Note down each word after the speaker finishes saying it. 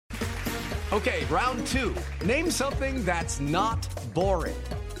Okay, round 2. Name something that's not boring.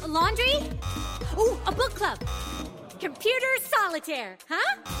 A laundry? Ooh, a book club. Computer solitaire,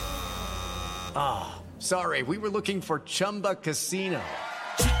 huh? Ah, sorry, we were looking for Chumba Casino.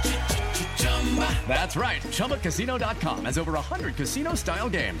 That's right, ChumbaCasino.com has over 100 casino-style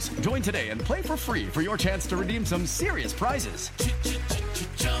games. Join today and play for free for your chance to redeem some serious prizes.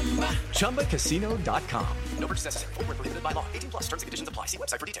 ChumbaCasino.com. No purchase necessary. Void where prohibited by law. 18+. Terms and conditions apply. See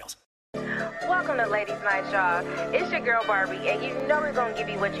website for details. Welcome to Ladies Night, y'all. It's your girl Barbie, and you know we're gonna give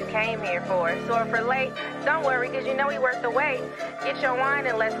you what you came here for. So if we're late, don't worry, because you know we worth the wait. Get your wine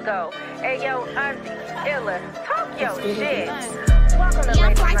and let's go. Hey, yo, Auntie, Illa, talk your shit. Welcome to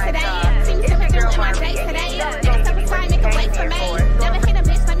Ladies Night, y'all. It's your girl Barbie, and you know we're gonna give you what you came here for. Never hit a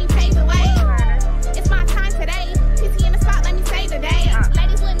bitch, let me pave the way. It's my time today. PC in the spot, let me save the day.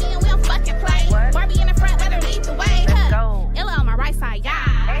 Ladies with me and we don't fucking play. What? Barbie in the front, let her lead the way. Let's go. Illa on my right side, yeah.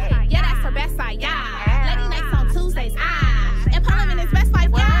 Hey. Yeah, that's her best side, yeah. Lady nights on Tuesdays, and Parliament is best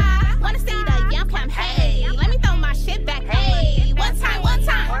life, yeah. Wanna see the yum come, hey. Let me throw my shit back, hey. One time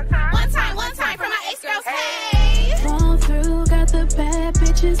from my AceGirlz, hey. Fall through, got the bad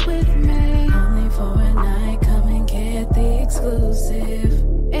bitches with me. Only for a night, come and get the exclusive.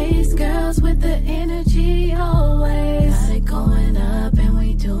 AceGirlz with the energy always. Got it going up and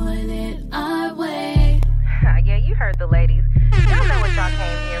we doing it our way. Yeah, you heard the ladies. Y'all know what y'all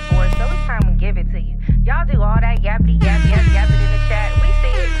came here for, so it's time we give it to you. Y'all do all that yappity yap in the chat. We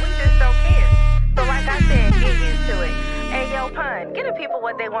see it, we just don't care. So like I said, get used to it. Hey, yo, Pun, get the people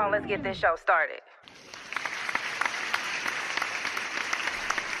what they want. Let's get this show started.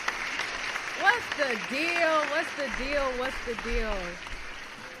 What's the deal?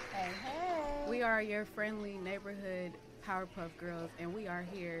 Hey. We are your friendly neighborhood Powerpuff Girls, and we are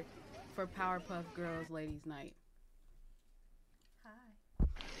here for Powerpuff Girls Ladies Night.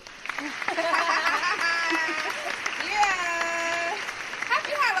 Yeah.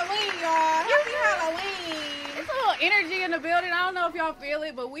 Happy Halloween, y'all. Happy Halloween. It's a little energy in the building. I don't know if y'all feel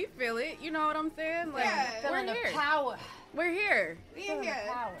it, but we feel it. You know what I'm saying? Like, Yeah. we're here. Power. We're here. We in here.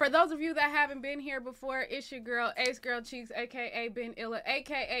 For those of you that haven't been here before, it's your girl, AceGirl Cheeks, a.k.a. Ben Illa,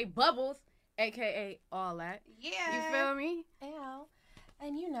 a.k.a. Bubbles, a.k.a. all that. Yeah. You feel me? Ow.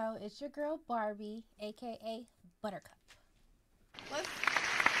 And you know, it's your girl Barbie, a.k.a. Buttercup. Let's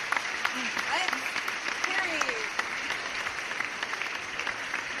period.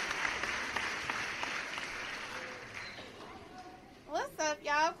 What's up,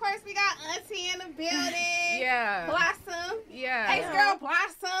 y'all? Of course, we got Auntie in the building. Yeah. Blossom. Yeah. AceGirl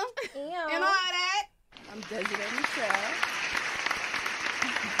Blossom. And all that. I'm Desiree Michelle.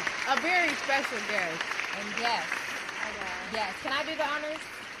 A very special guest. And yes. Can I do the honors?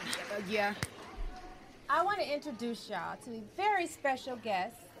 Yeah. I want to introduce y'all to a very special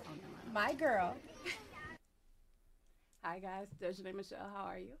guest, my girl. Hi, guys. Desiree Michelle. How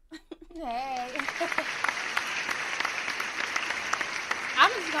are you? Hey.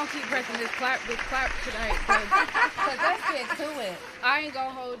 I'm just going to keep pressing this clap tonight. Because let's get to it. I ain't going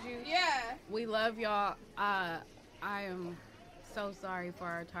to hold you. Yeah. We love y'all. I am so sorry for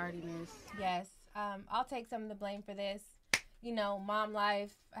our tardiness. Yes. I'll take some of the blame for this. You know, mom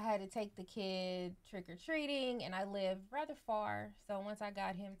life, I had to take the kid trick-or-treating, and I live rather far. So once I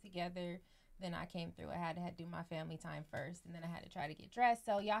got him together, then I came through. I had to do my family time first, and then I had to try to get dressed.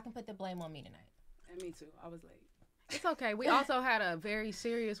 So y'all can put the blame on me tonight. And me too. I was late. It's okay. We also had a very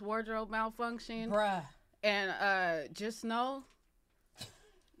serious wardrobe malfunction. Bruh. And just know,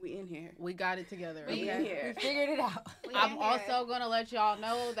 we in here. We got it together. We okay? in here. We figured it out. I'm also going to let y'all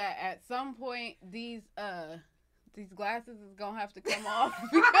know that at some point, these glasses is gonna have to come off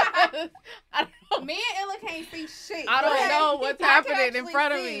because me and Illa can't see shit. I don't know what's happening in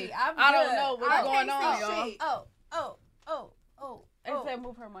front of me. I don't know what's going on, y'all. Oh. They said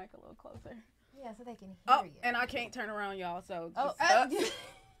move her mic a little closer. Yeah, so they can hear you. And I can't turn around, y'all. So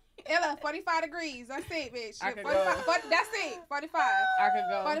Illa, 45 degrees. That's it, bitch. I could 45, go. That's it. 45. I could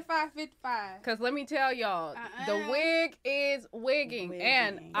go. 45, 55. Because let me tell y'all, the wig is wigging.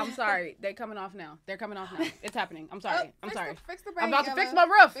 And I'm sorry, they're coming off now. They're coming off now. It's happening. I'm sorry. I'm sorry. Fix the bang, I'm about to Illa. fix my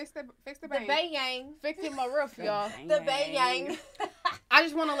roof. Fix the bang. The bang. Fixing my roof, y'all. The bang. I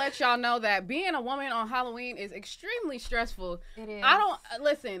just want to let y'all know that being a woman on Halloween is extremely stressful. It is. I don't,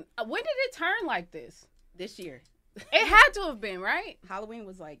 listen, when did it turn like this? This year. It had to have been, right? Halloween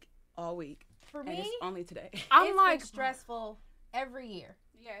was like all week. For me, and it's only today. It's like stressful every year.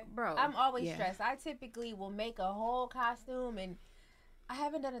 Yeah, bro. I'm always stressed. I typically will make a whole costume, and I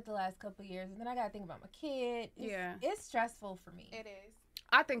haven't done it the last couple of years. And then I got to think about my kid. It's stressful for me. It is.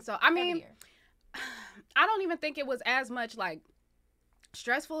 I think so. I mean, I don't even think it was as much like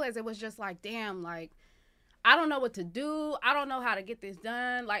stressful as it was just like, damn, like, I don't know what to do. I don't know how to get this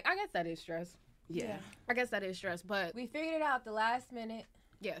done. Like, I guess that is stress. Yeah. I guess that is stress, but We figured it out the last minute.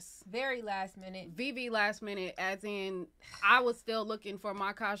 yes. Very last minute. VV last minute, as in, I was still looking for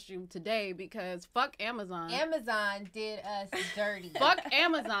my costume today because fuck Amazon. Amazon did us dirty. Fuck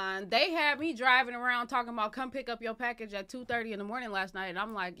Amazon. They had me driving around talking about come pick up your package at 2:30 in the morning last night. And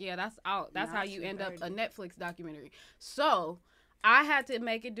I'm like, yeah, that's out. That's Not how you end up a 2:30. Netflix documentary. So I had to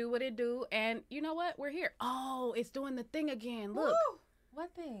make it do what it do. And you know what? We're here. Oh, it's doing the thing again. Look. Woo!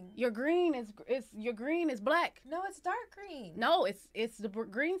 What thing? Your green is black. No, it's dark green. No, it's the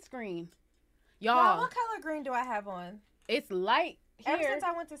green screen. Y'all, Y'all, what color green do I have on? it's light here. Ever since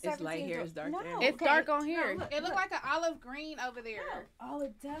I went to 17. It's light here, it's dark there. It's dark on here. No, look, It looked like an olive green over there. Oh,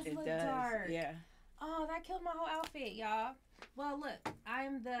 it does It look does. dark. Yeah. Oh, that killed my whole outfit, y'all. Well, look,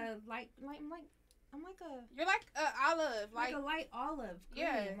 I'm the I'm like a You're like olive, like a light olive green.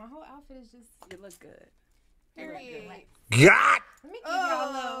 Yeah. My whole outfit is just. You look good. period. Let me give y'all a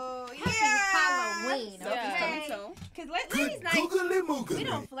Oh, little happy yeah. Halloween, Yeah. okay? So, Because ladies' night, we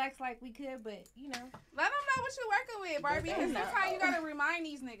don't flex like we could, but you know. Let them know what you're working with, Barbie. Because sometimes you gotta remind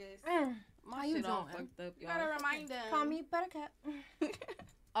these niggas. My you shit all doing? fucked up, You y'all. gotta remind them. Call me Buttercup.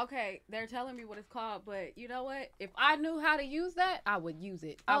 Okay, they're telling me what it's called, but you know what? If I knew how to use that, I would use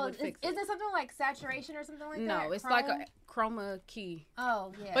it. I would fix is it. it something like saturation or something like that? No, it's Chrome? like a chroma key.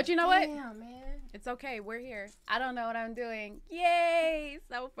 Oh yeah. But you know what? Damn, man. It's okay. We're here. I don't know what I'm doing. Yay!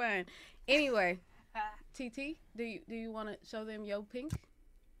 So fun. Anyway, TT, do you want to show them your pink?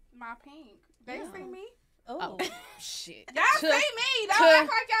 My pink. They Yeah. see me? Oh. Shit. Y'all see me. Don't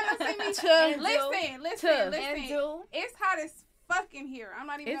act like y'all don't see me. And Listen. And do. It's hot as fucking here. I'm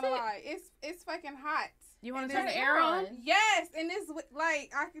not even Is gonna it? lie. It's fucking hot. You want to Turn turn the the air air on? on. Yes, and this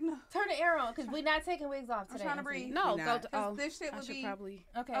like I can. Turn the air on, because we're not taking wigs off I'm today. trying to Auntie. breathe. No, You're go not. to. 'Cause Oh, this shit I would should be probably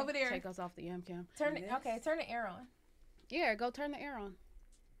Okay. over there. take us off the cam. Turn This. it. Okay, turn the air on. Yeah, go turn the air on.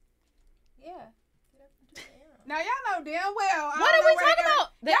 Yeah. Get up and turn the air on. Now y'all know damn well. What are we talking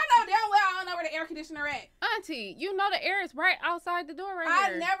about? Y'all know damn well I don't know where the air conditioner at. Auntie, you know the air is right outside the door right I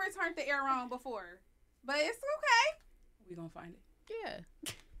here. never turned the air on before, but it's okay. we gonna find it. Yeah.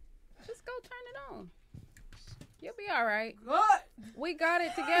 Just go turn it on. You'll be all right. Good. We got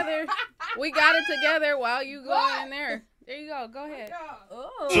it together. We got it together while you go in there. There you go. Go ahead.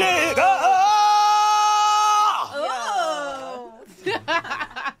 Oh. Oh!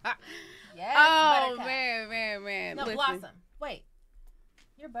 Yes. Oh, Buttercup. man. No, Listen, Blossom. Wait.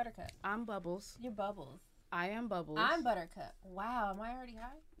 You're Buttercup. I'm Bubbles. You're Bubbles. I am Bubbles. I'm Buttercup. Wow. Am I already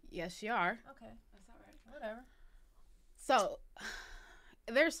high? Yes, you are. Okay. That's all right. Whatever. So,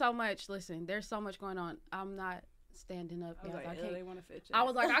 there's so much. Listen, there's so much going on. I'm not standing up. I was Yes, like, I can't. they want to fit you. I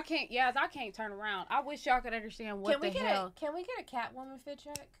was like, I can't. Yes, I can't turn around. I wish y'all could understand what Can we the get hell. Can we get a Catwoman fit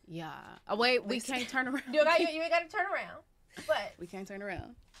check? Yeah. Oh, wait, we can't turn around. You got to turn around. But we can't turn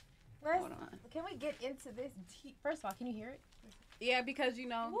around. let's. Hold on. Can we get into this? First of all, can you hear it? Yeah, because you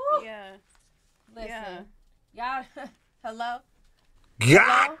know. Woo. Yeah. Listen, y'all. Hello.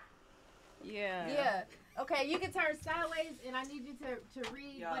 Yeah. Hello? Yeah. Yeah. Okay, you can turn sideways, and I need you to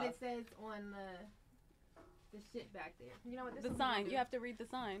read Yeah. what it says on the shit back there. You know what? This The is what sign. we'll You have to read the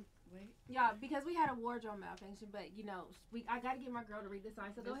sign. Wait. Yeah, because we had a wardrobe malfunction, but you know, I gotta get my girl to read the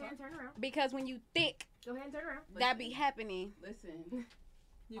sign. So go ahead and turn around. Because when you thick, Go ahead and turn around. that be happening. Listen.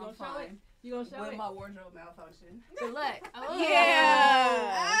 You I'm gonna show it? fine. You gonna show With it? my wardrobe malfunction. Good luck. Oh.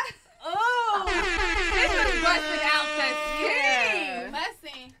 Yeah. Oh. This is busted out to Yeah.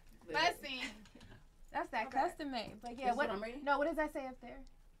 Fussing. That's that Okay. custom made. But yeah, This what? what I'm reading? No, what does that say up there?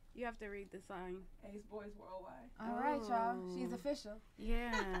 You have to read the sign. Ace Boys Worldwide. All right, y'all. She's Oh. official.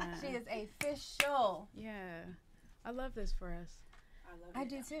 Yeah. She is official. Yeah. I love this for us. I love I it.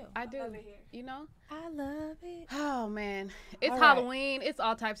 do too. I do. love it here. You know? I love it. Oh man. It's All right. Halloween. It's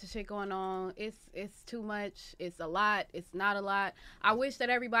all types of shit going on. It's too much. It's a lot. It's not a lot. I wish that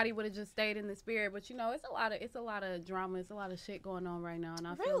everybody would have just stayed in the spirit, but you know, it's a lot of drama. It's a lot of shit going on right now, and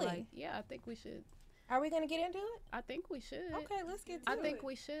I feel Really? like I think we should. Are we gonna get into it? I think we should. Okay, let's get to I it. think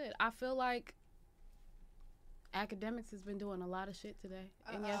we should. I feel like academics has been doing a lot of shit today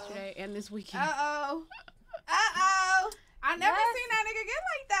and yesterday and this weekend. Uh-oh. I never Let's- seen that nigga get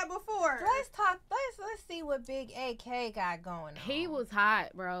like that before. Let's talk. Let's see what Big AK got going on. He was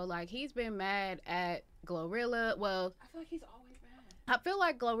hot, bro. Like, he's been mad at Glorilla. Well, I feel like he's always mad. I feel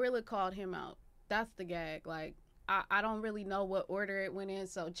like Glorilla called him out. That's the gag. Like, I don't really know what order it went in.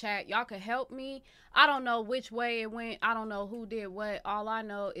 So, chat, y'all could help me. I don't know which way it went. I don't know who did what. All I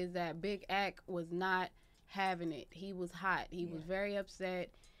know is that Big Ack was not having it. He was hot. He was very upset.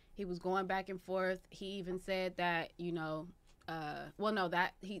 He was going back and forth. He even said that, you know, well, no,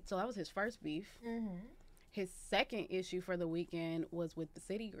 so that was his first beef. Mm-hmm. His second issue for the weekend was with the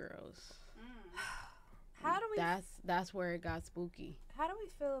City Girls. How do we? That's where it got spooky. How do we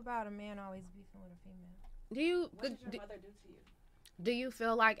feel about a man always beefing with a female? What did your mother do to you? Do you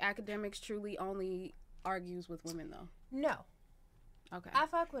feel like academics truly only argues with women though? No. Okay. I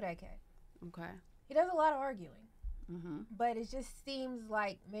fuck with AK. Okay. He does a lot of arguing. Mm-hmm. But it just seems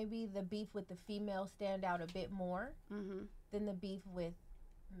like maybe the beef with the female stand out a bit more than the beef with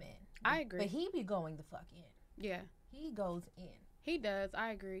men. I agree. But he be going the fuck in. Yeah. He goes in. He does.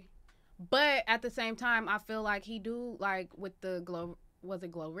 I agree. But at the same time, I feel like he do, like with the was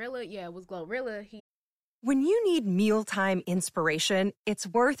it Glorilla? Yeah, it was Glorilla. When you need mealtime inspiration, it's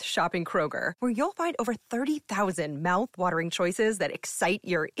worth shopping Kroger, where you'll find over 30,000 mouth-watering choices that excite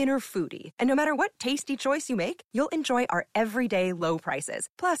your inner foodie. And no matter what tasty choice you make, you'll enjoy our everyday low prices,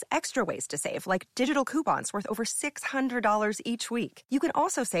 plus extra ways to save, like digital coupons worth over $600 each week. You can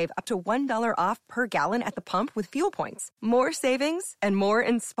also save up to $1 off per gallon at the pump with fuel points. More savings and more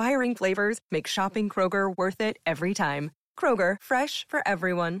inspiring flavors make shopping Kroger worth it every time. Kroger, fresh for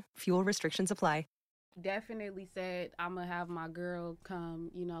everyone. Fuel restrictions apply. Definitely said I'm gonna have my girl come.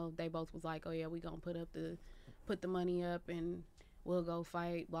 You know, they both was like, oh yeah, we gonna put the money up and we'll go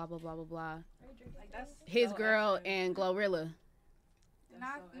fight. Blah blah blah blah blah. Like, that's his so girl extra. and Glorilla.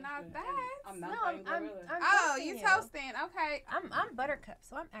 Not that. I'm No, not I'm Oh, toasting you him. toasting. Okay. I'm Buttercup,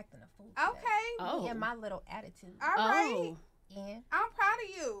 so I'm acting a fool. Today. Okay. Oh. And my little attitude. All right. Oh, And I'm proud of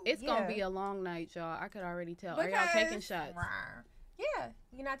you. it's gonna Yeah. be a long night, y'all. I could already tell. Are y'all taking Because- shots? yeah,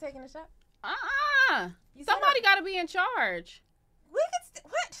 you not taking a shot? You said Somebody got to be in charge. We could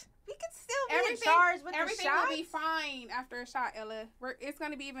what? We could still be in Everything, charge with the everything shots. will be fine after a shot, Ella. It's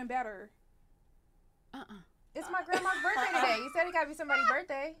gonna be even better. It's my grandma's birthday today. You said it gotta be somebody's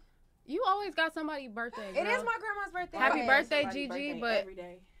birthday. You always got somebody's birthday. It girl. is my grandma's birthday. Happy today. birthday, Somebody's Gigi. birthday But every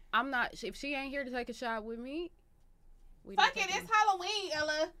day. I'm not. If she ain't here to take a shot with me, we Fuck don't it, take it's Halloween,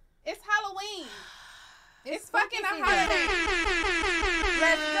 Ella. It's Halloween. It's spooky fucking a season. holiday.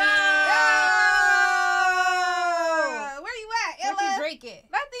 Let's go. Where you at, What Ella? you drinking?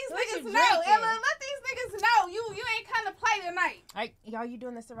 Let these What niggas you know, drinking? Ella. Let these niggas know you ain't come to play tonight. Are you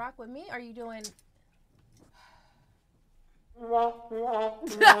doing the Ciroc with me? Are you doing?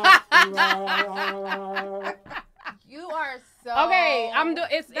 You are so Okay, I'm doing.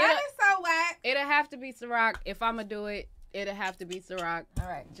 That is so whack. It'll have to be Ciroc. If I'ma do it, it'll have to be Ciroc. All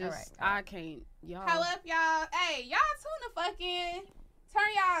right, Just all right. I can't. Y'all. Hell up, y'all. Hey, y'all tune the fucking.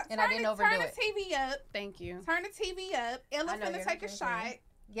 Turn And I didn't overdo turn it. the TV up. Thank you. Turn the TV up. I Ella's know gonna you're take a drinking. shot.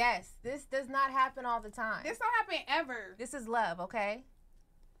 Yes, this does not happen all the time. This don't happen ever. This is love, okay?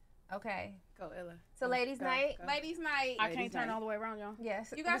 Okay. Go, Ella. So, ladies' night. Ladies' night. I can't turn all the way around, y'all.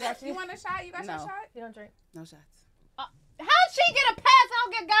 Yes. You got you want a shot? You got your No. shot? You don't drink. No shots. How'd she get a pass? I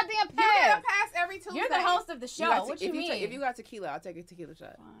don't get goddamn You get pass. a pass every Tuesday. You're the host of the show. What you mean? If you got tequila, I'll take a tequila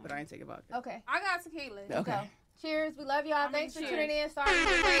shot. But I ain't taking vodka. Okay. I got tequila. Okay. So, cheers. We love y'all. Thanks for cheers. tuning in. Sorry for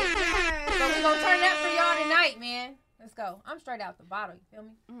the wait. So we gonna turn that for y'all tonight, man. Let's go. I'm straight out the bottle. You feel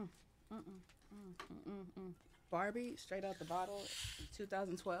me? Barbie, straight out the bottle, in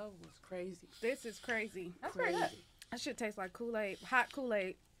 2012 was crazy. This is crazy. That's pretty good. That shit tastes like Kool-Aid. Hot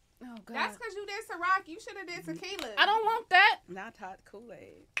Kool-Aid. Oh God. That's because you did Ciroc. You should have did tequila. I don't want that. Not hot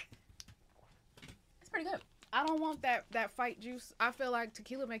Kool-Aid. It's pretty good. I don't want that fight juice. I feel like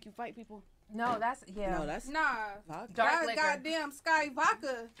tequila make you fight people. No, that's No, that's Nah. vodka. Dark That liquor. goddamn Sky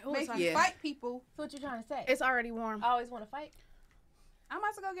Vodka Oh, make sorry. you Yeah. fight people. So what you trying to say? It's already warm. I always want to fight. I'm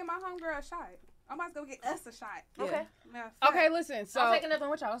about to go get my homegirl a shot. I'm about to go get us a shot. Yeah. Okay. Yeah, fuck. Okay, listen. So I'll take another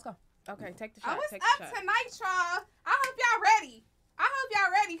one with y'all. Let's go. okay, take the Oh, shot. it's Take up the shot. tonight, y'all. I hope y'all ready.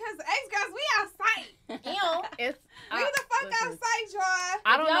 Because the AceGirlz, we outside. Ew. It's We the fuck listen, outside, y'all.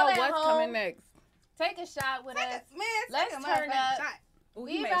 I don't Y'all know at what's home, coming next. Take a shot with us. Let's take a turn motherfucking up. shot. Ooh,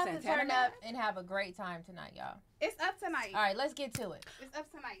 he We made about to Santana turn mad. up and have a great time tonight, y'all. It's up tonight. All right, let's get to it. It's up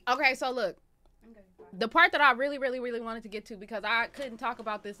tonight. Okay, so look, the part that I really, really, really wanted to get to, because I couldn't talk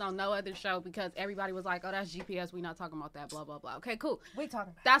about this on no other show because everybody was like, oh, that's GPS. We not talking about that, blah, blah, blah. Okay, cool. We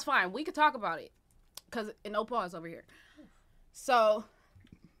talking about That's fine. We could talk about it because no pause over here. So,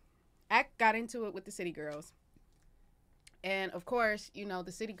 Act got into it with the City Girls. And, of course, you know,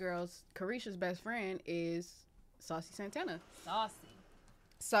 the City Girls, Carisha's best friend is Saucy Santana. saucy.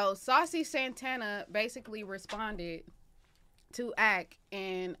 So, Saucy Santana basically responded to Act,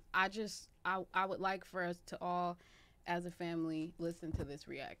 and I would like for us to all, as a family, listen to his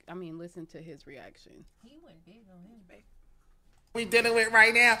reaction. He went big on him, baby. We dealing with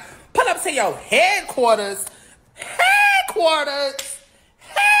right now. Pull up to your headquarters. Headquarters.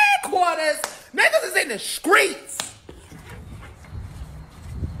 Niggas is in the streets.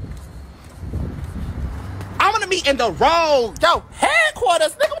 me in the road. Yo,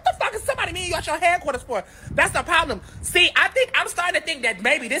 headquarters, nigga, what the fuck is somebody mean you at your headquarters for? That's the problem. See, I'm starting to think that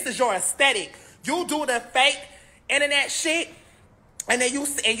maybe this is your aesthetic. You do the fake internet shit, and then you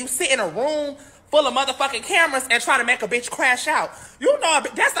sit in a room full of motherfucking cameras and try to make a bitch crash out. You know,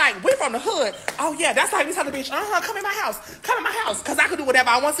 that's like, we from the hood. Oh yeah, that's like me telling the bitch, come in my house, cause I can do whatever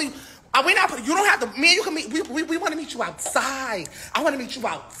I want to. You don't have to, me and you can meet, we want to meet you outside. I want to meet you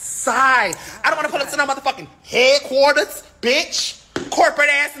outside. I don't want to pull up to no motherfucking headquarters, bitch. Corporate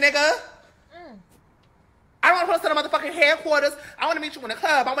ass nigga. I don't want to pull up to the motherfucking headquarters. I want to meet you in the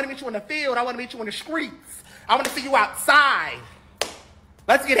club. I want to meet you in the field. I want to meet you in the streets. I want to see you outside.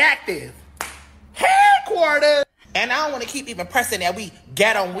 Let's get active. Headquarters. And I don't want to keep even pressing that we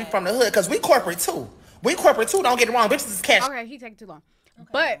ghetto and we from the hood, because we corporate too. Don't get it wrong. Bitches is cash. Okay, he taking too long. Okay.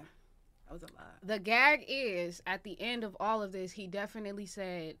 But that was a lot. The gag is, at the end of all of this, he definitely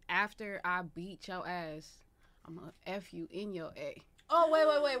said, after I beat your ass, I'm going to F you in your A. Oh,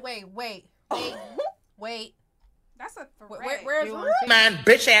 wait. That's a threat. Where's Man,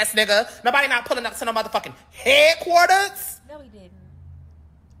 bitch ass nigga. Nobody not pulling up to no motherfucking headquarters. No, he didn't.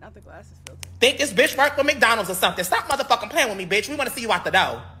 Not the glasses filter. Think this bitch work for McDonald's or something. Stop motherfucking playing with me, bitch. We want to see you out the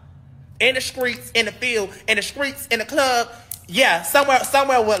door. In the streets, in the field, in the streets, in the club. Yeah, somewhere. Let's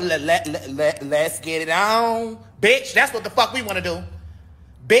get it on, bitch. That's what the fuck we want to do,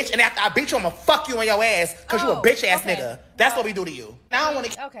 bitch. And after I beat you, I'm gonna fuck you on your ass because you a bitch ass nigga. That's what we do to you. Now I want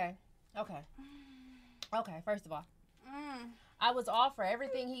to. Okay. First of all, I was all for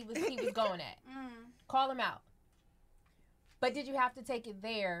everything he was going at. Call him out. But did you have to take it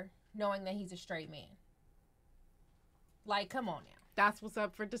there, knowing that he's a straight man? Like, come on now. That's what's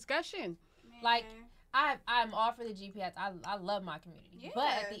up for discussion. Man. Like, I'm all for the GPS. I love my community. Yeah. But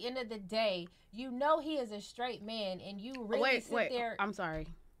at the end of the day, you know he is a straight man, and you really sit there. I'm sorry.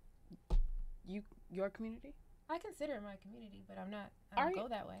 Your community? I consider it my community, but I'm not. I don't go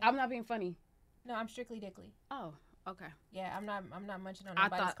that way. I'm not being funny. No, I'm strictly dickly. Oh, okay. Yeah, I'm not munching on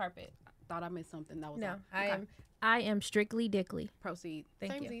nobody's carpet. Thought I missed something. That was no. I am strictly dickly. Proceed.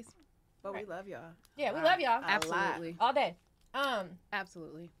 Thank you. But we love y'all. Yeah, we love y'all. Absolutely. All day.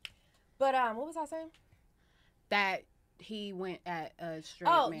 Absolutely. But what was I saying? That he went at a straight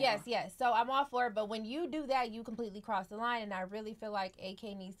man. Oh, yes. So I'm all for it, but when you do that, you completely cross the line, and I really feel like AK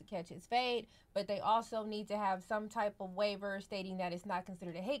needs to catch his fade, but they also need to have some type of waiver stating that it's not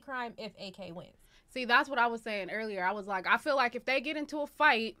considered a hate crime if AK wins. See, that's what I was saying earlier. I was like, I feel like if they get into a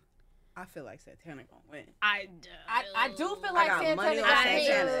fight, I feel like Santana gonna win. I do feel like Santana gonna win.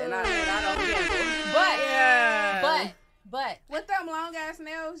 And I don't gamble. But with them long ass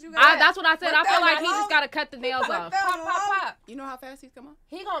nails, you got. That's what I said. I feel like he just gotta cut the nails off. Pop. You know how fast he's come off?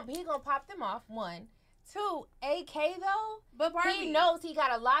 He gonna pop them off. 1, 2. AK though, but he knows he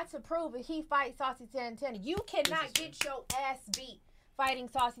got a lot to prove if he fights Saucy Santana. You cannot get your ass beat fighting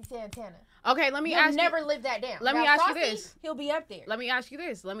Saucy Santana. Okay, let me ask you. Never live that down. Let me ask you this. He'll be up there. Let me ask you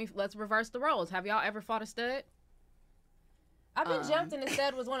this. Let's reverse the roles. Have y'all ever fought a stud? I've been jumped, and the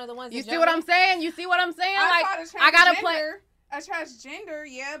stud was one of the ones. You see what I'm saying? I gotta play. A transgender,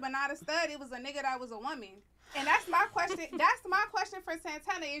 yeah, but not a stud. It was a nigga that was a woman. And that's my question. That's my question for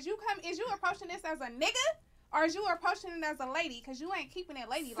Santana. Is you approaching this as a nigga, or is you approaching it as a lady? Because you ain't keeping it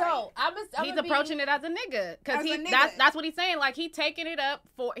lady. So he's approaching it as a nigga. Because that's what he's saying. Like he taking up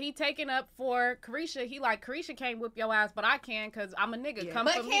for Carisha. He like, Carisha can't whip your ass, but I can because I'm a nigga. Yeah. Come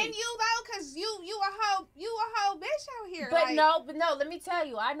but for me. But can you though? Because you a whole bitch out here. But no. Let me tell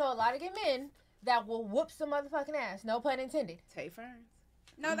you, I know a lot of good men that will whoop some motherfucking ass. No pun intended. Tay Ferns.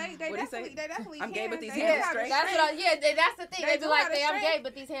 No, they definitely I'm gay, but these hands are straight. That's the thing. They be like, I'm gay,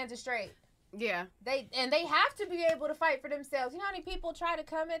 but these hands are straight. Yeah. They have to be able to fight for themselves. You know how many people try to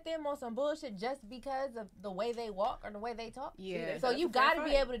come at them on some bullshit just because of the way they walk or the way they talk? Yeah. So you got to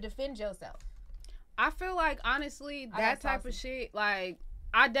be able to defend yourself. I feel like, honestly, that type of shit, like,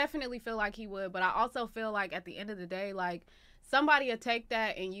 I definitely feel like he would, but I also feel like at the end of the day, like, somebody will take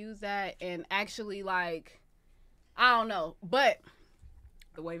that and use that and actually, like, I don't know, but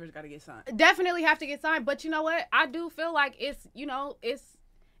the waivers got to get signed. Definitely have to get signed, but you know what? I do feel like it's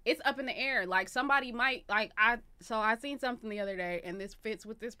up in the air. Like, somebody might, like, I seen something the other day, and this fits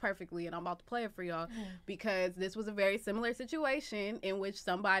with this perfectly, and I'm about to play it for y'all, because this was a very similar situation in which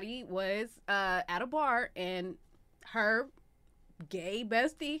somebody was at a bar, and her gay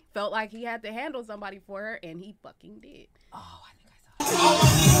bestie felt like he had to handle somebody for her, and he fucking did. Oh, I think I saw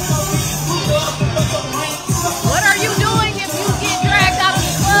it. What are you doing if you get dragged out of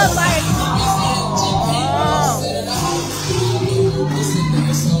the club? Like, and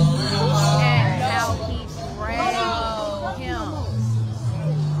how he dragged him.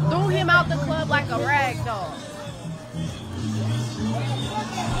 Threw him out the club like a rag doll.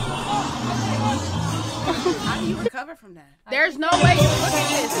 How do you recover from that? There's no way you look at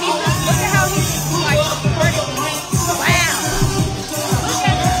this. Look at how he's like supporting. Wow. Look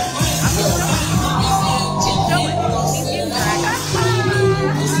at him. He's showing. He's getting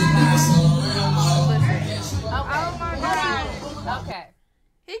dragged. Oh my God. Okay.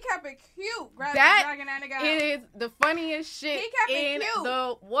 He kept it cute. That dragging that nigga out. is the funniest shit He kept it in cute.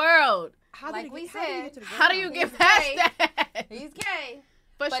 the world. Like we said, How do you get past gay. that? He's gay.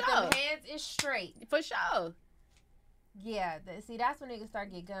 For But sure. the hands is straight. For sure. Yeah. See, that's when niggas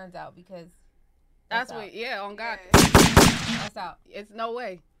start get guns out because That's out. what, yeah, on God. That's out. It's no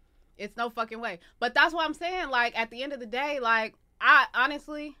way. It's no fucking way. But that's what I'm saying. Like, at the end of the day, like, I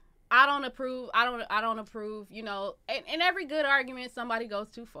honestly, I don't approve. I don't approve, you know. In every good argument, somebody goes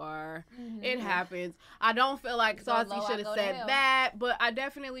too far. Mm-hmm. It happens. I don't feel like Go Saucy low, I should have go to said hell. that, but I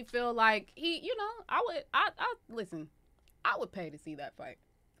definitely feel like he, you know, I listen, I would pay to see that fight.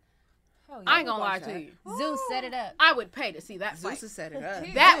 Oh, I ain't gonna lie to you. Zeus set it up. I would pay to see that fight. Zeus has set it up.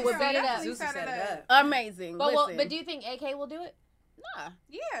 That would set be it up. Zeus has set it up. amazing. But Listen. but do you think AK will do it? Nah.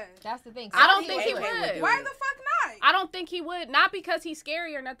 Yeah. That's the thing. I don't Saucy think he will would. do it. Why the fuck not? I don't think he would. Not because he's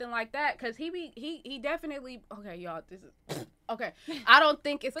scary or nothing like that. Because he definitely. Okay, y'all. This is okay. I don't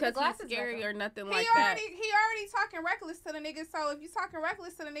think it's Put the because he's glasses scary back on. or nothing He like already talking reckless to the nigga. So if you talking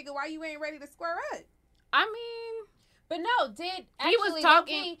reckless to the nigga, why you ain't ready to square up? that. I mean, But no, did actually, He was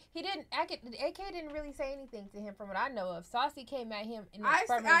talking- He didn't. AK didn't really say anything to him, from what I know of. Saucy came at him in the I've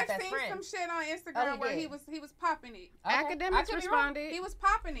apartment with his best seen friend. some shit on Oh, Instagram he where did. he was popping it. Okay. I academics could be wrong. responded. He was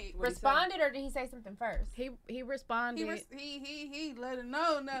popping it. Responded, or did he say something first? He responded. He let it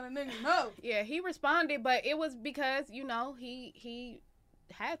know. Now the nigga know. Yeah, he responded, but it was because you know he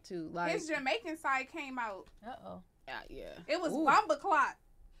had to like. His Jamaican side came out. Uh-oh. Yeah. It was Ooh. Bumba Clot.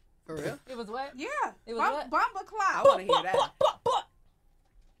 For real? It was what? Yeah. It was what? Bumba Clot. I want to hear that.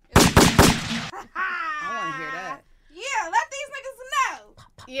 I want to hear that. Yeah, let these niggas know.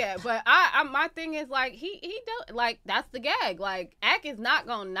 Yeah, but I my thing is like he don't like that's the gag. Like Ak is not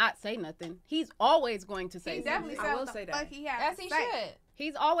gonna not say nothing. He's always going to say He something. definitely I said will what say the that. fuck he had Yes, to he say. should.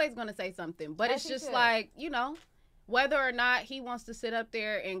 He's always going to say something, but Yes, it's he just should. like, you know, whether or not he wants to sit up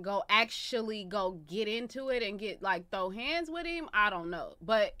there and go get into it and get like throw hands with him, I don't know.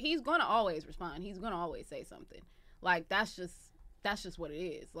 But he's going to always respond. He's going to always say something. Like that's just what it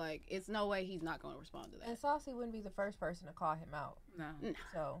is. Like it's no way he's not going to respond to that. And Saucy wouldn't be the first person to call him out. No.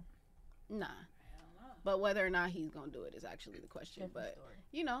 So, Nah. But whether or not he's going to do it is actually the question. different But, story.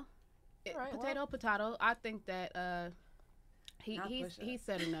 you know, Alright, potato. I think that Not he push-ups.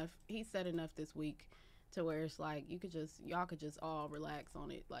 said enough. He said enough this week to where it's like y'all could just all relax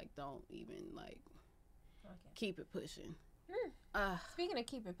on it. Like don't even like Okay. keep it pushing. Speaking of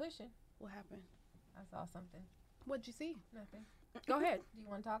keep it pushing, What happened? I saw something. What'd you see? Nothing. Go ahead. Do you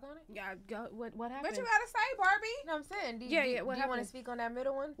want to talk on it? Yeah, go. What happened? What you gotta say, Barbie? No, I'm saying. Do, Yeah, do, yeah, what do you want happened? to speak on that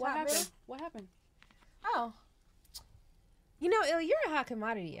middle one? What Top happened? middle? What happened? Oh. You know, Ill, you're a hot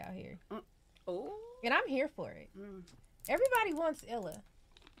commodity out here. Oh, And I'm here for it. Mm. Everybody wants Illa.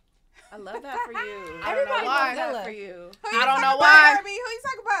 I love that for you. Everybody why. wants that Illa. for you. Who you I don't talking know about, why. Barbie? Who you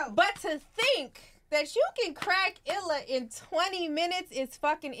talking about? But to think that you can crack Illa in 20 minutes is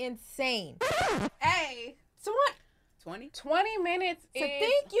fucking insane. Hey, So what? 20 minutes To is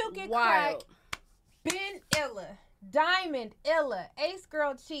think you can wild. crack Ben Illa, Diamond Illa, Ace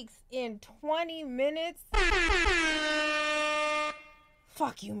Girl Cheeks in 20 minutes?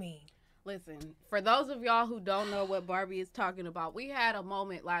 Fuck you mean. Listen, for those of y'all who don't know what Barbie is talking about, we had a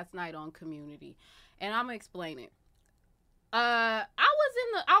moment last night on Community, and I'm gonna explain it. I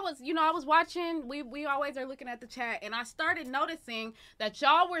was watching, we always are looking at the chat, and I started noticing that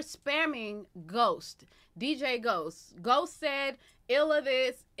y'all were spamming Ghost, DJ Ghost. Ghost said, Illa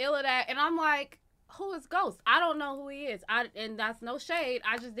this, Illa that, and I'm like, who is Ghost? I don't know who he is. And that's no shade.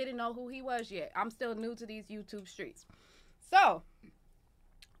 I just didn't know who he was yet. I'm still new to these YouTube streets. So,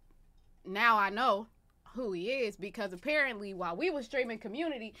 now I know who he is because apparently while we were streaming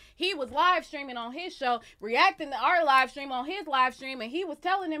Community, he was live streaming on his show, reacting to our live stream on his live stream, and he was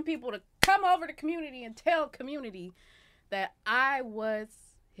telling them people to come over to Community and tell Community that I was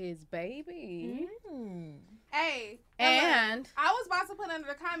his baby. hey. And I was about to put under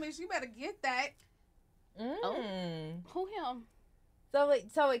the comments, you better get that. who him?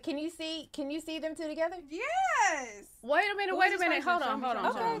 So wait, can you see them two together? Yes. Wait a minute. Hold on.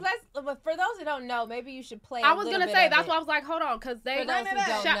 Okay, but for those who don't know, maybe you should play. I was gonna say that's why I was like, hold on, because they For those who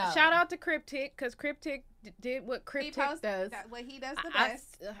don't know. shout out to Cryptic, because Cryptic did what Cryptic does. What he does the I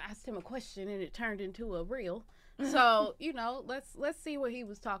best. asked him a question and it turned into a reel. So let's see what he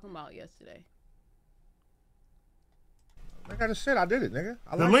was talking about yesterday. I got to say I did it, nigga.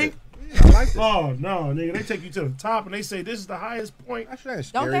 I The liked link? it. Yeah, I like it. Oh no, nigga! They take you to the top and they say this is the highest point. That shit ain't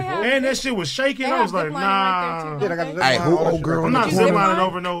scary. And that shit was shaking. I was like, nah. Hey, who old girl? I'm not ziplining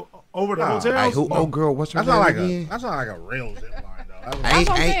over the hotels. Hey, who old girl? What's her That's not name like again? that's not like a real zip line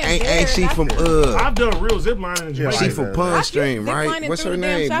though. Ain't she from I've done real ziplining in Jamaica. She from Pond Stream, right? What's her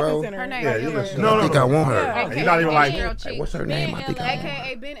name, bro? Her name No, I think I want her. Yeah. You're not even like. Hey, what's her name? I think I want her.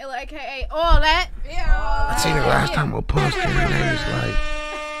 AKA Ben Illa, AKA all that. I seen her last time on Pond Stream. Her name is like,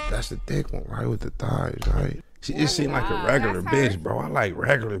 that's the thick one, right, with the thighs, right? She just seemed like a regular bitch, bro. I like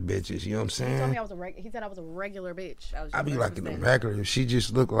regular bitches, you know what I'm He told saying? me I was he said I was a regular bitch. I be liking the regular. She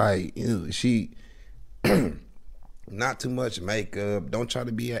just look like, she not too much makeup. Don't try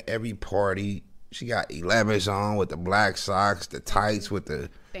to be at every party. She got 11s on with the black socks, the tights with the.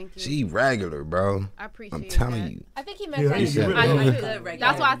 Thank you. She regular, bro. I appreciate I'm telling you. I think he meant that.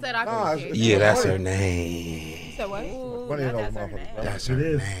 That's why I said I appreciate it. Yeah, that's her name. So what? That's her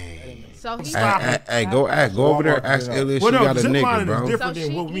name. So he Hey, go over there, ask Illy if she got a nigga, bro. Is different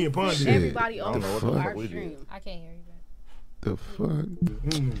than what me and Pun did. Everybody over our stream. I can't hear you. The fuck?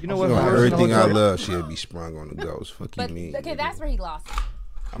 You know what? Everything I love, she'll be sprung on the ghost. Fuck you, But mean? okay, that's where he lost it.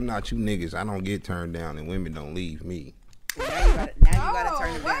 I'm not you niggas. I don't get turned down, and women don't leave me. Now you gotta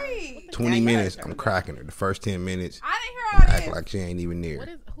turn it down. 20 minutes, I'm cracking her. The first 10 minutes, I didn't hear all act this. like she ain't even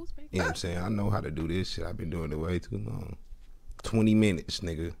near. Who's You know what I'm saying? I know how to do this shit. I've been doing it way too long. 20 minutes,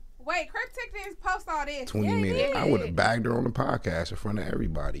 nigga. Wait, Cryptic didn't post all this. 20 minutes. I would have bagged her on the podcast in front of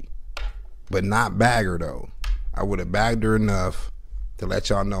everybody. But not bag her, though. I would have bagged her enough to let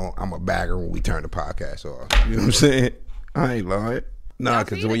y'all know I'm a bagger when we turn the podcast off. You know what I'm saying? I ain't lying. Nah,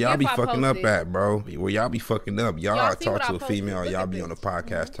 because where y'all be fucking up at, bro. Where y'all be fucking up. Y'all talk to a female. Y'all be on the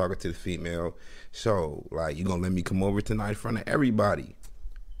podcast talking to the female. So, like, you gonna let me come over tonight in front of everybody.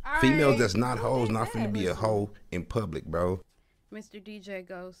 Females that's not hoes, not finna be a hoe in public, bro. Mr. DJ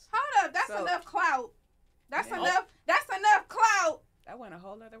Ghost. Hold up, that's enough clout. That's enough. That's enough clout. That went a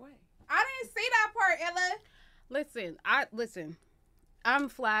whole other way. I didn't see that part, Ella. Listen. I'm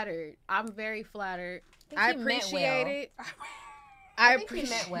flattered. I'm very flattered. I I appreciate it. I think he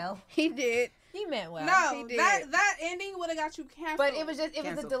meant well. He did. He meant well. No, that ending would have got you canceled. But it was a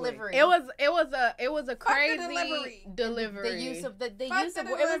delivery. It was a crazy delivery. The use of it was the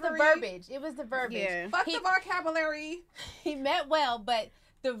delivery. verbiage. It was the verbiage. Yeah. Fuck the vocabulary. He meant well, but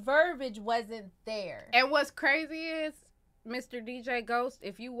the verbiage wasn't there. And what's crazy is, Mr. DJ Ghost,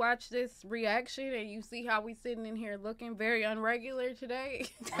 if you watch this reaction and you see how we sitting in here looking very unregular today,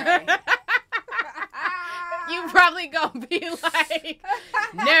 you probably gonna be like,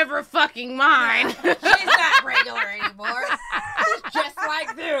 never fucking mind. She's not regular anymore. She's just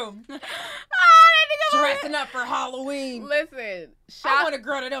like them. Dressing up for Halloween. Listen, I want a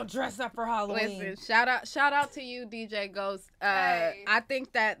girl that don't dress up for Halloween. Listen, shout out to you, DJ Ghost. I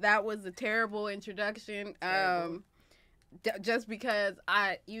think that was a terrible introduction. Just because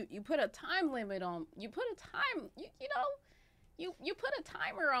you put a time limit on, you put a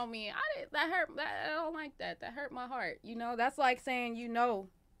timer on me. I don't like that. That hurt my heart. You know, that's like saying you know.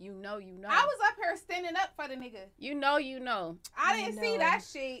 I was up here standing up for the nigga. You know. I didn't see that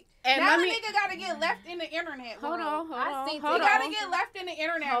shit. And now the nigga gotta get left in the internet. Hold on. He gotta get left in the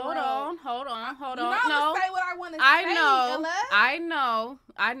internet. Hold on. You know I'm gonna say what I want to say. I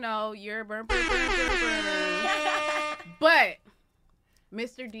know. You're burn. But,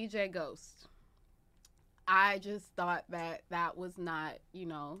 Mr. DJ Ghost, I just thought that was not,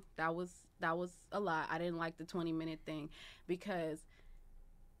 that was a lot. I didn't like the 20-minute thing because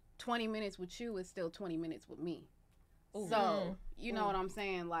 20 minutes with you is still 20 minutes with me. Ooh. So, you know what I'm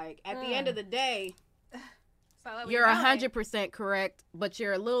saying? Like, at the end of the day, you're 100% correct, but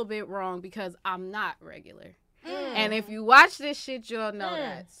you're a little bit wrong because I'm not regular. And if you watch this shit, you'll know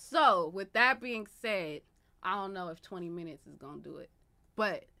that. So, with that being said, I don't know if 20 minutes is going to do it.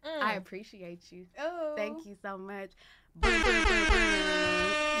 But I appreciate you. Oh. Thank you so much.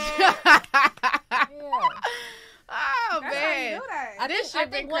 Oh, that's man. How you do that. I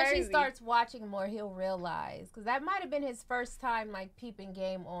think once he starts watching more, he'll realize. Because that might have been his first time, like, peeping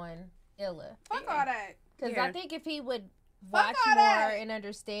game on Illa. Fuck all that. Because I think if he would watch more and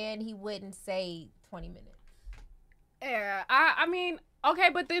understand, he wouldn't say 20 minutes. Yeah, I mean, okay,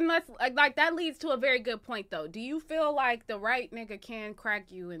 but then let's, like, that leads to a very good point, though. Do you feel like the right nigga can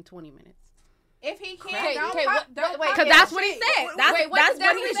crack you in 20 minutes? If he can't, because that's what he said. That's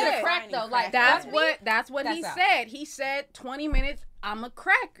what he said. Crack, though. Like, that's what he said. He said 20 minutes, I'm a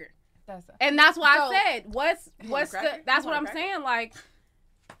cracker. And that's why I said, that's what I'm saying, like,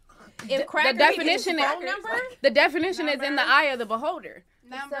 if the definition is phone number, the definition is in the eye of the beholder.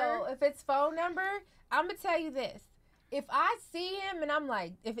 So if it's phone number, I'm gonna tell you this: if I see him and I'm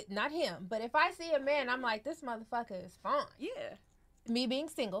like, not him, but if I see a man, I'm like, this motherfucker is fine. Yeah. Me being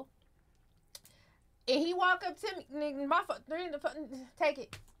single. And he walk up to me, nigga, my take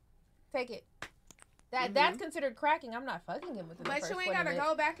it. That's considered cracking. I'm not fucking him within the first 20 minutes. But you ain't gotta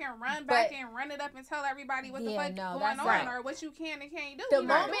go back and run it up and tell everybody what the fuck going on or what you can and can't do.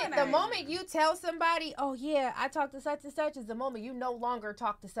 The moment you tell somebody, oh yeah, I talk to such and such, is the moment you no longer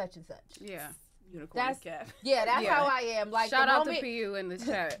talk to such and such. Yeah. Unicorn That's cat. Yeah, that's how I am. Like, shout out to PU in the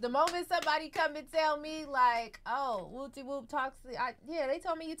chat. The moment somebody come and tell me like, oh, Whoopty Whoop talks, they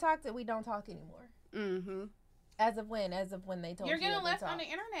told me you talked to. We don't talk anymore. Mm-hmm. As of when they told you. You're getting left on the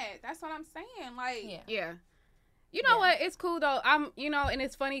internet. That's what I'm saying. Like, yeah. You know what? It's cool though. And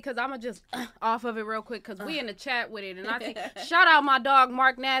it's funny because I'm gonna just off of it real quick because we in the chat with it, and I think shout out my dog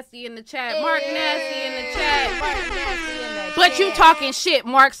Mark Nasty in the chat. Mark Nasty in the chat. But you talking shit,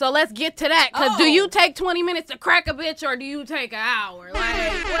 Mark. So let's get to that. Cause do you take 20 minutes to crack a bitch or do you take an hour?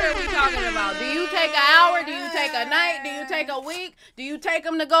 Like, what are we talking about? Do you take an hour? Do you take a night? Do you take a week? Do you take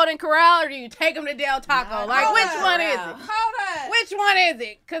them to Golden Corral or do you take them to Del Taco? Like, which one is it? Hold on. Which one is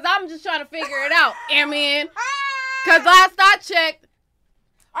it? Cause I'm just trying to figure it out. Cause last I checked,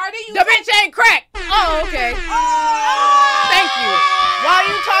 the bitch ain't cracked. Oh, okay. Thank you. While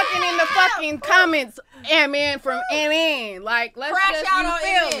you talking in the fucking comments, man from MN, like let's just you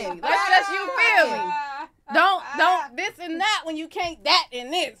feel me. Let's just you feel me. Don't this and that when you can't that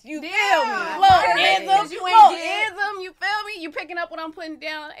and this. You feel me? Little ism, you feel me? You picking up what I'm putting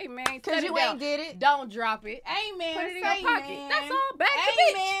down. Hey man, cause you ain't did it. Don't drop it. Amen. Put it in your pocket. That's all. Back the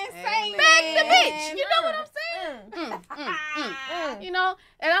bitch. Amen. Back the bitch. You know what I'm saying? You know,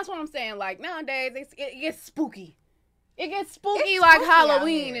 and that's what I'm saying. Like nowadays, it gets spooky. It gets spooky like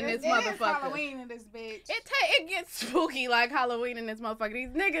Halloween in this motherfucker. It is Halloween in this bitch. It gets spooky like Halloween in this motherfucker. These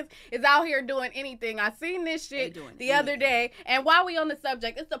niggas is out here doing anything. I seen this shit the other day. And while we on the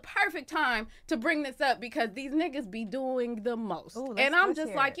subject, it's the perfect time to bring this up because these niggas be doing the most. Ooh, and I'm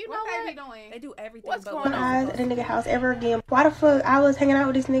just like, you know what? They be doing? They do everything. What's going on? At the nigga house ever again. Why the fuck I was hanging out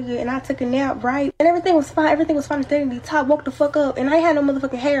with this nigga and I took a nap, right? And everything was fine. Everything was fine. The top woke the fuck up and I had no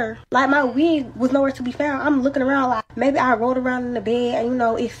motherfucking hair. Like my wig was nowhere to be found. I'm looking around like maybe I rolled around in the bed and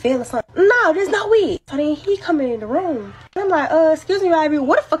it fell or something. No, there's no wig. So then he coming in the room. And I'm like, excuse me, baby,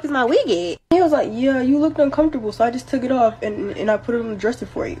 where the fuck is my wig at? He was like, yeah, you looked uncomfortable, so I just took it off and I put it on the dresser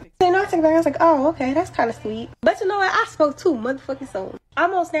for you. And I took it back. I was like, oh, okay, that's kind of sweet. But you know what? I spoke too motherfucking soon.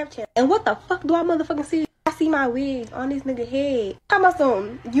 I'm on Snapchat. And what the fuck do I motherfucking see? I see my wig on this nigga head. How about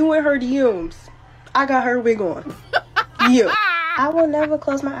some? You and her DMs. I got her wig on. Yeah. I will never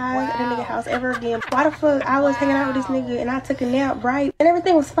close my eyes at a nigga house ever again. Why the fuck I was hanging out with this nigga and I took a nap, right? And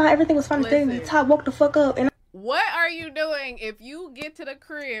everything was fine. Everything was fine. The top woke the fuck up. And what are you doing if you get to the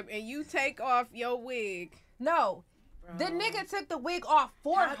crib and you take off your wig? No. The nigga took the wig off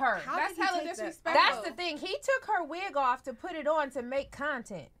for her. That's hella disrespectful. That's the thing. He took her wig off to put it on to make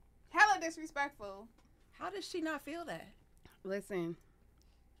content. Hella disrespectful. How does she not feel that? Listen.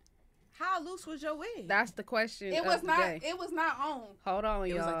 How loose was your wig? That's the question. It was not on. Hold on,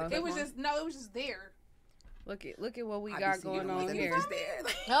 y'all. It was just there. Look at what we got going on here.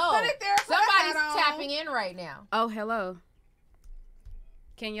 No, put it there. Somebody's tapping in right now. Oh, hello.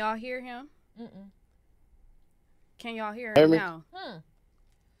 Can y'all hear him? Can y'all hear him now?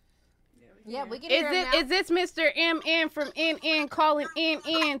 Yeah, we can hear him now. Is this Mr. MN from NN calling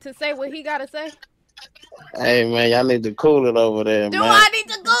NN to say what he got to say? Hey, man, y'all need to cool it over there, man. Do I need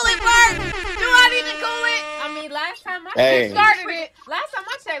to cool it first? Do I need to cool it? I mean, last time I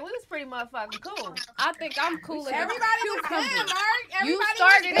checked, we was pretty motherfucking cool. I think I'm cool. Everybody was good, Mark. You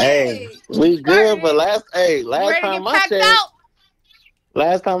started it. Hey, we good, but last time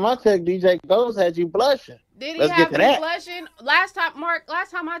I checked, DJ Ghost had you blushing. Did he have me blushing? Last time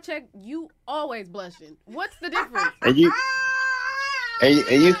I checked, you always blushing. What's the difference? And you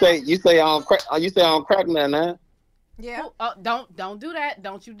say I don't crack nothing, huh? Yeah. Don't do that.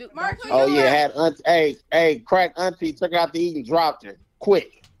 Don't you do? Mark, don't you had auntie. Crack auntie took her out to eat and dropped her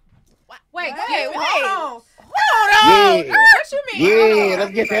quick. Wait. Hold on. Yeah. What you mean? Yeah,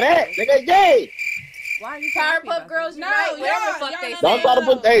 let's get to that. Nigga, yay. Why are you Powerpuff Girls Unite? Whatever the fuck they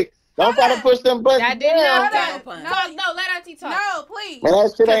say. Don't try to push them buttons that didn't down. No, let auntie talk. No, please. Man,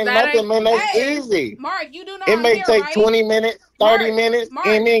 that shit ain't nothing, man. That's easy. Mark, you do know it I'm may here, take right? 20 minutes, 30 minutes, Mark,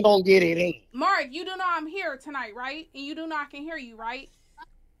 and then gonna get it in. Mark, you do know I'm here tonight, right? And you do know I can hear you, right?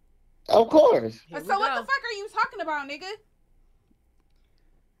 Of course. So what the fuck are you talking about, nigga?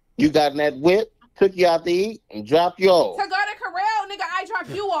 You got in that whip, took you out to eat, and dropped you off. To go to Corral, nigga, I dropped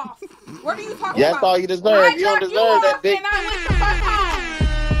you off. What are you talking about? That's all you deserve. You don't deserve that, bitch. And I went the fuck home.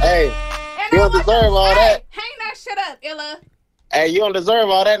 Hey, you don't deserve all that. Hang that shit shit up, Illa. Hey, you don't deserve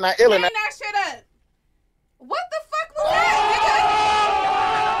all that. Now, Illa. Clean that shit up. What the fuck was that,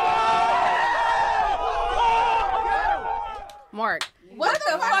 nigga? Mark. What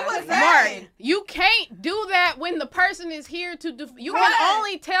the fuck was that? Mark, you can't do that when the person is here to you can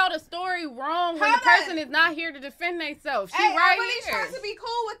only tell the story wrong when the person is not here to defend themselves. She Hey, right I really here. tried to be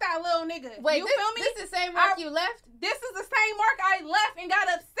cool with that little nigga. Wait, you this, feel me? this is the same Mark you left? This is the same Mark I left and got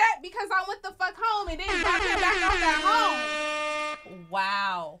upset because I went the fuck home and then brought him back off that home.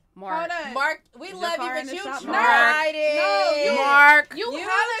 Wow. Mark. Hold on. Mark, we love you, but you Mark. tried it. No, Mark. You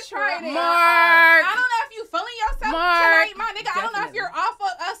hella tried it. Mark. I don't know if you feeling yourself Mark. tonight, my nigga. I don't know if you're off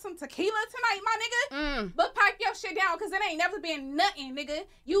of some tequila tonight, my nigga. Mm. But pipe your shit down, because it ain't never been nothing, nigga.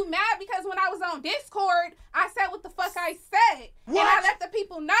 You mad because when I was on Discord, I said what the fuck I said. What? And I let the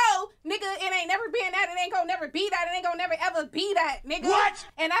people know, nigga, it ain't never been that. It ain't gonna never be that. It ain't gonna never ever be that, nigga. What?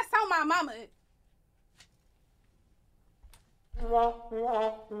 And that's on my mama.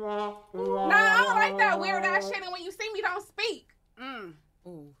 Nah, I don't like that weird ass shit. And when you see me, don't speak.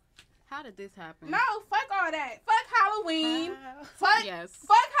 Ooh. How did this happen? No, fuck all that. Fuck Halloween. Fuck Yes.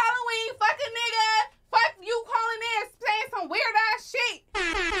 Fuck Halloween. Fuck a nigga. Fuck you calling in saying some weird ass shit.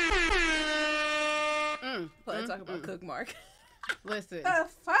 Let's talk about Cook Mark. Listen. The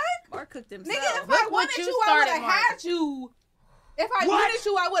fuck? Mark cooked himself. Nigga, if Look I what wanted you you, I started, would have Mark. had you. If I wanted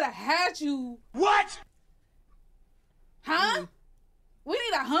you, I would have had you. What? Huh? We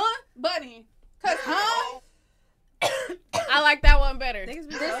need a button. Cause I like that one better. Niggas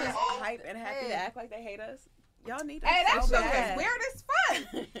be so hype and happy to act like they hate us. Y'all need us Hey, that so shit bad. was weird as fuck.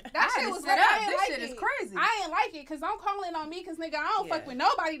 That shit was set weird. up. I ain't This like shit it. is crazy. I ain't like it because don't call in on me because nigga, I don't fuck with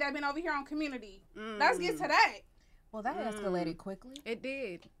nobody that been over here on Community. Let's get to that. Well, that escalated quickly. It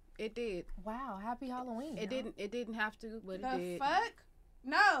did. It did. Wow, happy Halloween. It didn't. It didn't have to, but it The did. fuck?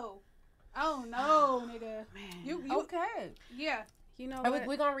 No. Oh no, nigga. Man. You Okay. yeah. You know Are what?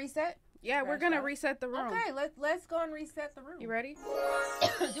 we gonna reset? Yeah, we're gonna reset the room. Okay, let's go and reset the room. You ready? Do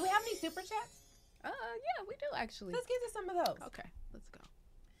we have any super chats? Yeah, we do actually. Let's get to some of those. Okay, let's go.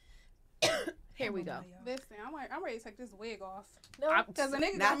 Here we go. Listen, I'm ready to take this wig off. No, because a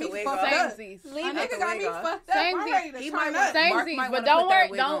nigga Not got the me wig fucked off. up. Samesies. A nigga got me fucked up. Samesies. I'm ready to He turn might up. want- Mark Samesies, might but wanna don't put that worry.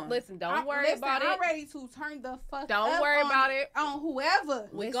 wig Don't on. listen. Don't worry about I'm it. ready to turn the fuck up. Don't worry about it. On whoever.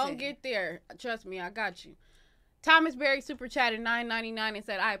 We gonna get there. Trust me, I got you. Thomas Berry super chatted $9.99 and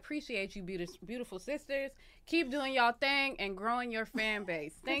said, "I appreciate you, beautiful sisters. Keep doing y'all thing and growing your fan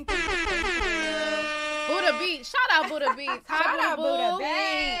base. Thank you." Buddha Beats. Shout out Buddha Beats. Hi, Shout out Boo Buddha Boo. Beats.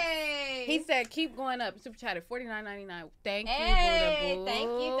 Hey. He said, "Keep going up." Super chatted $49.99. Thank you, Hey, Buddha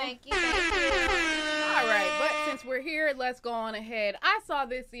Boo. thank you. All right, but since we're here, let's go on ahead. I saw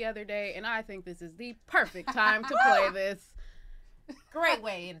this the other day, and I think this is the perfect time to play this. Great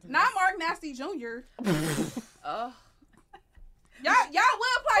way into Not Mark Nasty Jr. Oh. Y'all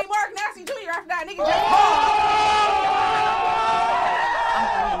will play Mark Nasty Jr. after that nigga just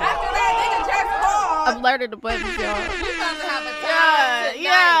called. After that nigga just called. I've alerted the buttons, y'all. We about to have a time tonight.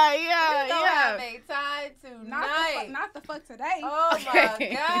 Yeah. We gonna have a time tonight. Not the fuck today. Oh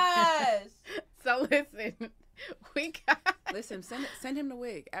my gosh. So listen, we got. Listen, send him the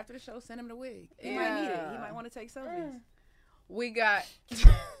wig. After the show, send him the wig. He might need it. He might want to take selfies. We got.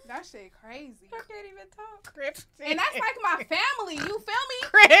 That shit crazy. I can't even talk. And that's like my family. You feel me?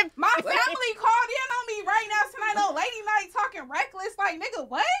 Crip. My family called in on me right now tonight on lady night talking reckless. Like, nigga,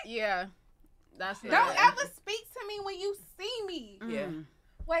 what? Yeah. That's Don't ever speak to me when you see me. Yeah.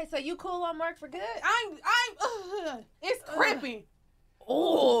 Wait, so you cool on Mark for good? It's cripping.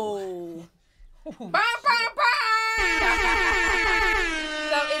 Oh. Bang, bang, bang.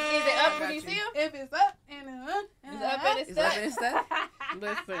 So is it up when you see him? If it's up and It's up and it's Up and it's stuff.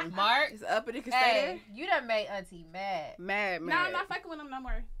 Listen, Mark. It's up and it can stay Hey, you done made Auntie mad. mad. Nah, I'm not fucking with them no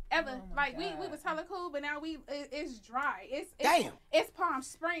more. Ever. Oh my Like we God. was hella cool, but now it's dry. It's Damn. It's Palm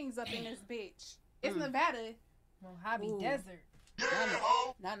Springs up in this bitch. It's Nevada. Mojave Ooh. Desert.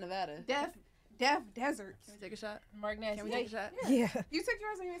 Not Nevada. Deaf desert. Can we take a shot? Mark Nasty. Can we take a shot? Yeah. You took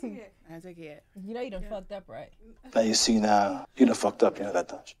yours or you didn't take it? I didn't take it yet. You know you done fucked up, right? But you see now, you done fucked up, you know that,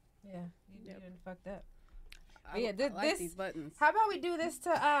 don't you? Yeah, you done fucked up. I Yeah, like this these buttons. How about we do this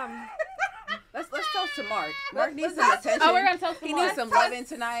to Let's toast to Mark. Mark needs some let's- attention. Oh, we're gonna toast to He Mark. needs some loving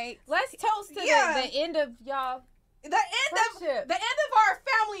tonight. let's toast to Yeah. the end of y'all. The end of our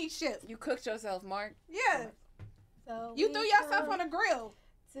family ship. You cooked yourself, Mark. Yeah. So You threw yourself on a grill.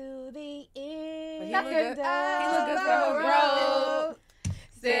 to the end. But he look good. of He look good for the the road.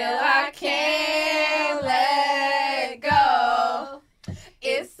 Still I can't let go.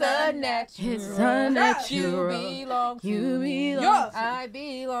 It's a natural. It's a natural. You belong to You me. belong to- I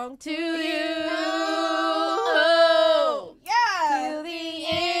belong to To you. you.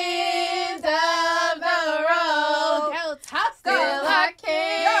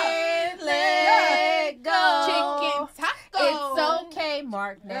 birthday,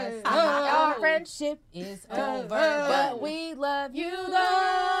 Mark Ness. Our friendship is over, but we love you though.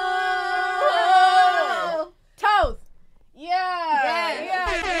 Toast. Yeah.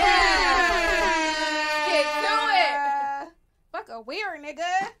 Get to it. Fuck a weird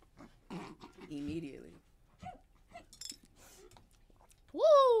nigga. Immediately. Woo,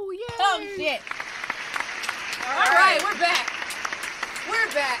 yeah. Oh, shit. All right, we're back.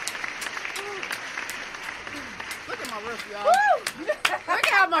 Look at my roof, y'all. Look at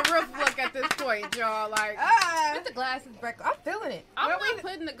how my roof look at this point, y'all. Like, put the glasses back. I'm feeling it. I'm not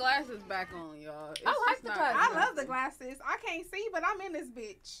putting the glasses back on, y'all. I like the glasses. I love the glasses. I can't see, but I'm in this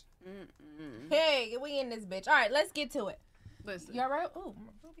bitch. Hey, we in this bitch. All right, let's get to it. Listen. You all right? Ooh,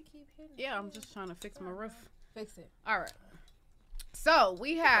 my Ruby keep hitting. Yeah, I'm just trying to fix my roof. Fix it. All right. So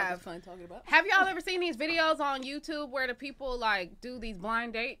we have. Fun talking about. Have y'all ever seen these videos on YouTube where the people like do these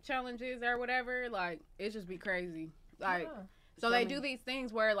blind date challenges or whatever? Like, it just be crazy. Like, so they do these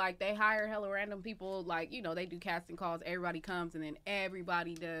things where like they hire hella random people. Like, you know, they do casting calls. Everybody comes and then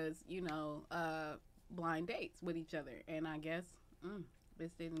everybody does, you know, blind dates with each other. And I guess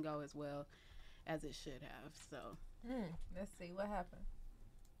this didn't go as well as it should have. So let's see what happened.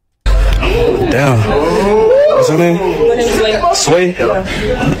 Damn. What's her name? Sway?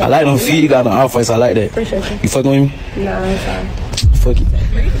 I like them feet. You got them outfits. I like that. Appreciate you. You fucking with me? No, I'm fine. Fuck it.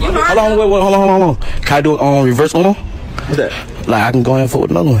 Hold on, wait, hold on. Can I do it on reverse one? What's that? Like, I can go ahead and fuck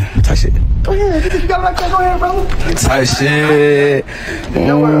with another one. Type shit. Go ahead. You got like that? Go ahead, brother. Type shit.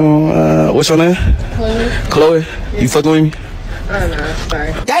 What's your name? Chloe. You fucking with me? Oh, no,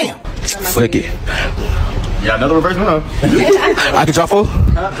 sorry. Damn. Fuck it. Yeah, another reverse one. I can drop four?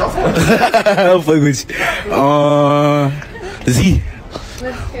 Drop four. Fuck with you. Z.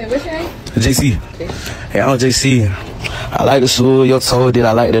 What's your name? JC. Hey, I'm JC. I like the shoe, your toe, did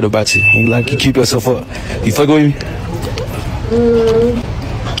I like that about you. You like, you keep yourself up. You fucking with me?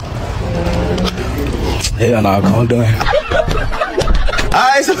 Hell nah, calm down.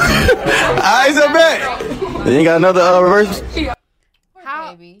 Alright, so back. You ain't got another reverse?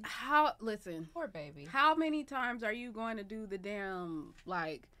 Listen. Poor baby. How many times are you going to do the damn,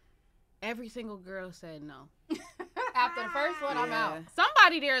 like, every single girl said no? After the first one, I'm out.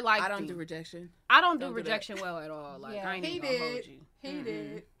 Somebody there like I don't do rejection. I don't do rejection well at all. Like, I ain't he even gonna hold did. you. He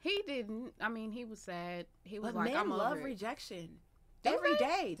did. He didn't. I mean, he was sad. He was But like, men I'm love over it. rejection. Do Every they?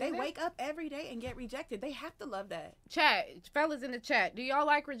 day. Do They they? wake up every day and get rejected. They have to love that. Chat, fellas in the chat, do y'all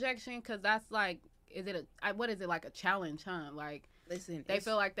like rejection? Because that's like, is it what is it, like a challenge, huh? Like, listen, they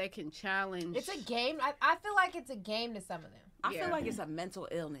feel like they can challenge. It's a game. I feel like it's a game to some of them. I feel like it's a mental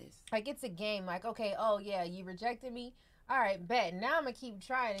illness. Like, it's a game. Like, okay, oh, yeah, you rejected me. All right, bet. Now I'm going to keep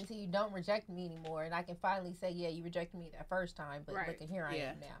trying until you don't reject me anymore. And I can finally say, yeah, you rejected me that first time. But look, and here I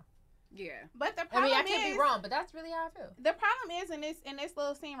am now. Yeah. But the problem I could be wrong, but that's really how I feel. The problem is in this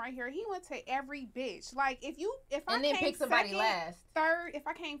little scene right here, he went to every bitch. Like, if I then came pick somebody second, last. third, if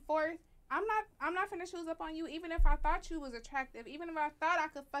I came fourth, I'm not finna choose up on you. Even if I thought you was attractive, even if I thought I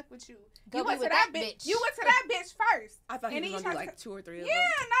could fuck with you, you went to that bitch. You went to that bitch first. I thought he And was then gonna do tried like 2 or 3 of Yeah,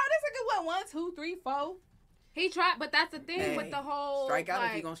 them. no, this nigga went 1, 2, 3, 4. He tried, but that's the thing Hey, with the whole strike out if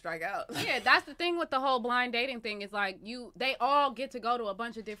like, you're gonna strike out. Yeah, that's the thing with the whole blind dating thing is like they all get to go to a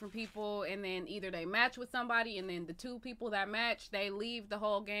bunch of different people and then either they match with somebody and then the 2 people that match, they leave the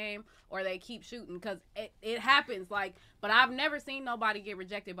whole game or they keep shooting because it happens. Like, but I've never seen nobody get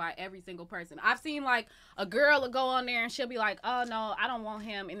rejected by every single person. I've seen like a girl will go on there and she'll be like, oh no, I don't want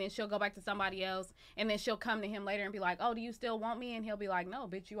him, and then she'll go back to somebody else and then she'll come to him later and be like, oh, do you still want me? And he'll be like, no,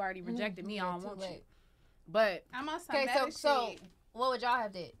 bitch, you already rejected me. I don't want you. But I'm on some Okay, better so shit. what would y'all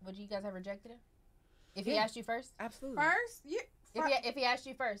have did? Would you guys have rejected him? If he asked you first? Absolutely. First, yeah. If he asked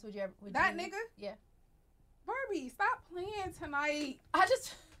you first, would you ever? Would That you, nigga? Yeah. Barbie, stop playing tonight. I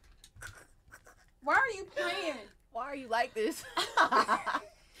just. Why are you playing? Why are you like this? I'm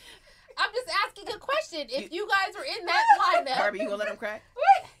just asking a question. If you guys were in that lineup, Barbie, you gonna let him crack?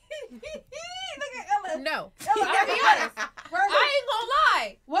 Look at Ella. No. Ella, I'll be honest. I ain't gonna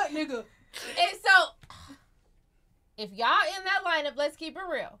lie. What nigga? And so, if y'all in that lineup, let's keep it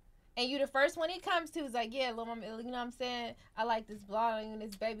real. And you the first one he comes to is like, yeah, little mama, you know what I'm saying? I like this blonde and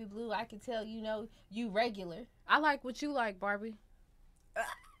this baby blue. I can tell, you know, you regular. I like what you like, Barbie.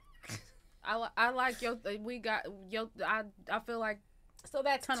 I like your. We got your. I feel like. So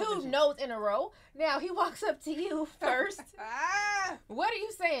that's tunnel 2 vision. no's in a row. Now he walks up to you first. What are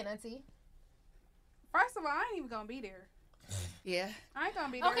you saying, Auntie? First of all, I ain't even gonna be there. Yeah. I ain't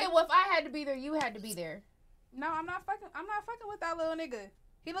gonna be there. Okay, well, if I had to be there, you had to be there. No, I'm not fucking with that little nigga.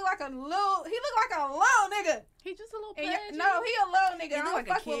 He look like a little nigga. He just a little And pudgy. no, he a little nigga. He I look don't like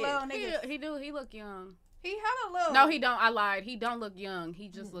a fuck with kid. little niggas. He look young. He hella little. No, he don't. I lied. He don't look young. He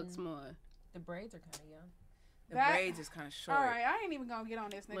just looks small. The braids are kind of young. The braids is kind of short. All right, I ain't even gonna get on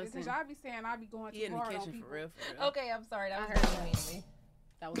this nigga because y'all be saying I be going too hard on people. For real. Okay, I'm sorry. That was really mean to me.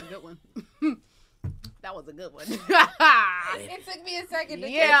 That was a good one. That was a good one. It took me a second to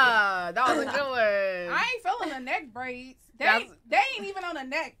that was a good one. I ain't feeling the neck braids. They ain't even on the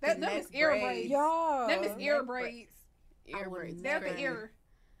neck. Them is ear braids. Yo, them is ear braids. Ear braids. They're the ear.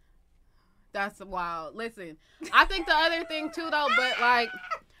 That's wild. Listen, I think the other thing too though, but like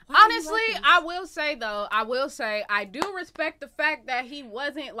honestly, I will say I do respect the fact that he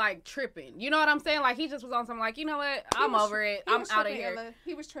wasn't like tripping. You know what I'm saying? Like he just was on something like, you know what? I'm over it. I'm out of here. Ella.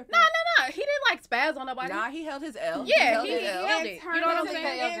 He was tripping. No. He didn't like spaz on nobody. Nah, he held his L. Yeah, he held it. You know what I'm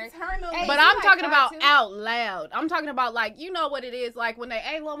saying? But I'm like talking about out loud. I'm talking about like, you know what it is, like when they,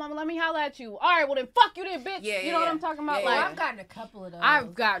 hey, little mama, let me holla at you. All right, well then fuck you then, bitch. Yeah, you know what I'm talking about? Like, I've gotten a couple of those.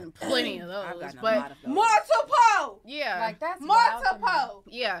 I've gotten plenty of those. I've gotten but a lot of those. Multiple. Yeah. Like that's wild to me. Multiple.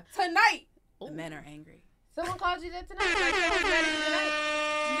 Yeah. Tonight. The men are angry. Someone called you that tonight. Like, someone's ready tonight.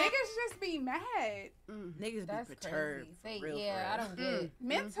 Niggas just be mad. Niggas That's be perturbed. crazy. For real, I don't get it.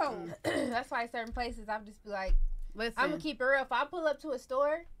 Mental. That's why certain places I'm just be like, listen, I'm gonna keep it real. If I pull up to a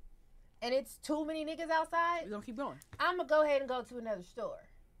store and it's too many niggas outside, we're gonna keep going. I'm gonna go ahead and go to another store.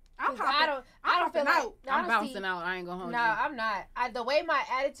 I'm feel like I'm bouncing out. I ain't gonna hold you. you. No, I'm not. The way my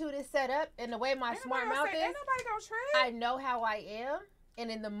attitude is set up and the way my smart mouth is, ain't nobody gonna trip. I know how I am. And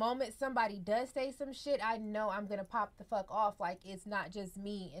in the moment somebody does say some shit, I know I'm going to pop the fuck off. Like, it's not just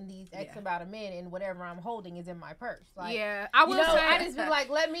me and these X amount of men and whatever I'm holding is in my purse. Like, I will say. I just be like,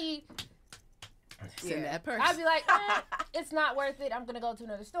 let me... Send that purse. I'd be like, it's not worth it. I'm going to go to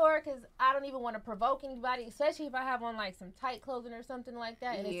another store because I don't even want to provoke anybody, especially if I have on, like, some tight clothing or something like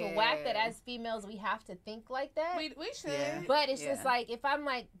that. And it's a whack that as females we have to think like that. We should. Yeah. But it's just like, if I'm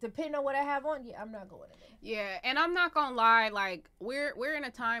like, depending on what I have on, I'm not going in there. Yeah, and I'm not gonna lie, like we're in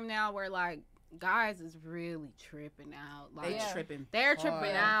a time now where like guys is really tripping out. Like they're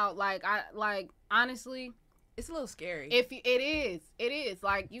tripping out. Like honestly, it's a little scary. It is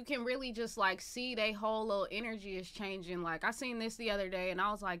like you can really just like see they whole little energy is changing. Like I seen this the other day and I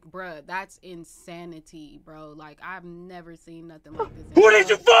was like, bruh, that's insanity, bro. Like I've never seen nothing like this. Who did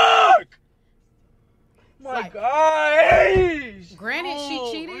you fuck? My gosh! Granted,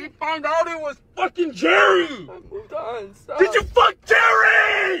 she cheated. We found out it was fucking Jerry. Did you fuck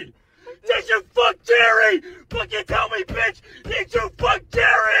Jerry? Did you fuck Jerry? Fucking tell me, bitch. Did you fuck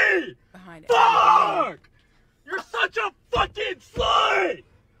Jerry? Fuck! You're such a fucking slut!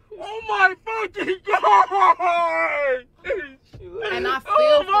 Oh my fucking god! And I feel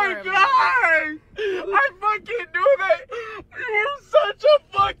oh for my him. god! I fucking knew that! You're such a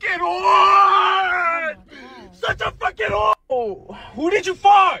fucking whore! Such a fucking whore! Who did you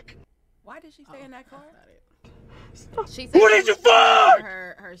fuck? Why did she stay in that car? She said Who did you fuck?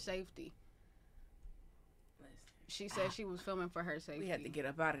 For her safety. She said she was filming for her safety. We had to get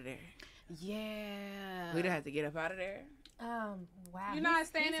up out of there. Yeah. We'd have to get up out of there. Wow. You're not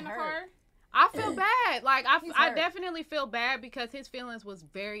staying in the car? I feel bad. Like I definitely feel bad because his feelings was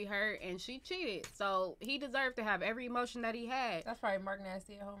very hurt and she cheated. So he deserved to have every emotion that he had. That's probably Mark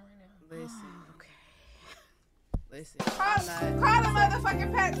Nasty at home right now. Listen. Okay. Listen. Call the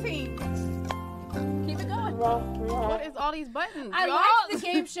motherfucking pet team. Keep it going. What is all these buttons? I like the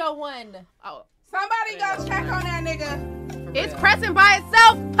game show one. Oh. Somebody go check on that nigga. It's pressing by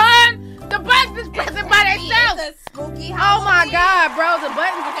itself, hun. The button is pressing by themselves. It's a spooky oh my god, bro, the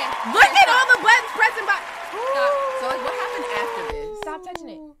buttons. Okay. Look at all the buttons pressing by. Stop. So like, what happened after this? Stop touching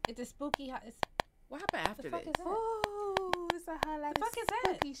it. It's a spooky. What happened after the fuck this? Is that? Ooh, it's a whole lot the fuck is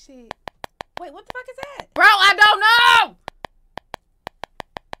that? spooky shit. Wait, what the fuck is that? Bro, I don't know.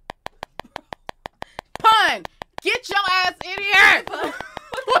 Pun, get your ass in here.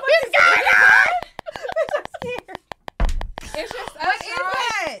 What is going on? I'm scared. It's just us. What is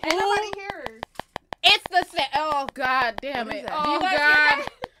that? Ain't nobody here. It's the set. Oh god damn it. Oh You guys god. hear that?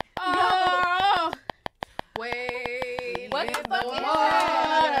 Oh. Wait. What the fuck is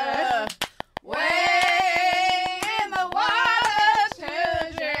that? Wait in the water,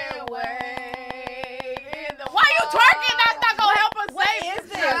 children. Wait in the. Why you twerking? That's not gonna help us save. What is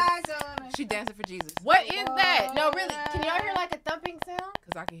this? She dancing for Jesus. What is that? No, really. Can y'all hear like a thumping sound?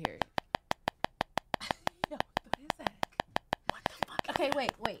 Cause I can hear it. What is that? What the fuck? Okay,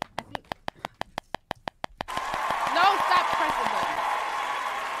 wait. I think. No, stop pressing button.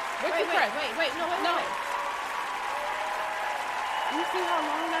 What you press? Wait. No. You see how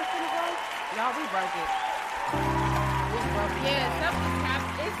long that's gonna go? Y'all, we broke it. Yeah, something's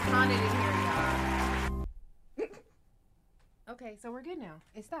happening. It's haunted in here, y'all. Okay, so we're good now.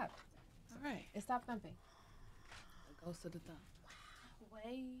 It stopped. All right. It stopped thumping. Goes to the thumb.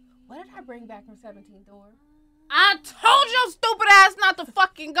 What did I bring back from 17th Door? I told your stupid ass not to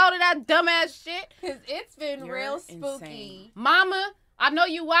fucking go to that dumbass shit. Cause it's been You're real insane. spooky. Mama, I know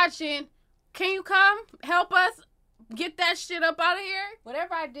you watching. Can you come help us get that shit up out of here?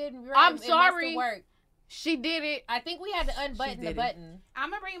 Whatever I did, right, I'm it sorry. must have worked. She did it. I think we had to unbutton the button. I'm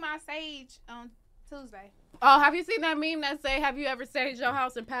gonna bring my sage on Tuesday. Oh, have you seen that meme that say, have you ever stayed at your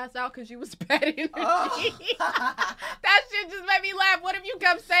house and passed out because you was bad energy? That shit just made me laugh. What if you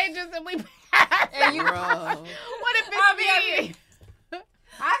come sage us and we pass And you, out? What if it's me?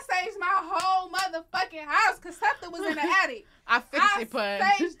 I saged my whole motherfucking house because something was in the attic. I fixed it, Pun.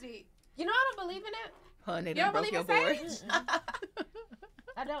 Saged it. You know I don't believe in it. Pun, it You don't broke believe your in board. sage?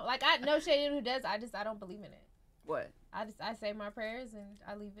 I don't like. I no shade in who does. I don't believe in it. What? I say my prayers and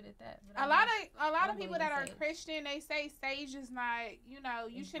I leave it at that. But A lot of people believe that in are sage. Christian, they say sage is not,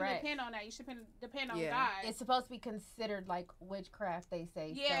 you shouldn't Right. depend on that. You should depend on Yeah. God. It's supposed to be considered like witchcraft. They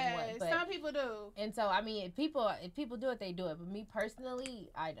say Yeah, somewhat, but, some people do. And so I mean, if people do it, they do it. But me personally,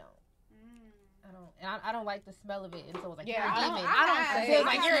 I don't. I don't like the smell of it, and so it's like Yeah, you're a I don't- demon. I don't I say feel it.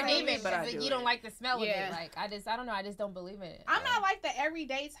 like I you're a don't say demon, it, but I but do you it. don't like the smell of Yeah. it. Like I don't know. I just don't believe in it. I'm not like the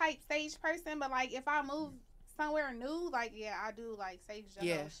everyday type sage person, but like if I move somewhere new, like I do like sage the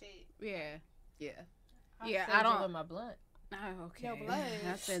Yeah. whole shit. Yeah. Yeah. Yeah, sage I it don't. with my blunt. Oh, okay. Your blood.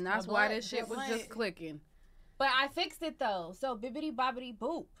 That's My why blood, this shit your was blood. just clicking. But I fixed it though. So bibbity bobbity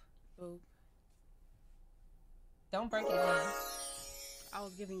boop. Boop. Don't break it again. I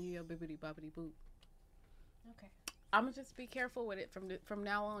was giving you your bibbity bobbity boop. Okay. I'm gonna just be careful with it from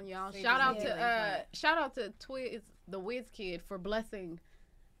now on, y'all. They Shout just out need to to shout out to the Wiz Kid for blessing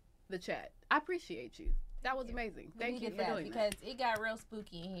the chat. I appreciate you. That was amazing. Thank you needed for that doing because it got real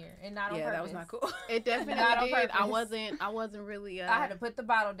spooky in here and not on Yeah, purpose. that was not cool. It definitely Not on did. I purpose. wasn't really. I had to put the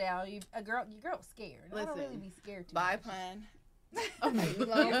bottle down. Your girl was scared. I don't Listen. really be scared too Bye, much. Pun. That's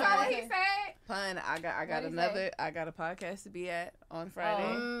what he said. Pun, I got What'd he another. I got a podcast to be at on Friday.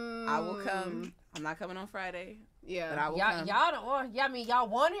 Oh. I will come. I'm not coming on Friday. Yeah. But I will Y'all, come. y'all don't want. Yeah, I mean, y'all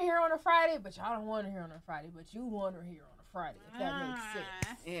want to hear on a Friday, but y'all don't want to hear on a Friday. But you want to hear on a Friday, if that makes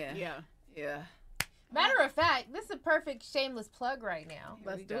sense. Yeah. Yeah. Yeah. Matter of fact, this is a perfect shameless plug right now. Here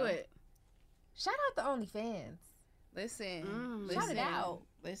Let's we do go. it. Shout out the OnlyFans. Listen. Shout it out.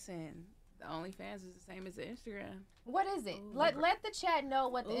 Listen. The OnlyFans is the same as the Instagram. What is it? Let the chat know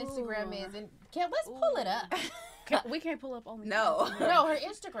what the Instagram Ooh. is, and let's pull it up. We can't pull up only. No. No, her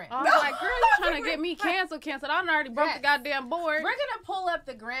Instagram. I was like, girl, you trying to get me canceled? I already broke the Yes. goddamn board. We're gonna pull up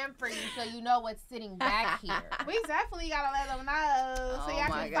the gram for you so you know what's sitting back here. We definitely gotta let them know so Oh y'all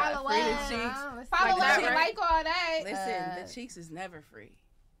my can God. follow Free the us. cheeks. Follow Like us that, and right? like all that. Listen, the cheeks is never free.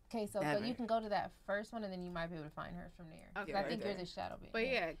 Okay, so Never. you can go to that first one, and then you might be able to find hers from there. Okay. I right think there. yours is shadow bit. But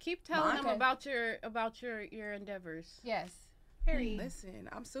yeah, keep telling them Okay. about your endeavors. Yes. Period. Listen,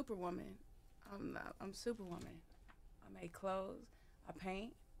 I'm Superwoman. I'm Superwoman. I make clothes. I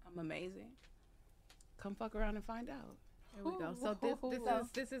paint. I'm amazing. Come fuck around and find out. There we go. So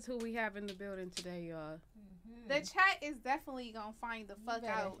this is who we have in the building today, y'all. The chat is definitely gonna find the fuck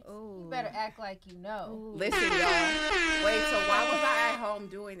better- out. You better act like you know. Listen, y'all. Wait, so why was I at home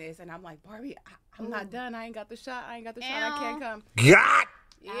doing this? And I'm like, Barbie, I'm not done. I ain't got the shot. I can't come. God.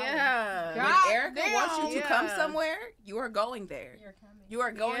 Yeah. When Erica wants you to Yeah. come somewhere, you are going there. You're coming. You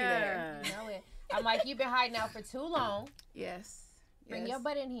are going there. You know it. I'm like, you've been hiding out for too long. Yes. Bring yes. your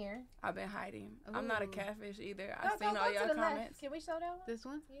butt in here. I've been hiding. I'm not a catfish either. Go, I've seen go all to y'all the left. comments. Can we show that one? This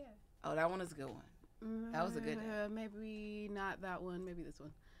one? Yeah. Oh, that one is a good one. That was a good one. Maybe not that one. Maybe this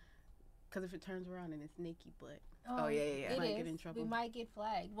one. Because if it turns around and it's naked butt. Oh, yeah. It Might is. get in trouble. We might get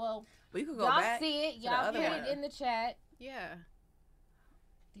flagged. Well, We could go y'all back. see it. to the Y'all other put one. it in the chat. Yeah.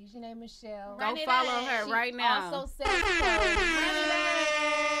 DJ Michelle. Go follow her She right now. also sells clothes.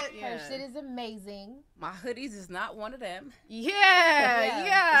 Yeah. Her shit is amazing. My hoodies is not one of them. Yeah, Yeah.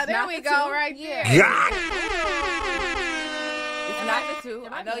 yeah. It's There not we the go, two. right Yeah. there. It's not the two. there I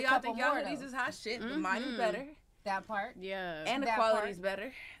might know be a y'all couple think y'all more, hoodies though. is hot shit, but mine is better. That part. Yeah. And the That quality's part.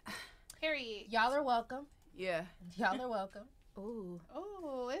 better. Period. Y'all are welcome. Yeah. Y'all are welcome. Ooh.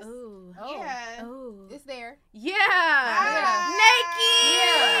 Oh, it's Ooh. yeah. Ooh. It's there. Yeah. Yeah.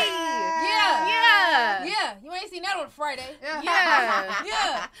 Naked. Yeah. Yeah. Yeah. You ain't seen that on Friday. Yeah.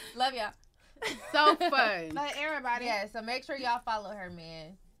 Yeah. Love y'all. So fun. Let everybody. Yeah, so make sure y'all follow her,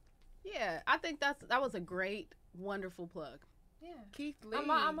 man. Yeah, I think that was a great, wonderful plug. Yeah. Keith Lee. I'm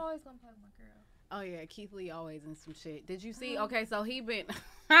always gonna plug my girl. Oh yeah, Keith Lee always in some shit. Did you see? Okay, so he been.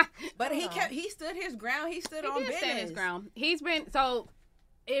 But he stood his ground. He stood on He did stand his business. ground. He's been so.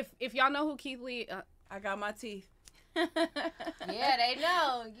 If y'all know who Keith Lee, I got my teeth. Yeah, they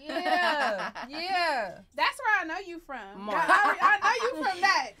know. Yeah. That's where I know you from. Mark. I know you from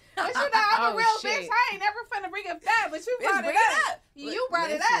that. But you know, I'm a real bitch. I ain't never finna bring up that, but you brought it up. You brought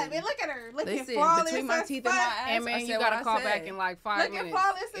it up. And look at her. Looking flawless between my teeth and my ass. And man, you gotta call back in like 5 minutes.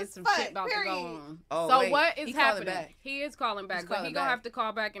 Flawless It's some as shit about period. to go on. Oh, so wait. what is He calling happening? back. He is calling back, He's but calling he gonna back. have to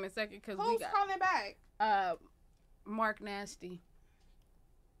call back in a second because we Who's got calling back? Mark Nasty.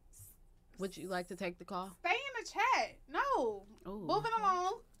 Would you like to take the call? Stay in the chat. No. Ooh. Moving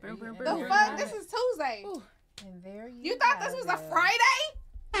along. Boom, The fuck? This is Tuesday. And there You thought this was a Friday?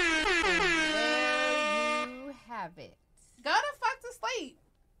 There you have it. Go the fuck to sleep.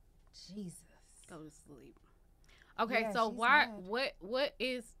 Jesus. Go to sleep. Okay, Yeah, so she's why?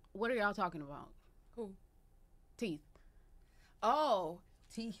 mad. What are y'all talking about? Who? Teeth. Oh.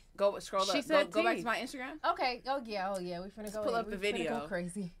 Teeth. Go scroll She up. said Go back to teeth. my Instagram. Okay. Oh yeah. We finna Let's go. pull up we the finna video. Go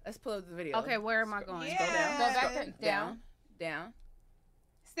crazy. Let's pull up the video. Okay, where am I going? Yeah. Go down. Go back to Down.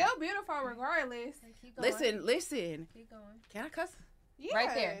 Still beautiful regardless. Keep going. Listen. Keep going. Can I cuss? Yeah.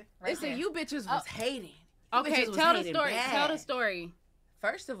 Right there. Listen, you bitches was hating. You Okay, bitches was tell the hating story. bad. Tell the story.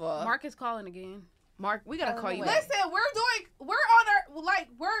 First of all, Mark is calling again. Mark, we gotta call you. Listen, we're on our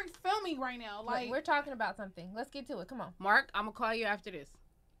we're filming right now. Like We're talking about something. Let's get to it. Come on. Mark, I'm gonna call you after this.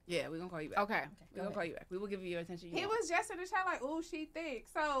 Yeah, we're gonna call you back. Okay. We're gonna call you back. We will give you your attention. he was just in the chat like, "Ooh, she thick."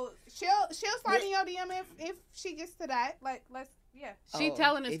 So she'll slide in your DM if she gets to that. Like, let's She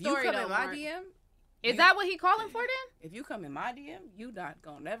telling the if story you come though, in my Mark. DM, Is that what he calling for then? if you come in my DM, you not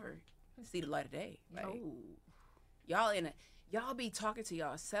gonna never see the light of day. Like, Oh. y'all be talking to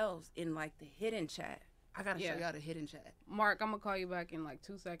yourselves in like the hidden chat. I gotta show y'all the hidden chat. Mark, I'm gonna call you back in like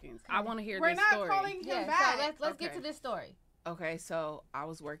 2 seconds. I want to hear We're this not story. calling him Yeah. back. So let's get Okay. to this story. Okay, so I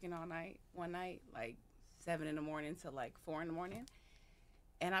was working all night one night, like 7 in the morning to like 4 in the morning,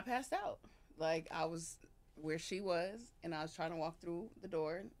 and I passed out. Like I was where she was, and I was trying to walk through the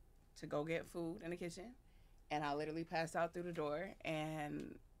door to go get food in the kitchen, and I literally passed out through the door,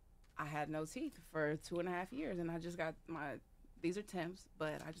 and I had no teeth for 2.5 years, and I just got these are temps,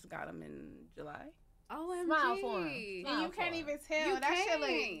 but I just got them in July. OMG. Smile for him. and you can't even tell. You That shit can't.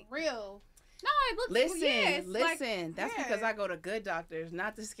 look real. No, it looks Listen, like, that's yeah. because I go to good doctors,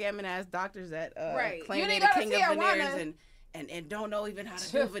 not the scamming ass doctors that Right. claim You they ain't the gotta king see of Awana. veneers and don't know even how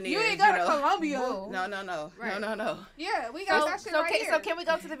to do veneers. You ain't go to know? Columbia. No. Right. No. Yeah, we got that shit right here. So can we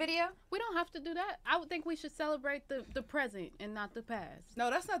go to the video? we don't have to do that. I would think we should celebrate the present and not the past.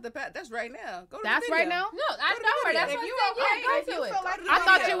 No, that's not the past. That's right now. Go to That's the video. right now? No, I know her. That's If what you I'm saying. okay, Yeah, if go you to it. feel like I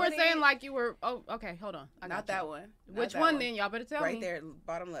thought you video. were saying like you were. Oh, okay. Hold on. I got Not you. that one. Not Which that one then? Y'all better tell Right me. there,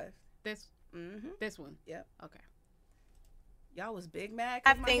 bottom left. This. Mm-hmm. This one. Yep. Okay. Y'all was big mad.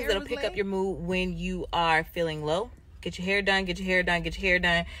 'Cause 5 my things hair that'll was pick laid? up your mood when you are feeling low. Get your hair done, get your hair done, get your hair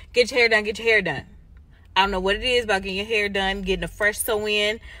done, get your hair done, get your hair done. I don't know what it is about getting your hair done, getting a fresh sew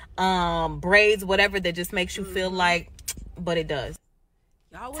in, braids, whatever that just makes you feel like, but it does.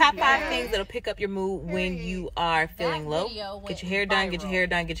 Y'all was Top 5 mad. things that'll pick up your mood when you are feeling low. Get your hair done, get your hair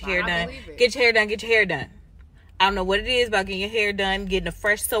done, get your hair I done, believe it. get your hair done, get your hair done. I don't know what it is about getting your hair done, getting a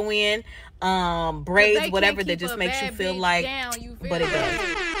fresh sew in, braids, whatever that just makes you feel like, but it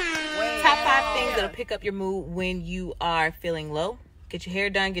does. Top 5 things that'll pick up your mood when you are feeling low. Get your hair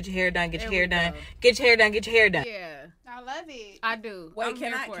done, get your hair done, get your hair done, get your hair done, get your hair done. Yeah, I love it. I do. Wait, I'm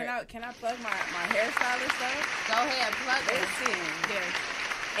can here for it. I plug my hairstylist though? Go ahead, plug it. Listen,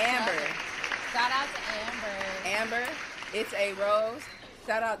 Amber. Shout out to Amber. Amber, it's a Rose.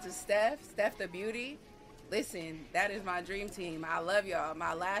 Shout out to Steph the Beauty. Listen, that is my dream team. I love y'all.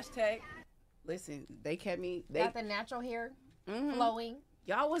 My lash tech. Listen, they kept me. They Got the natural hair flowing.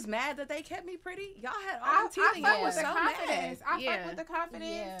 Y'all was mad that they kept me pretty. Y'all had all I them teeth and fuck y'all with was the so confidence. mad. I fuck with the confidence.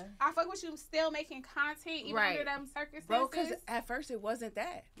 Yeah. I fuck with you still making content even Right. under them circumstances. Bro, because at first it wasn't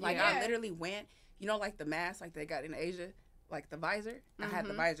that. Like, Yeah. I literally went, you know, like the mask like they got in Asia, like the visor. I had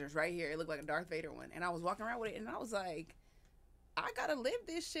the visors right here. It looked like a Darth Vader one. And I was walking around with it, and I was like, I gotta live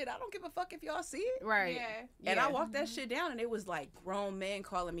this shit. I don't give a fuck if y'all see it. Right. Yeah. And I walked that shit down, and it was like grown men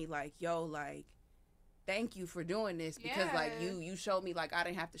calling me like, yo, like, thank you for doing this, because like you showed me like I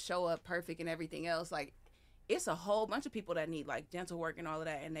didn't have to show up perfect and everything else. Like, it's a whole bunch of people that need like dental work and all of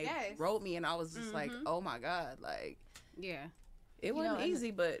that, and they wrote me, and I was just like, oh my God, like, yeah, it wasn't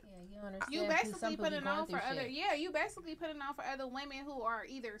easy, but You basically putting on for other you basically putting on for other women who are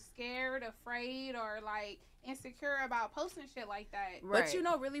either scared, afraid, or like insecure about posting shit like that. But you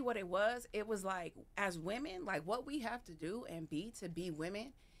know really what it was like, as women, like what we have to do and be to be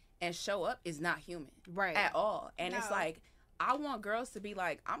women and show up is not human at all. And it's like, I want girls to be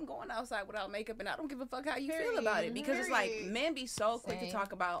like, I'm going outside without makeup and I don't give a fuck how you feel about it, because it's like men be so quick to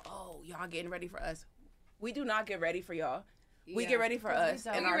talk about, oh, y'all getting ready for us. We do not get ready for y'all. We get ready for us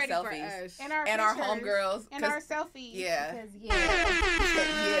and our selfies. And our homegirls. And our selfies. Yeah. Because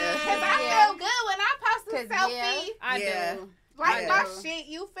I feel good when I post a selfie. I do. Like my shit.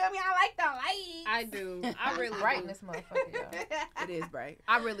 You feel me? I like the light. I do. I really bright in do. this motherfucker, y'all. It is bright.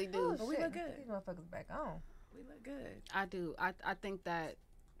 I really do. Oh, we look good. These motherfuckers back on. We look good. I do. I think that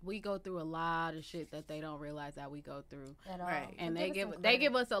we go through a lot of shit that they don't realize that we go through. At all. Right. And So they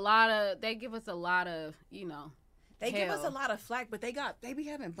give us a lot of you know. They give us a lot of flack, but they be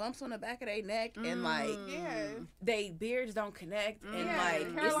having bumps on the back of their neck and like they beards don't connect and like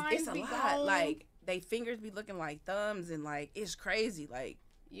it's a lot. Gone. Like they fingers be looking like thumbs and like it's crazy. Like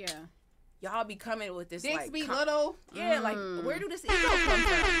y'all be coming with this dicks like be little. Yeah, like where do this ego come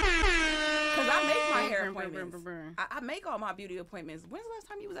from? Because I make my hair appointments. I make all my beauty appointments. When's the last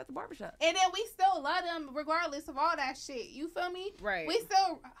time you was at the barbershop? And then we still love them regardless of all that shit. You feel me? Right. We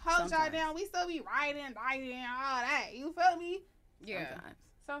still hold y'all down. We still be riding, all that. You feel me? Yeah.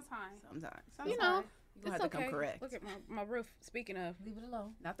 Sometimes. You know. You have to come correct. Look at my roof. Speaking of, leave it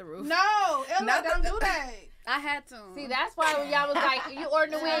alone. Not the roof. No, Ella, don't do that. I had to. See, that's why when y'all was like, you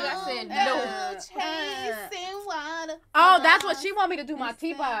ordering the wig, I said no. Chasing water. Oh, that's what she want me to do my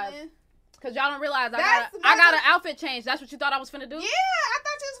T-pods. Cause y'all don't realize I got an outfit change. That's what you thought I was finna do? Yeah, I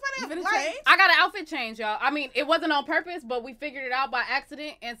thought you was finna change. I got an outfit change, y'all. I mean, it wasn't on purpose, but we figured it out by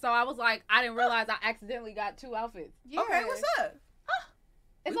accident, and so I was like, I didn't realize I accidentally got 2 outfits. Yeah. Okay, what's up?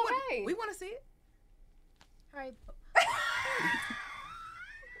 It's okay. We want to see it. All right.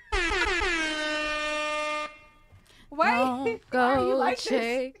 Wait. Why are you like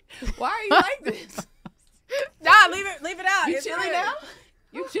this? Why are you like this? Nah, leave it out. You It's chilling good. now?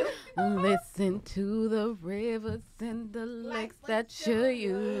 You chilling? Listen to the rivers and the lakes that you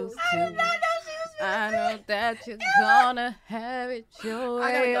used to. I did not know she was I know that you're gonna have it your way.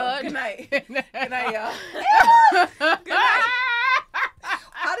 I gotta go. Good night. Good night, y'all. Good night.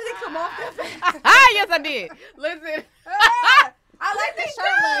 How did it come off that fast? Yes, I did. Listen. I like the shirt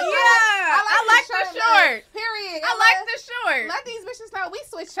look. I like the short. Period. I like the short. Let these bitches know we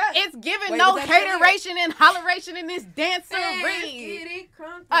switch up. It's giving Wait, no was that hateration and holleration in this dancery. In this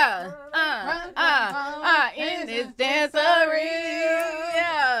dancery.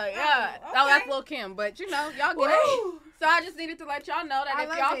 Yeah. Oh, that's Lil' Kim, but you know, y'all get it. So I just needed to let y'all know that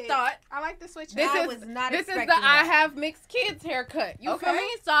if y'all thought I like the switch. this I is was not this is the expecting I that. have mixed kids haircut. You feel me?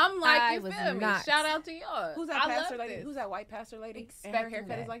 So I'm like, I you was feel me? not Shout out to y'all. Who's that I pastor love lady? this. Who's that white pastor lady? And her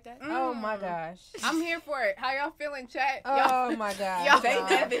haircut is like that? Oh my gosh. I'm here for it. How y'all feeling, chat? Oh my gosh. Y'all, Faith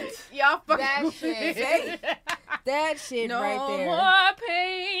Evans. y'all fucking That with shit. it. That shit No right there. more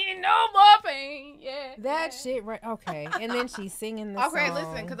pain. No more pain. Yeah. That shit right. Okay. And then she's singing the Okay, song.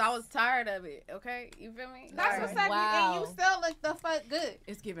 listen, because I was tired of it. Okay, you feel me? That's All what's right. up. Wow. And you still look the fuck good.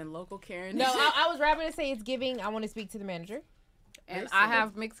 It's giving local Karen. No, I was rapping to say it's giving. I want to speak to the manager. And I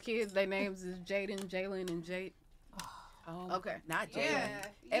have mixed kids. Their names is Jaden, Jalen, and Jade. Oh, Okay. Not Jalen. Yeah.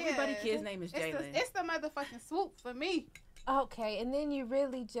 Everybody kid's name is Jalen. It's the motherfucking swoop for me. Okay, and then you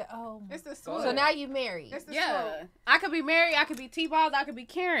really oh. It's the swoop. So now you married. It's the Yeah. swoop. I could be Mary. I could be T-Balls. I could be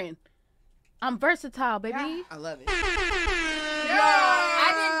Karen. I'm versatile, baby. Yeah. I love it.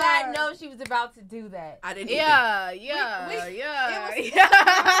 I did not know she was about to do that. I didn't Yeah. So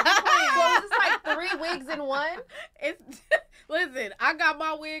it's like 3 wigs in one. It's listen. I got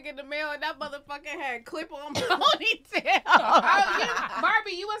my wig in the mail, and that motherfucker had clip-on ponytail.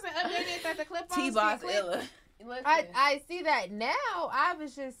 Barbie, you wasn't updated that the clip-ons T-Boss get clipped? Illa. Listen. I see that now. I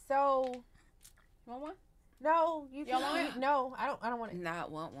was just so. Want one? No, you Y'all can want eat. No, I don't want it. Not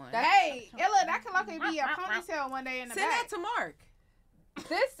want one. Hey, Illa, that could likely be a ponytail one day in the Send back. that to Mark.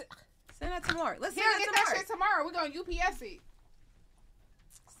 This. Send that to Mark. Let's He'll send get it to that Mark. shit tomorrow. We're going to UPS it.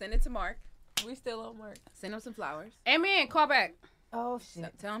 Send it to Mark. We still on work. Send him some flowers. Amen. Call back. Oh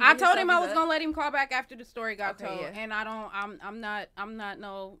shit. Tell him I his told him I was selfies gonna let him call back after the story got Okay, told, yeah. and I don't. I'm not.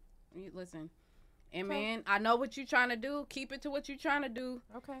 No. Listen. And man, I know what you're trying to do. Keep it to what you're trying to do,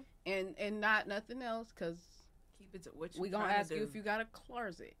 Okay. and not nothing else, cause Keep it to what you we gonna trying to ask you do. if you got a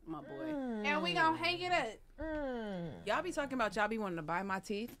closet, my boy. And we going to hang it up. Y'all be talking about y'all be wanting to buy my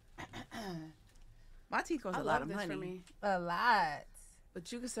teeth. My teeth cost I a lot love of this money. for me. A lot.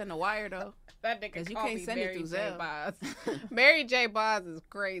 But you can send a wire though. That nigga 'Cause you call can't me send it Mary through J. Zelle. Boz. Mary J. Boz is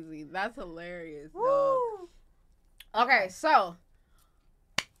crazy. That's hilarious, dog. Woo. Okay, so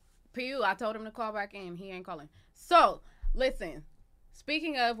PU, I told him to call back in. He ain't calling. So listen.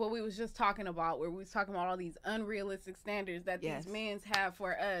 Speaking of what we was just talking about, where we was talking about all these unrealistic standards that Yes. these men have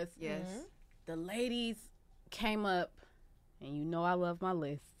for us. Yes. The ladies came up, and you know I love my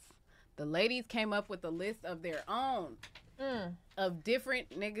lists. The ladies came up with a list of their own of different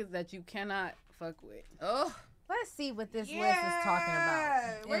niggas that you cannot fuck with. Oh. Let's see what this list is talking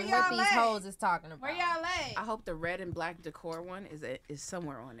about. Where And y'all what these at? hoes is talking about. Where y'all at? I hope the red and black decor one is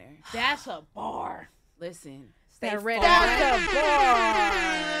somewhere on there. That's a bar. Listen, That red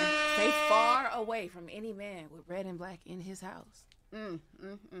stay far away from any man with red and black in his house.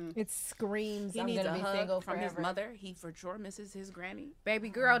 It screams, He I'm needs gonna a be hug single from forever. his mother. He for sure misses his granny. Baby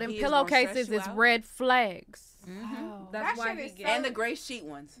girl, them He is gonna pillowcases stress you is out. red flags. Oh. That's That why shit he is gets. And the gray sheet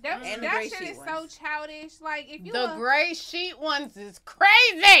ones. That and the that gray shit sheet is ones. so childish. Like if you The gray sheet ones is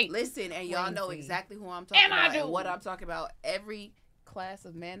crazy. Listen, and y'all know exactly who I'm talking And I about and do. what I'm talking about. Every class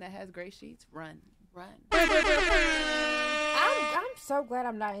of man that has gray sheets, run. I'm so glad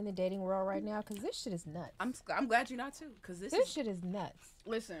I'm not in the dating world right now because this shit is nuts. I'm glad you're not too because This shit is nuts.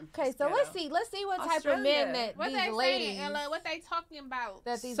 Listen. Okay, so let's see what type of men that what these they ladies saying, Ella? What they talking about?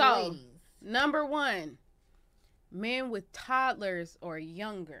 that these So, ladies. number one, men with toddlers or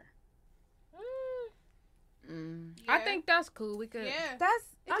younger. I think that's cool. We could. That's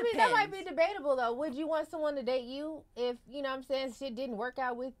It I mean that might depends. be debatable though. Would you want someone to date you if you know what I'm saying shit didn't work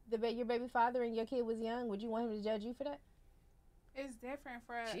out with your baby father and your kid was young? Would you want him to judge you for that? It's different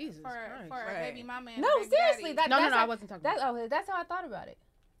for Jesus for Christ. a baby mama and No, a baby seriously. daddy. That's I how- wasn't talking That's how I thought about it.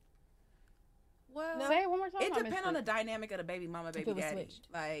 Well, Say it one more time. it I missed depends on it. the dynamic of the baby mama, If baby it was daddy. switched.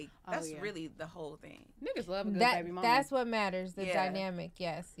 Like Oh, that's yeah. really the whole thing. Niggas love a good That baby mama. that's what matters. The Yeah. dynamic.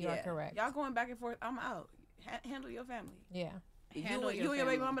 Yes, you are Yeah. correct. Y'all going back and forth. I'm out. Handle your family. Yeah. If Handle you your and your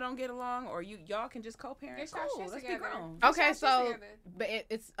baby family. mama don't get along, or y'all can just co-parent. Get your Cool, shit let's be together. grown. Okay, Get your so shit together. but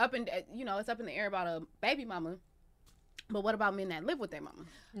it's up in it's up in the air about a baby mama. But what about men that live with their mama?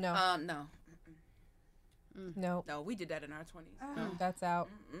 No. No. No. No, we did that in our 20s. That's out.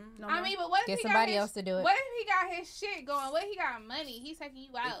 No I more? mean, but what if Get he somebody got his, else to do it. What if he got his shit going? What if he got money? He's taking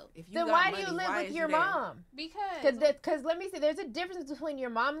you out. If you Then got why money, do you live why with is your you there? mom? Because Because let me see, there's a difference between your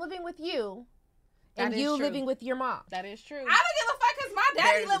mom living with you and That is you true. living with your mom. That is true. I don't give a fuck because my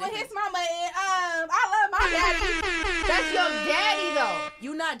daddy There's a live with his mama and I love my daddy. That's your daddy though.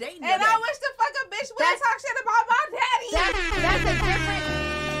 You not dating And your I daddy. wish the fuck a bitch would talk shit about my daddy.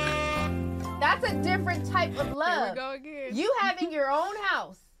 That's a different type of love. Here we go again. You having your own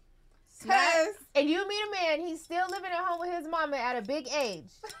house. Cause And you meet a man, he's still living at home with his mama at a big age.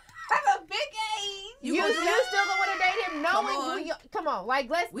 at a big age. You still gonna want to date him knowing Come on. who you, come on, like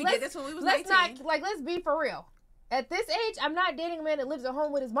let's We let's, did this when we was let's 19. not like let's be for real. At this age, I'm not dating a man that lives at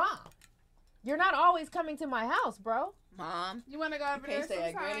home with his mom. You're not always coming to my house, bro. Mom, You want to go over there can't stay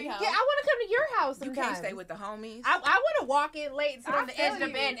at sometime? granny house. Yeah, I want to come to your house You sometimes. can't stay with the homies. I want to walk in late, sit I on the edge of feel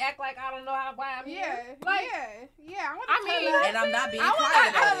the bed, and you. act like I don't know why I'm Yeah, here. Like, yeah. I want I to mean, and I'm not being I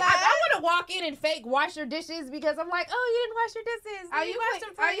quiet about it. want to walk in and fake wash your dishes because I'm like, oh, you didn't wash your dishes. Are Let me you wash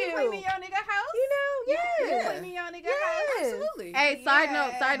them for are you cleaning your nigga house? You know, You yeah. cleaning your nigga Yes. house? Absolutely. Hey, side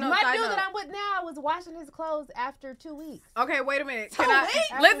note. My side dude note. that I'm with now was washing his clothes after 2 weeks. Okay, wait a minute. Can 2 I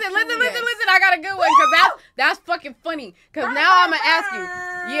weeks? listen? I got a good one because that's fucking funny. Because now I'm gonna ask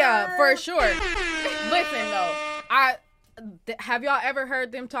you. Yeah, for sure. Listen though, have y'all ever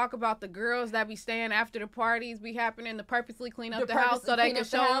heard them talk about the girls that be staying after the parties be happening to purposely clean up the house so they can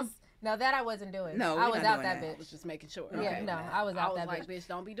show them? No, that I wasn't doing. No, I we're was not out doing that that. I was bitch. just making sure. Yeah, Okay. no, I was out I was that like, bitch. bitch,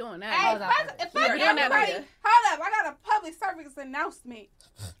 don't be doing Hey, that. was out fuck, there. fuck You're doing that, everybody. nigga. Hold up, I got a public service announcement.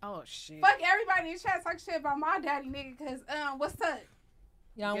 Oh shit. Fuck everybody in the chat talk shit about my daddy, nigga. Cause what's up?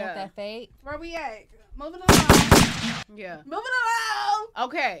 Y'all Yeah. want that fade? Where we at? Moving along. Yeah. Moving along.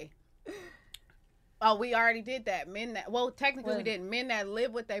 Okay. Oh, we already did that. Men that technically we What? didn't. Men that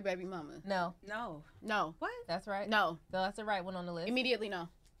live with their baby mama. No, No. What? that's right. No. So that's the right one on the list. Immediately no.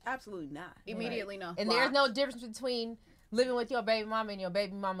 Absolutely not. Immediately no. And Why? there's no difference between living with your baby mama and your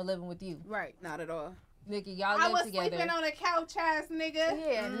baby mama living with you. Right. Not at all. Nigga, y'all I live was together. sleeping on a couch, ass nigga.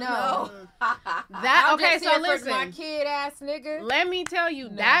 Yeah, No. no. That I'm okay, just so here for listen. my kid ass nigga. Let me tell you,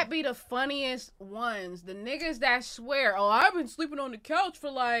 No. that be the funniest ones. The niggas that swear, oh, I've been sleeping on the couch for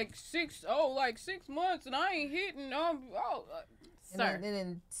like 6 months and I ain't hitting. Sir. And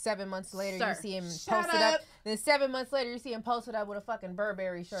then 7 months later, Sir. you see him Shut posted up. up. Then 7 months later, you see him posted up with a fucking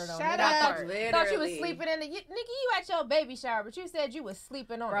Burberry shirt on. Shut Nigga, I up. thought you was Literally. sleeping in the... nigga, you at your baby shower, but you said you was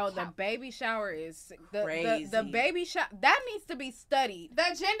sleeping on Bro, the the couch. baby shower is the Crazy. baby shower that needs to be studied.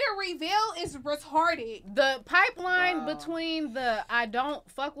 The gender reveal is retarded. The pipeline Bro. between the I don't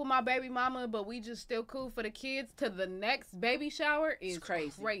fuck with my baby mama, but we just still cool for the kids to the next baby shower is It's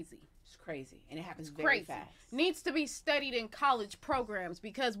crazy. crazy. It's crazy. And it happens very Crazy. fast. Needs to be studied in college programs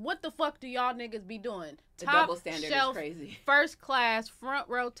because what the fuck do y'all niggas be doing? The Top double standard is shelf, crazy. First class, front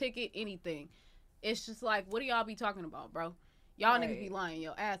row ticket, anything. It's just like, what do y'all be talking about, bro? Y'all niggas be Right. lying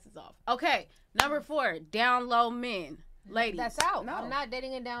your asses off. Okay, number 4, down low men. Ladies. That's out. No. I'm not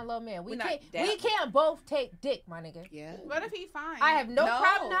dating a down low man. We We're not can't. down. We can't both take dick, my nigga. Yeah. What if he fine? I have no No.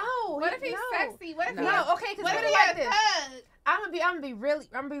 problem. No. What if he's no. sexy? What if No. No. Okay. Because What put if it he like a this. thug? I'm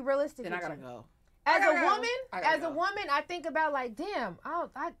gonna be realistic. Then I with gotta you. go. As I a gotta woman, go. I gotta as a go. woman, I think about like, damn,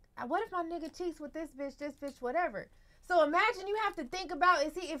 what if my nigga cheats with this bitch, whatever. So imagine you have to think about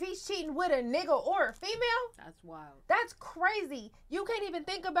if he's cheating with a nigga or a female. That's wild. That's crazy. You can't even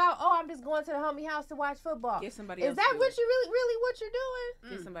think about, I'm just going to the homie house to watch football. Get somebody Is else. that to do what it. you really what you're doing?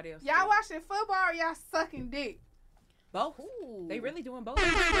 Get somebody else. to Y'all do it. watching football or y'all sucking dick? both? They really doing both. What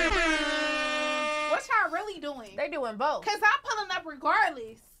y'all really doing? They doing both. Cause I'm pulling up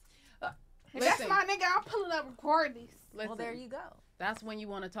regardless. If that's Listen. my nigga, I'm pulling up regardless. Well, there you go. That's when you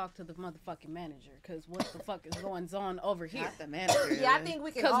want to talk to the motherfucking manager, because what the fuck is going on over here? Not the manager. Yeah, I think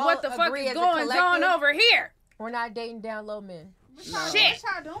we can Because all what the fuck agree is as a going on collective, over here? We're not dating down low men. What y'all, Shit.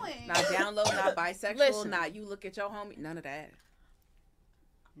 what y'all doing? Not down low, not bisexual, Listen. not you look at your homie. None of that.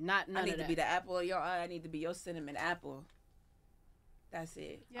 Not none I need of to that. be the apple of your eye. I need to be your cinnamon apple. That's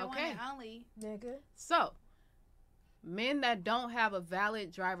it. Y'all Okay. want it only. Nigga. So, men that don't have a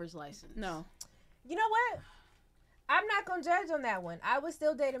valid driver's license. No. You know what? I'm not gonna judge on that one. I would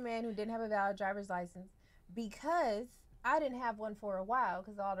still date a man who didn't have a valid driver's license because I didn't have one for a while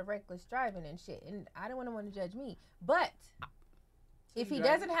because of all the reckless driving and shit, and I don't want to judge me. But if he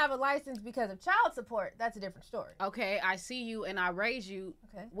doesn't have a license because of child support, that's a different story. Okay, I see you and I raise you.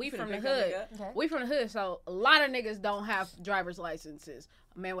 Okay. We You finna from the pick that hood. nigga up? Okay. We from the hood, so a lot of niggas don't have driver's licenses.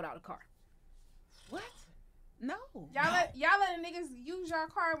 A man without a car. What? No. Y'all letting niggas use your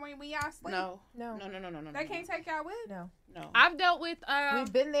car when y'all sleep? No. No. No. They can't take y'all with? No. No. I've dealt with.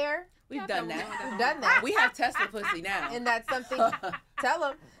 We've been there. We've done that. We've done that. We have Tesla pussy now. And that's something. Tell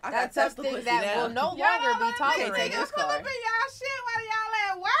them I got that's Tesla something pussy that now. will no Y'all longer be let Can't take tolerated. this pull car. up in y'all shit while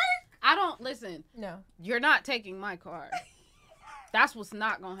y'all at work? I don't listen. No. You're not taking my car. That's what's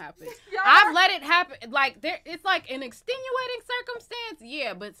not gonna happen. Y'all- I've let it happen. Like it's like an extenuating circumstance,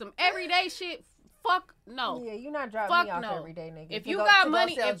 yeah, but some everyday shit. Fuck no. Yeah, you're not driving Fuck me off no. every day, nigga. If To you go- got to go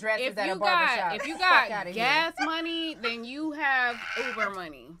money, sell if dresses at a you barbershop. got if you Fuck got outta here. gas money, then you have Uber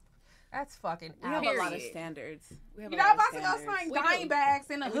money. That's fucking We have a lot of Period. standards. We have a You're lot not of about to go standards. sling We dime do. bags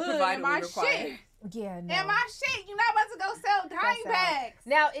in the We hood provide in what we my require. shit. Yeah, no. In my shit, you're not about to go sell dime That's out. bags.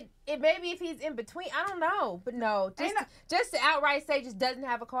 Now it maybe if he's in between, I don't know, but no, just to outright say just doesn't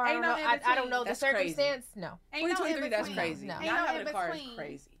have a car. I Ain't don't no know. I in-between. don't know the That's crazy. circumstance. No. Ain't no 2023, that's in-between. crazy. No. Not Ain't no having a car is in-between.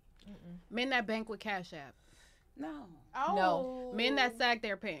 crazy. Men that bank with Cash App. No. Oh. No. Men that sag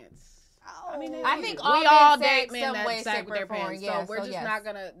their pants. Oh. I mean, they I do. think We all all men date sag men some that way, sag shape, with their or form. pants. Yeah, So we're just yes. not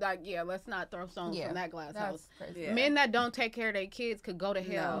gonna let's not throw stones Yeah, from that glass that's house. crazy. Yeah. Men that don't take care of their kids could go to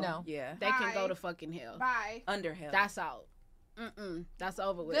hell. No. Yeah. They can go Bye. to fucking hell. Bye. Under hell. That's out. That's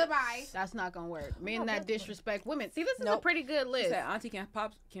over with. Goodbye. That's not gonna work. Men No, that that's disrespect women. See, this is a Nope. pretty good She list. said, Auntie, can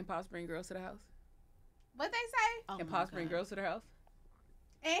pops bring girls to the house? What they say? Oh Can my pops God. bring girls to the house?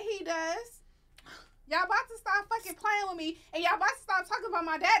 And he does. Y'all about to stop fucking playing with me, and y'all about to stop talking about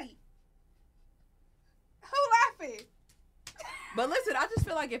my daddy. Who laughing? But listen, I just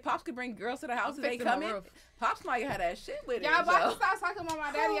feel like if pops could bring girls to the house and they fixing my come in, roof. pops might have that shit with Y'all it. about to So. stop talking about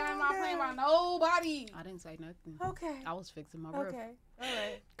my daddy. I'm not playing about nobody. I didn't say nothing. Okay. I was fixing my roof. Okay. All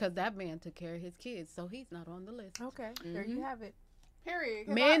right. Because that man took care of his kids, so he's not on the list. Okay. There you have it. Period.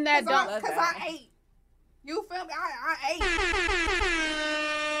 Men that don't- Because I ate. You feel me? I ate.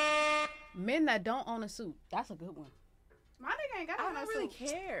 Men that don't own a suit. That's a good one. My nigga ain't got I no don't really suit.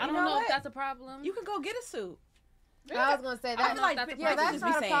 care. I don't know know what? if that's a problem. You can go get a suit. I was gonna say I that. feel like that's a Yeah, problem. that's just be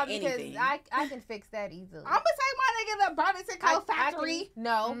not a saying problem because anything. I can fix that easily. I'm gonna take my nigga to Burlington Coat Factory.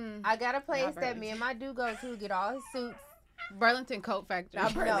 No, I got a place Not that me and my dude go to get all his suits. Burlington Coat Factory.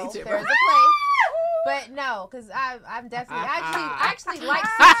 Not No, Burlington. there's a place, but no, because I'm definitely I actually like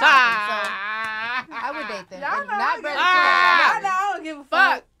suit shopping, so I would date them. Y'all And know not I Burlington get- Coat. Y'all know I don't give a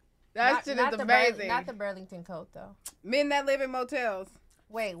Fuck. fuck. That shit is amazing. Not the Burlington Coat though. Men that live in motels.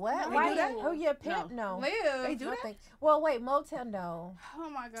 Wait, what? They Why? do that? Oh, yeah, pimp? No. Live. They do that? Nothing. Well, wait, motel? No. Oh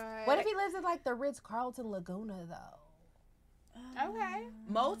my god. What if he lives in like the Ritz-Carlton Laguna though? Okay.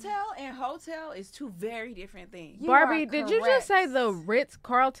 Motel and hotel is two very different things. You Barbie, are did you just say correct. the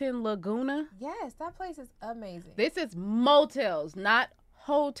Ritz-Carlton Laguna? Yes, that place is amazing. This is motels, not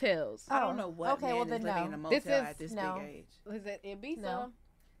hotels. I don't know what okay, man well is then living in no. a motel This is- at this no. big age. Is it Ibiza? No.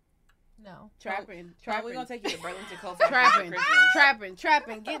 No. Trapping. We're going to take you to Burlington Coat Factory for Trapping. Christmas.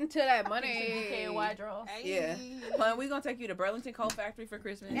 Trapping. Getting to that money. DKNY draws. Yeah. Pun, we're going to take you to Burlington Coat Factory for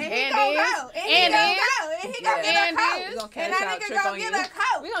Christmas. And he And gonna is. go. And he And gonna is. go. And he gonna Yeah. get And a coat. is. We're going to And cash that out nigga trick gonna on get you. a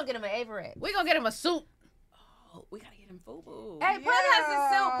coat. We're going to get him an Averett. We gonna get him a suit. Oh, we got to get him FUBU. Hey, Pun has his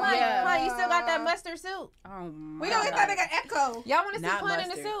suit. Pun, Yeah. Pun, you still got got that mustard suit. Oh my We gonna get that nigga Echo. Y'all want to see Not Pun in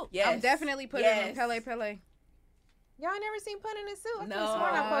the mustard. suit? Yes. I'm definitely putting it in Pele. Y'all ain't never seen Pun in the suit? I No. could've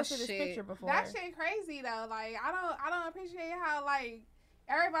sworn I posted shit. this picture before. That shit crazy though. Like I don't appreciate how like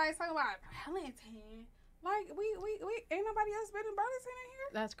everybody's talking about Burlington. Like we ain't nobody else been in Burlington in here.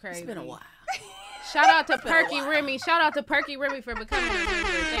 That's crazy. It's been a while. Shout out to Perky Remy. Shout out to Perky Remy for becoming a member.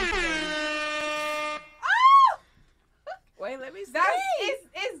 Thank you. Wait, let me see.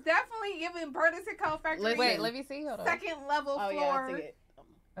 It's definitely giving Burlington Cold Factory. Wait, let me see. Hold on. Second level Oh, yeah, floor. I see it.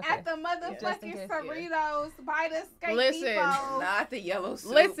 At the Just in motherfucking case, Cerritos by the skate Listen. depot. Not the yellow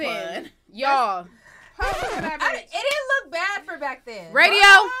suit. Listen, Pun. y'all. It didn't look bad for back then. Radio.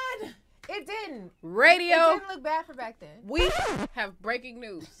 It didn't. Radio. It didn't look bad for back then. We have breaking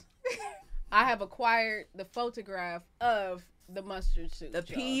news. I have acquired the photograph of the mustard suit. The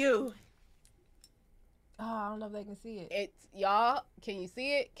y'all. PU. Oh, I don't know if they can see it. It's y'all. Can you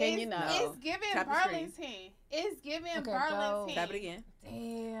see it? Can you not? It's giving Tap the screen. Burlington. It's giving Okay, Burlington. Tap it again.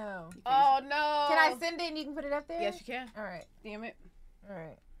 Damn. Oh no. Can I send it and you can put it up there? Yes, you can. All right. Damn it. All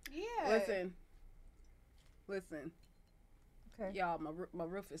right. Yeah. Listen. Okay. Y'all, my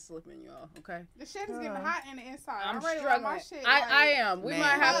roof is slipping, y'all. Okay. The shit is getting hot in the inside. I'm ready to struggling. let my shit. I am. We Man.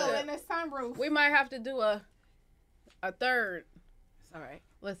 might have Oh, to. in the sunroof. We might have to do a third. It's all right.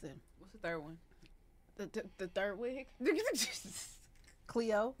 Listen, What's the third one? the third wig.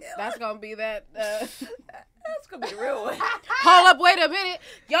 Cleo. That's gonna be that. That's gonna be the real one. Hold up, wait a minute.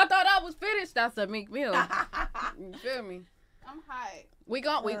 Y'all thought I was finished. That's a Meek Mill. You feel me? I'm hot. We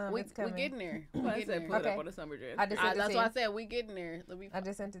it's coming. getting there. We I getting said there. put it Okay. up on the summer dress. I just sent it That's to why you. I said we getting there. Let me. I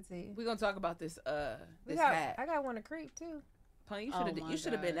just sent it to you. We're gonna talk about this hat. I got one to creep too. Pun, you Oh should have my you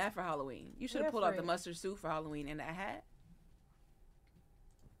should have been God. that for Halloween. You should Yeah, have pulled for out the it. mustard suit for Halloween and that hat.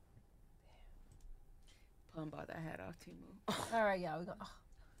 Pun bought that hat off Temu. All right, y'all. We go.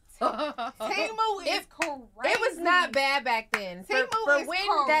 Timu is crazy. It was not bad back then. For Timu is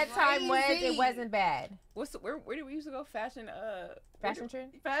when that time was, crazy. it wasn't bad. Where did we used to go? Fashion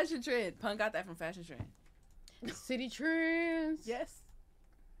Trend? Fashion Trend. Pun got that from Fashion Trend. City Trends. Yes.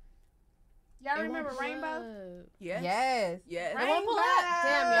 Y'all remember Rainbow? Yes. Yes. Yes. They won't pull up.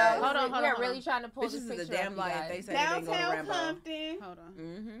 Damn, y'all. Hold on, we hold are on. really trying to pull Bitches this is picture a damn up, lie you if they guys. say they didn't go to Downtown Rambo. Compton. Hold on.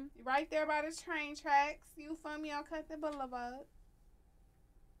 Mm-hmm. Right there by the train tracks. You feel me on Compton Boulevard.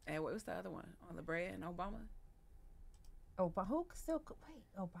 And what was the other one? On La Brea and Obama? Obama. Who still? Wait,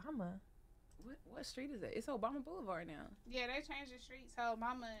 Obama. What street is it? It's Obama Boulevard now. Yeah, they changed the street. So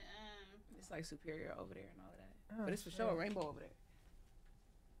mama, It's like Superior over there and all of that. Oh, But it's for sure a Rainbow over there.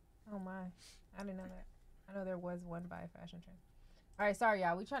 Oh my, I didn't know that. I know there was one by Fashion Trend. All right, sorry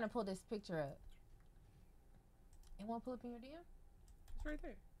y'all. We trying to pull this picture up. It won't pull up in your DM? It's right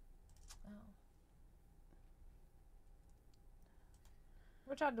there. Oh.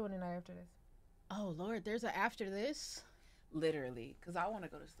 What y'all doing tonight after this? Oh Lord, there's a after this. Literally, because I want to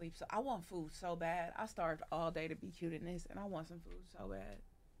go to sleep. So I want food so bad. I starved all day to be cute in this, and I want some food so bad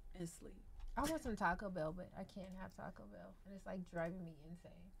and sleep. I want some Taco Bell, but I can't have Taco Bell, and it's like driving me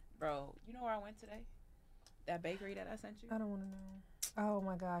insane. Bro, you know where I went today? That bakery that I sent you? I don't want to know. Oh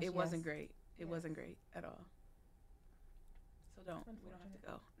my gosh, It wasn't yes. great. It wasn't great at all. So we don't have to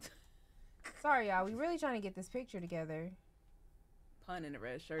go. Sorry, y'all. We really trying to get this picture together. Pun in the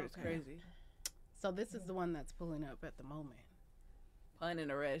red shirt is crazy. So this is the one that's pulling up at the moment. Pun in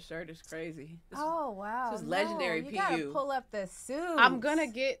the red shirt is crazy. Oh wow, This is legendary. You gotta PU. pull up the suit. I'm gonna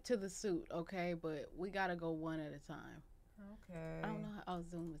get to the suit, okay, but we gotta go one at a time. Okay. I don't know how. Oh,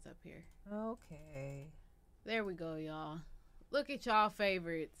 Zoom is up here. Okay. There we go, y'all. Look at y'all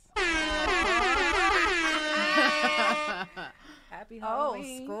favorites. Happy Oh,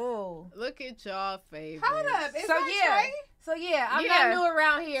 Halloween. school. Look at y'all favorites. hold up. Is So that yeah. Trey? So yeah, I'm Yeah. not new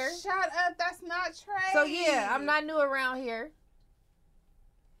around here. Shut up. That's not Trey. So yeah, I'm not new around here.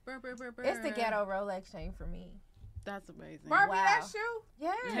 Brr, brr, brr, brr. It's the ghetto Rolex chain for me. That's amazing. Barbie, Wow. that's you?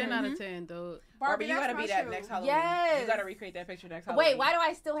 Yeah. 10 out of 10, dude. Barbie, you that's gotta my be that shoe. next Halloween. Yes. You gotta recreate that picture next Halloween. Wait, why do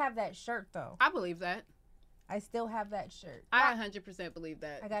I still have that shirt though? I believe that. I still have that shirt. I 100% believe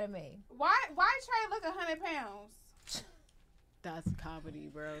that. I got it made. Why Trey look 100 pounds? That's comedy,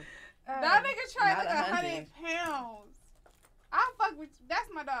 bro. That nigga Trey not look 100 pounds. I fuck with you. That's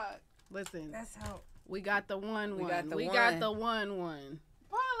my dog. Listen, That's how. we got the one. We got the we one. got the one.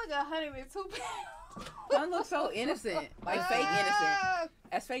 Paul look 102 pounds. Pun looks so innocent. Like fake innocent.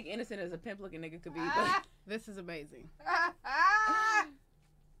 As fake innocent as a pimp looking nigga could be. But This is amazing. Ah.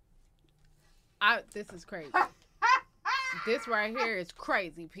 This is crazy. This right here is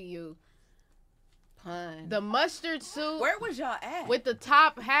crazy, PU. Pun. The mustard suit Where was y'all at? with the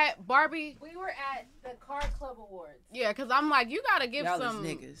top hat, Barbie. We were at the Car Club Awards. Yeah, because I'm like, you got to give y'all some.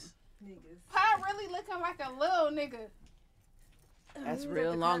 is niggas. Pie really looking like a little nigga. That's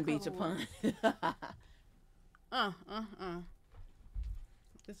real Long Beach upon.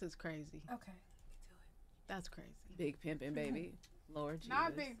 This is crazy. Okay. That's crazy. Big pimpin', baby. Lord Jesus.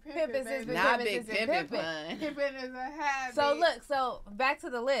 Not big pimpin', baby. Not big pimpin', pun. Pimpin' is a habit. So look, so back to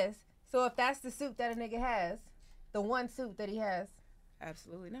the list. So if that's the suit that a nigga has, the one suit that he has.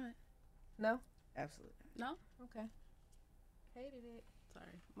 Absolutely not. No? Absolutely not. No? Okay. Hated it. Sorry.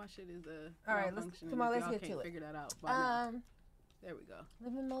 My shit is all right, come on, let's get to it. Figure that out. There we go.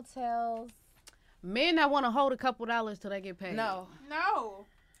 Live in motels. Men that want to hold a couple dollars till they get paid. No.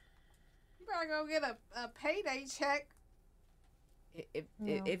 You better go get a payday check.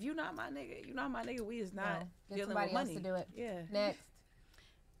 If you not my nigga, we is not Get dealing somebody with money. else to do it. Yeah. Next.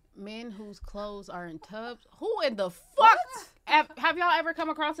 Men whose clothes are in tubs. Who in the fuck? Have y'all ever come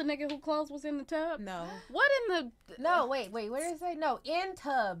across a nigga whose clothes was in the tub? No. What in the? No, wait. What did it say? No, in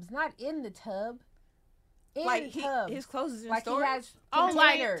tubs, not in the tub. In Like tubs. his clothes is in like storage? He has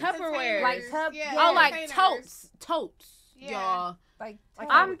like containers. Tupperware. Like tub. Yeah. Oh, like Containers. totes, y'all. Like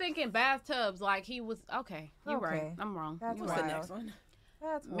I'm thinking bathtubs. Like he was. Okay, you're Okay. right. I'm wrong. That's You What's the right. next one?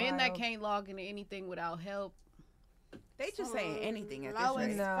 That's Men that wild. can't log into anything without help. They just saying anything at Slow this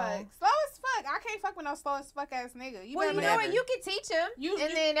as rate. fuck. Slow as fuck. I can't fuck with no slow as fuck ass nigga. Well, you know Never. what? You can teach him, You-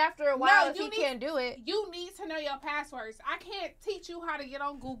 and then after a while, No, if you he need- can't do it, You need to know your passwords. I can't teach you how to get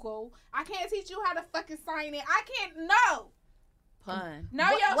on Google. I can't teach you how to fucking sign in. I can't know. Pun. Know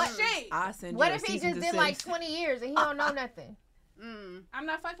your what- shit. I send you what a if he cease and just did like desist. 20 years and he don't know nothing? I'm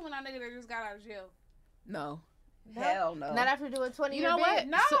not fucking with no nigga that just got out of jail. No. No? Hell no. Not after doing 20 You years. know what?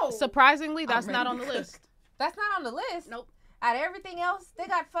 No. Surprisingly, that's I'm not ready on the to list. That's not on the list. Nope. Out of everything else, they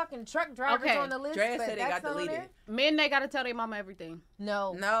got fucking truck drivers Okay. on the list. Drea but said they that's got not on deleted. there? Men, they gotta tell their mama everything.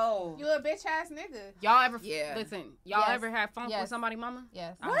 No. No. You a bitch ass nigga. Y'all ever? Yeah. Listen. Y'all Yes. ever had fun Yes. with somebody mama?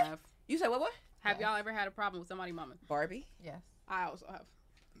 Yes. I What? have. You said what? Have Yes. y'all ever had a problem with somebody mama? Barbie. Yes. I also have.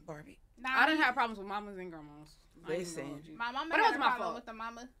 Barbie. Nah, I didn't have problems with mamas and grandmas. I ain't Listen. gonna hold you. My mama But it had was a my problem fault. with the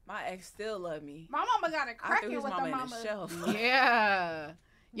mama. My ex still love me. My mama got a I threw cracking his with the mama in mama. the shelf. Yeah.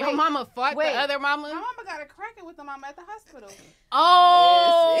 Your Wait, mama fought wait. the other My mama? mama got a cracking with the mama at the hospital.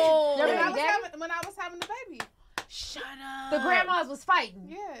 Oh! Your When I baby was daddy? when I was having the baby. Shut up. The grandmas was fighting.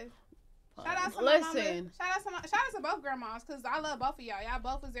 Yeah. Shout out to my Listen. mama. Shout out to both grandmas, cause I love both of y'all. Y'all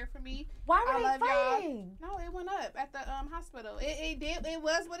both was there for me. Why I were love they y'all. fighting? No, it went up at the hospital. It did. It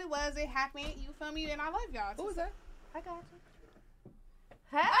was what it was. It happened. You feel me? And I love y'all. Who was that? I got you.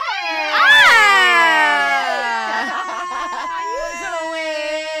 Hey! How you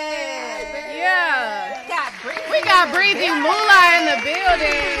doing? Yeah. We got Breezy Moolah in the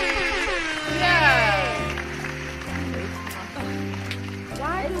building. Yeah.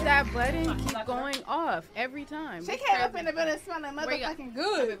 Why does that button keep going off every time? She came up in the building smelling Where you- motherfucking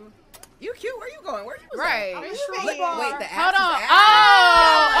good. You cute. Where you going? Where you was Right. at? Wait, Wait, the Hold ass on. is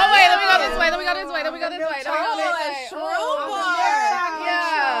Oh, wait. Let me go this way. Let me go this way. Let me go this way. Let me go Oh, this a way. shrew bar.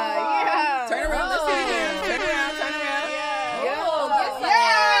 Yeah. Turn around. Let's see it again. Turn around. Turn around.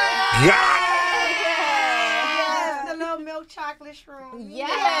 Yes. The little milk chocolate shroom.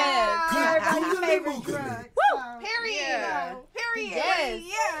 Yes. Everybody's favorite drug. Period. Yeah. Period. Yes.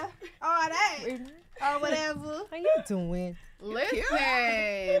 Yeah. All that. Or whatever. How you doing?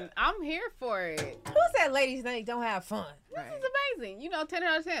 Listen, I'm here for it. Who said ladies don't have fun? This is amazing. 10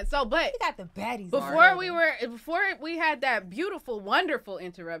 out of 10. So, but We got the baddies. before we had that beautiful, wonderful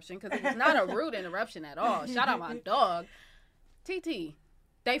interruption, because it was not a rude interruption at all. Shout out my dog, TT.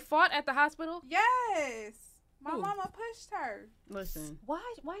 They fought at the hospital. Yes. My Who? mama pushed her. Listen, Why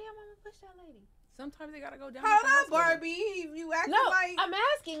your mama push that lady? Sometimes they gotta go down. Hold at the on, hospital. Barbie. You acting No, like I'm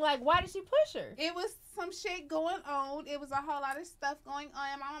asking, like, why did she push her? it was some shit going on. It was a whole lot of stuff going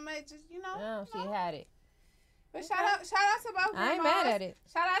on. My mama just, No, she had it. But shout out to both grandmas. I ain't mad at it.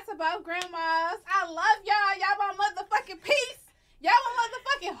 Shout out to both grandmas. I love y'all. Y'all my motherfucking peace. Y'all my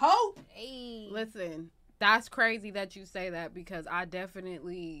motherfucking hope. Hey. listen. That's crazy that you say that, because I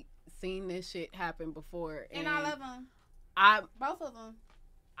definitely seen this shit happen before, And I love them. Both of them.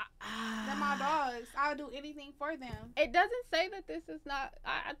 They're my dogs. I'll do anything for them. It doesn't say that this is not.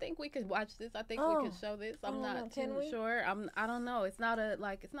 I think we could watch this. I think we could show this. I'm not too sure. I don't know. It's not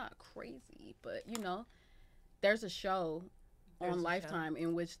it's not crazy, but there's a show on Lifetime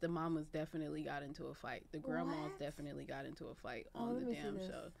in which the mamas definitely got into a fight. The grandmas definitely got into a fight on the damn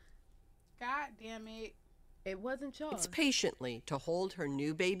show. God damn it. It wasn't yours. It's patiently to hold her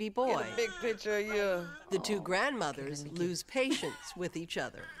new baby boy. Big picture of you. The two grandmothers lose patience with each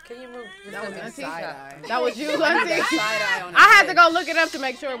other. Can you move? That was you, Auntie. I had to go look it up to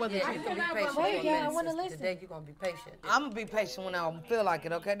make sure it wasn't you. You can be patient for a minute. Today you're gonna be patient. I'm gonna be patient when I feel like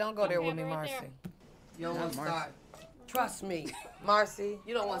it. Okay, don't go there with me, Marcy. You don't want to start. Trust me, Marcy.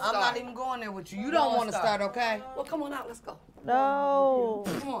 You don't want to start. I'm not even going there with you. You don't want to start, okay? Well, come on out. Let's go. No.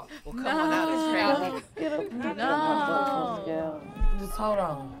 Come on. Well, come on out. It's crazy. No. Just hold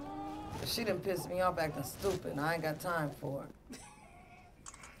on. She done pissed me off acting stupid, and I ain't got time for it.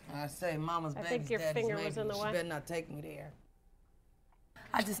 I say, Mama's baby's think your daddy's finger maybe. was in the She way. better not take me there.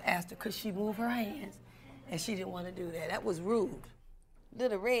 I just asked her, could she move her hands? And she didn't want to do that. That was rude.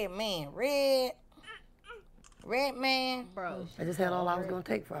 Little red man. Red man. Bro. I just had all I was going to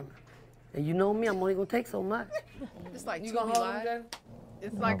take from her. And you know me, I'm only going to take so much. It's like You two gonna hold lives. me, Jay?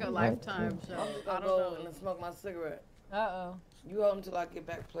 It's like a lifetime show. I'm just I going to don't go know. and smoke my cigarette. Uh-oh. You hold him till I get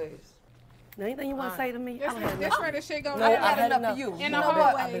back, please. Anything you want to say to me? This where the shit go No, I down. had enough of you. In You the know that.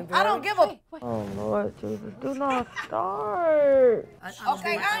 I've hallway. been very- don't give a. Oh, Lord Jesus. Do not start.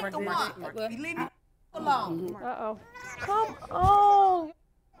 Okay, I ain't the one. You leave me alone. Uh-oh. Come on.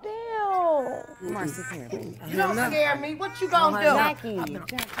 Damn. Marcy, come here. You don't scare me. What you gonna do? Jackie.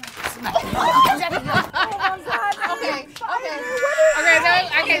 Okay.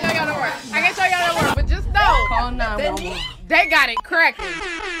 I can't show y'all no more. I can't show y'all no more. But just know, Call 911. they got it cracking.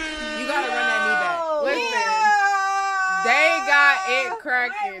 You gotta run that knee back. Listen, they got it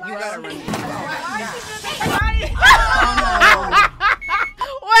cracking. You gotta run it back.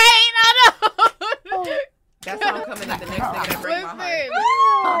 Wait, I know. That's how I'm coming at the next nigga that break my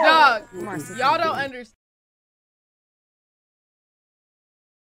heart. Dog, y'all don't understand.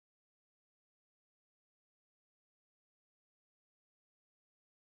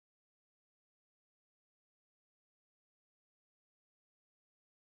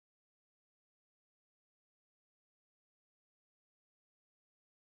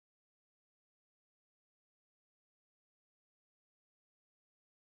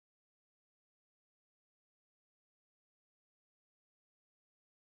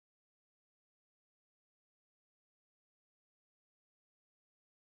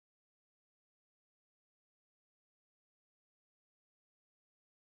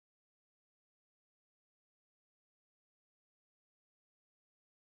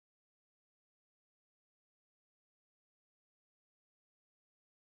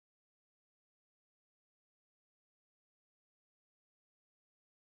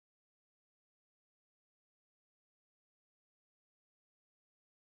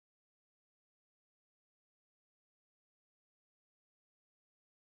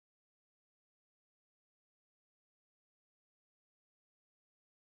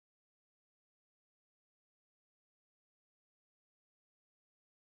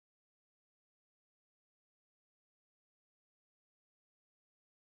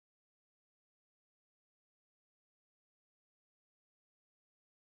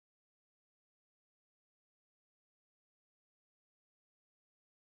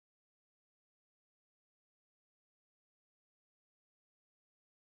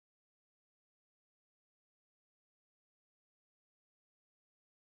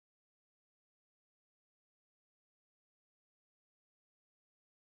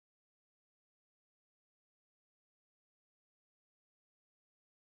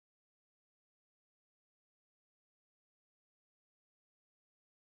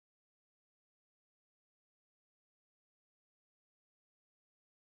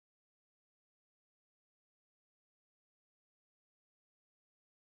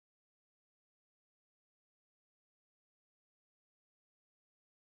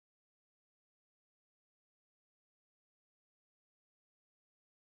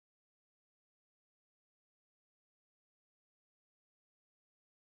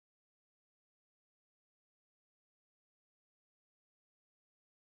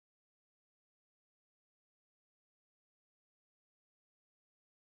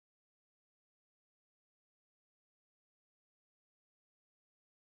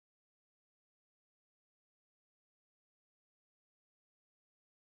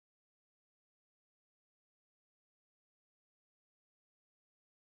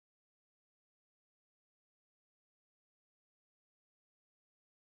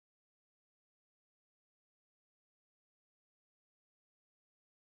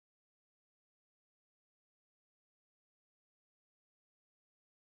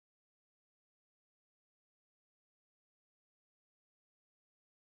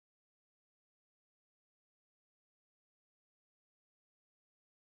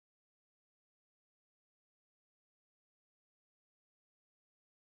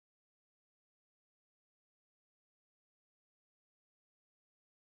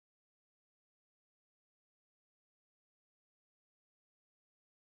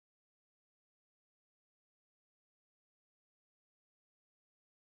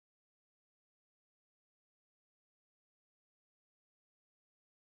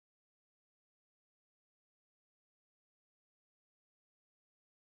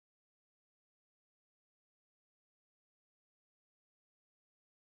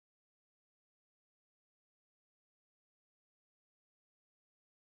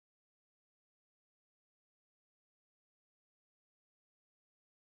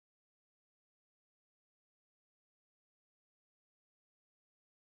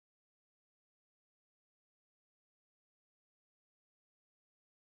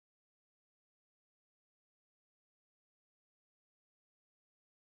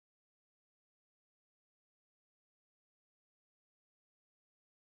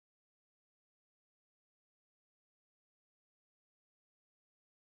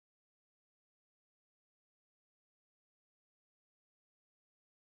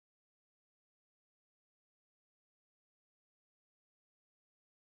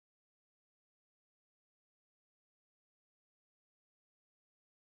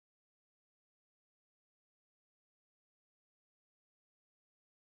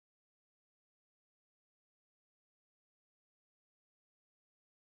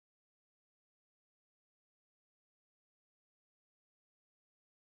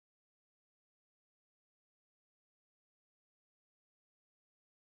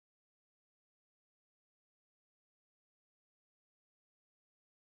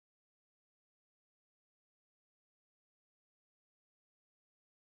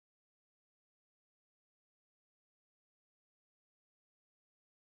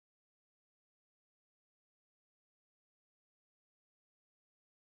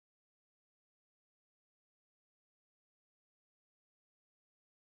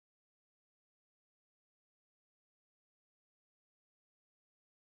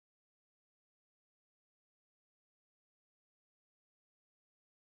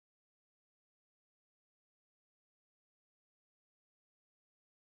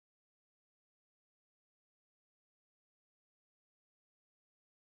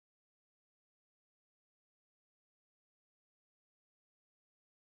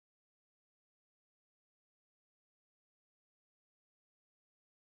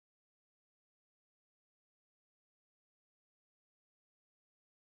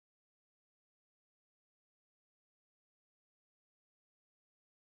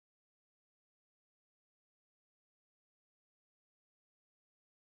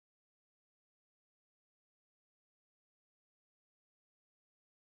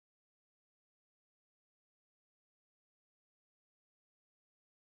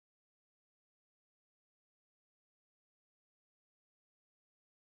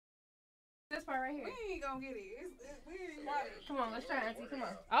 This part right here. We ain't gonna get it. We ain't got it. Come on, let's try, Auntie. Come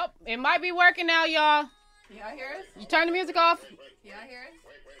on. Oh, it might be working now, y'all. Can y'all hear us? You turn the music off. Can y'all hear us?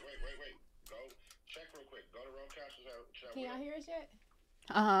 Wait. Go check real quick. Go to Roll Castles. Can y'all hear us yet?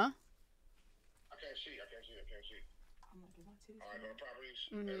 Uh-huh. I can't see. I'm gonna give my titties. All right, go to properties.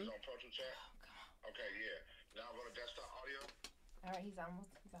 Mm-hmm. It's on Pro Tool Chat. Okay, yeah. Now go to desktop audio. All right, he's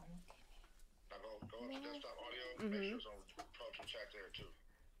almost. Now go to desktop audio. Mm-hmm. Make sure it's on Pro Tool Chat there too.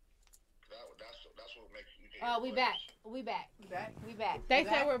 That's what makes you get. Oh, we back. We back. They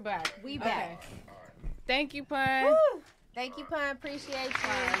said we're back. We back. All right. Thank you, Pun. Woo. Thank you, Pun. Appreciate you.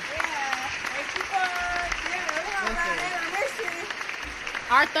 Thank you, Pun. Yeah,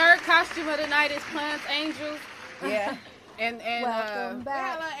 Our third costume of the night is Pun's Angels. Yeah. And welcome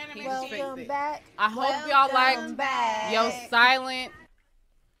back. Welcome back. I hope y'all like back. Yo Silent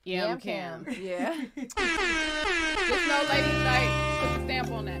Yam Cam. Cam. Yeah. Just know ladies like put the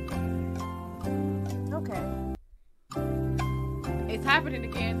stamp on that. Okay. It's happening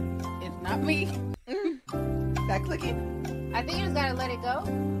again. It's not me. That clicking? I think you just gotta let it go,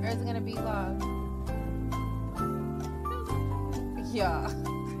 or is it gonna be long? Yeah.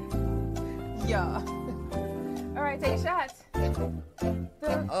 All right, take shots.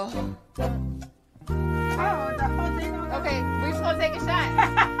 Oh. Okay, we're just gonna take a shot.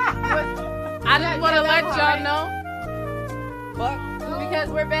 I just want to let y'all know. Fuck. Because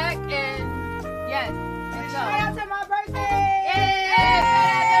we're back and yes. Let's go. Shout out to my birthday!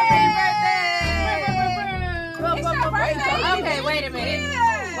 It's your birthday. Okay, wait a minute.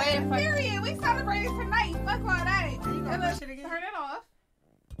 Yeah. Wait a fucking Period. We celebrated tonight. Fuck all that. Turn it off.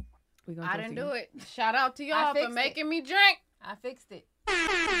 I didn't do it. Shout out to y'all I for fixed making me drink. I fixed it.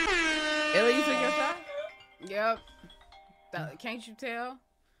 Ella, you took your shot? Yep. Can't you tell?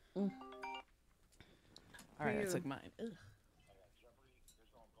 All right, I took mine. Ugh.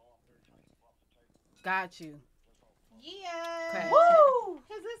 Got you. Yeah. Okay. Woo!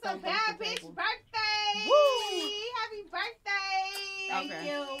 Cause it's a Don't bad break the bitch table. birthday. Woo! Happy birthday. Thank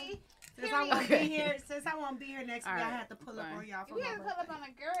you. Since I won't be here next week, I had to pull up on y'all for You my had to birthday. pull up on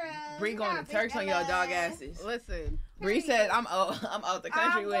a girl. Bree going to Turks on y'all dog asses. Listen. Bree said I'm out the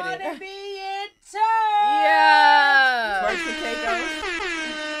country with I'm it. gonna be in Turks. Yeah. Twerks and Caicos.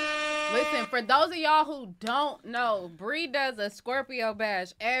 Listen, for those of y'all who don't know, Bree does a Scorpio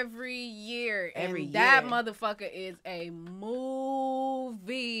bash every year. And that motherfucker is a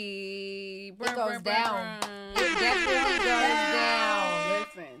movie. It goes down. It definitely goes down.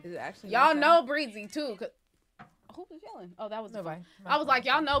 Listen. Y'all know Breezy too. Who was yelling? Oh, that was nobody. I was like,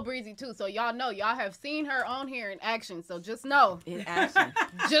 y'all know Breezy too, so y'all know. Y'all have seen her on here in action, so just know. In action.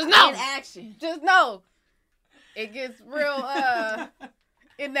 Just know. In action. Just know. It gets real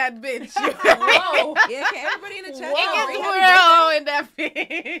in that bitch. Whoa. Yeah, can everybody in the chat It Bree gets happy real in that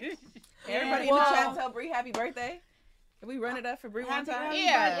bitch. Everybody in the chat tell Bree happy birthday. Can we run it up for Bree one time?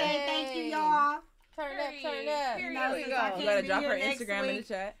 Yeah. Birthday. Thank you, y'all. Turn it up, turn it up. You know, since I You can't gotta be drop here her next Instagram in the week,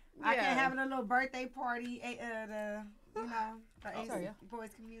 chat. I can have a little birthday party. The Boys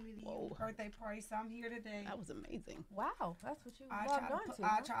Community birthday party. So I'm here today. That was amazing. Wow, that's what you I'll logged try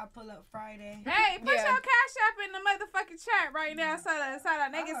on to. to pull up Friday. Hey, put your cash app in the motherfucking chat right now so the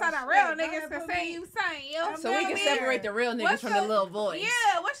niggas, so the real niggas can say you saying you. So we can separate the real niggas from the little voice.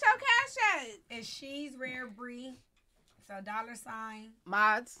 Yeah, what's your cash app? It's She's Rare Bree. So $.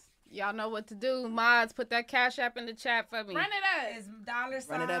 Mods, y'all know what to do. Mods, put that cash app in the chat for me. Run it up. It's $.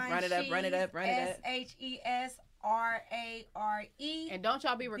 Run it up, run it up, run it up, run it up. SHESRARE. And don't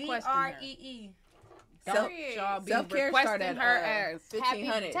y'all be requesting her. BREE. Don't y'all be Self-care requesting start her at ass.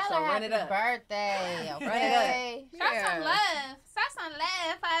 1,500. Tell So her run it up. birthday. Run it up. Show some love. Show some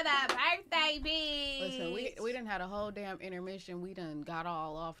love for the birthday, bitch. Listen, we done had a whole damn intermission. We done got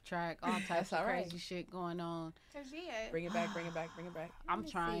all off track. All types of crazy shit going on. Bring it back, bring it back, bring it back. I'm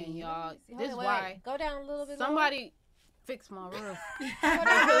trying, y'all. Hold This on, is wait. why. Go down a little bit. Somebody fix my roof.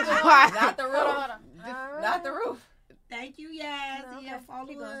 Not the roof. Not the roof. Thank you, yes. Okay. Yeah,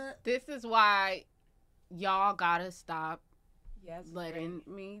 follow up. This is why y'all gotta stop letting letting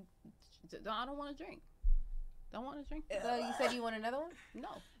me. I don't want to drink. Don't want to drink. So you said you want another one? No.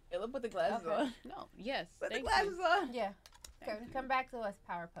 Ella, put the glasses Okay. on. No. Yes. Put the thank glasses you. on. Yeah. Okay, come back to us,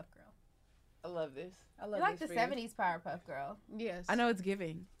 Powerpuff Girl. I love this. I love You're like this the for you. 70s Powerpuff Girl. Yes. I know it's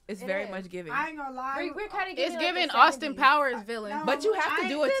giving. It's It very is. much giving. I ain't gonna lie. We're kind of It's giving Austin Powers villain. No, But you have to I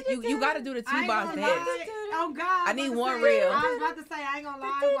do it. You got to do the I ain't T-box gonna dance. lie. Oh God! I need was one about to say- reel. I was about to say I ain't gonna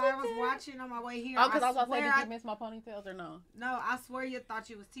lie. While I was watching on my way here, Oh, because I was about to say, swear did you miss my ponytails or no? No, I swear you thought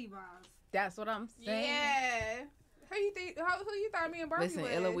you was T-Boz. That's what I'm saying. Yeah. Who you think? Who you thought me and Barbie Listen,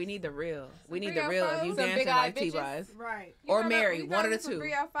 was? Illa, we need the real. We need big the real. ass If you foes. dancing like T-Boz. Right. Or Mary, one of the two.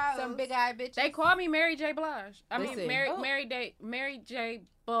 Some big eye bitches. They call me Mary J. Blige. I Listen. mean, Mary J.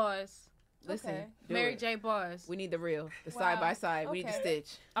 Buzz. Listen, Okay. do Mary it. J. Buzz. We need the real. The Wow. side by side. We need the Okay.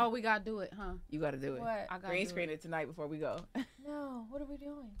 stitch. Oh, we gotta do it, huh? You got to do it. What? I gotta Green do screen it tonight before we go. No, what are we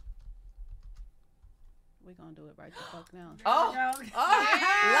doing? We gonna do it right the fuck now. Oh, Live.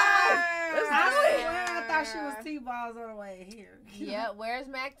 Let's do it. I thought she was T-balls on the way here. Yeah, where's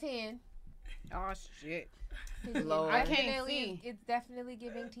Mac 10? Oh shit. Lord. I can't see. It's definitely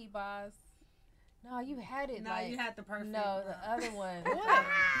giving T-Boz. No, you had it. No, like, you had the perfect No, one. the other one.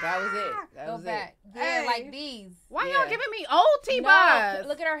 That was it. That Go was back. it. Yeah, Hey. like these. Why Yeah. y'all giving me old T-Boz? No,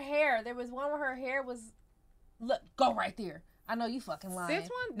 look at her hair. There was one where her hair was. Look, go right there. I know you fucking lying. This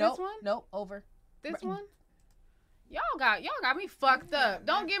one? Nope, This one? Nope, over. This one? Y'all got me fucked up.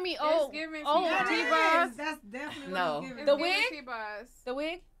 Don't give me old giving old T-Boz. T-Boz. That's definitely No. what it's giving. The It's giving wig? T-Boz. The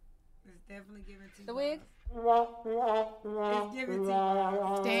wig? It's definitely giving T-balls. The wig? It's giving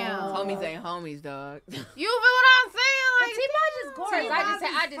T-balls. Damn. Homies ain't homies, dog. You feel what I'm saying? But Like T-Boz is gorgeous. T-Boz I is just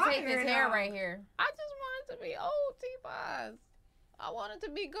hate this fire, hair though. right here. I just want it to be old T-Boz. I want it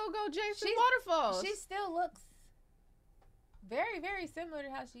to be Go-Go Jason She's- Waterfalls. She still looks very, very similar to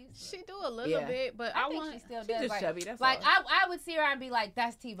how she used to. She do a little Yeah. bit, but I I think want. she still She does. just like, chubby, that's like all. I would see her and be like,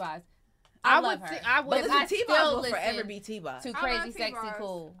 "That's T-Boz." I love would her. see- I would- But listen, I T-Boz still will forever listen be T-Boz. to I Crazy, love Sexy, T-Boz.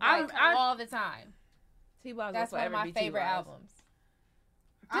 Cool. I- Like, I- all the time. T-Boz That's will one of forever my be favorite T-Boz. albums.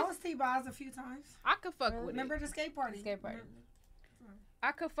 I was T-balls a few times. I could fuck with it. Remember the skate party? Skate party.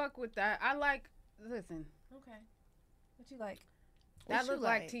 I could fuck with that. I like. Listen, Okay. What you like? that What you look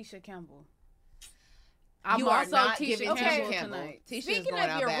like like? Tisha Campbell. I'm You are also not Tisha giving Campbell Tisha Campbell. tonight. Tisha is Speaking going of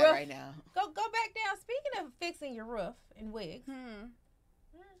out your bad roof- right now. Go back down. Speaking of fixing your roof and wigs.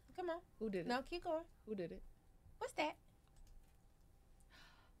 Come on. Who did it? No, keep going. Who did it? What's that?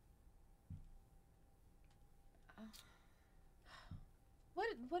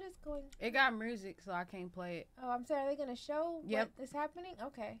 What is going? It got music, so I can't play it. Oh, I'm sorry. Are they gonna show Yep. what is happening?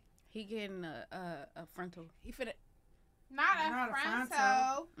 Okay. He getting a frontal. He finna. Not a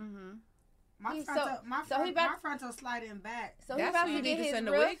fronto. Mm-hmm. My He- frontal, so- my, so front, he about- my frontal sliding back. So he That's about who to you get need to his send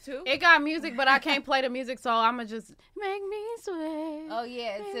the roof. wig to. It got music, but I can't play the music, so I'ma just make me sweat. Oh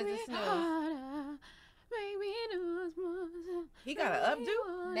yeah, it says Make it's me new. harder, make me do more. He got an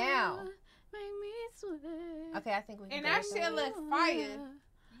updo? Now. Make me sweat. Okay, I think we can. And go that with shit look fire.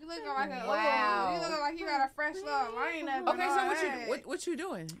 You looking like a Wow. You looking like you got a fresh little lineup. Okay, so what you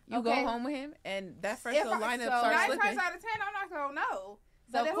doing? You go Okay. home with him, and that fresh If little I- lineup so starts 9 slipping. times out of 10, I'm not gonna know.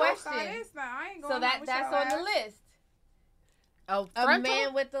 So But if question. I saw this, nah, I ain't going So with that's your on the ass. list. Oh, A frontal?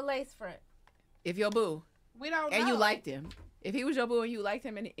 man with the lace front. If your boo We don't and know. you liked him, if he was your boo and you liked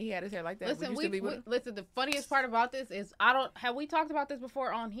him and he had his hair like that, Listen, would you still be with him? listen. The funniest part about this is have we talked about this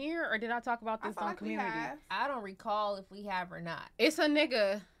before on here, or did I talk about I this feel on like we Community? have. I don't recall if we have or not. It's a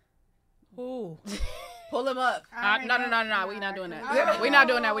nigga. Who? Pull him up. No. We not doing that. Yeah. We not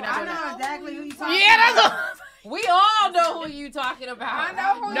doing that. We not I doing know that. exactly who you talking Yeah, about. that's We all know who you talking I about.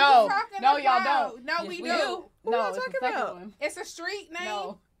 know who No. you talking No, about. y'all don't. No, Yes, we we do. do. Who no, y'all it's the talking second about? one. It's a street name.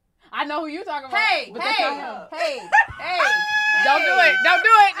 No, I know who you talking about. Hey, but that's not him. hey, Don't do it. Don't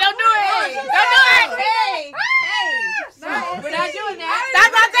do it. Don't do it. Hey. Don't do it. Hey, No, we're not doing that.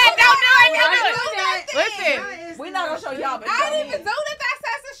 That's what I said. Don't do it. We're Don't not do doing it. that. Listen. We're not gonna show y'all, but I y'all didn't need even do that.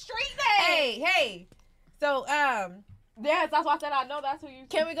 That's a street name. Hey. So, Yes, that's why I said I know that's who you.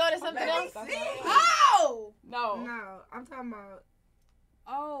 can we go to something Let me else? see. Oh. No. No, I'm talking about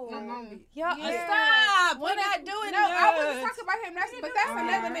Oh. my mommy. Y'all, Yeah. stop. We're not doing No, I wasn't that. talking about him. But that's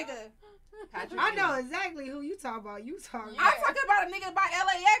another nigga. I know exactly who you talking about. You talking I'm about. talking about a nigga by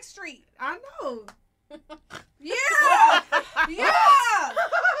LAX Street. I know. Yeah. Yeah.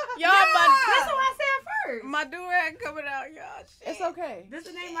 Y'all, That's what I said first. my do-rag coming out, y'all. Shit. It's okay. This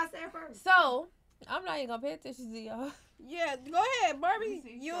is the name I said first. So, I'm not even gonna pay attention to y'all. Yeah, go ahead, Barbie.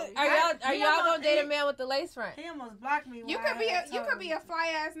 You Are y'all gonna date a man with the lace front? He almost blocked me. You when could I be had you told could be him. a fly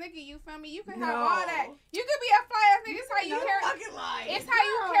ass nigga. You feel me? You could have No. all that. You could be a fly ass nigga. It's how you carry. It's how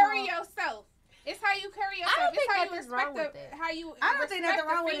you carry yourself. It's how you carry yourself. I don't it's think how you nothing's respect wrong with it. how you. I don't think nothing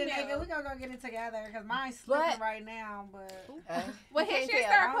respect wrong the with it, female. nigga. We gonna go get it together because mine's slipping right now. But When You his can't shit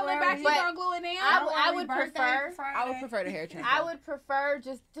tell. start Don't pulling worry. back, you But gonna glue it in. I would prefer. I would prefer the hair transplant. I would prefer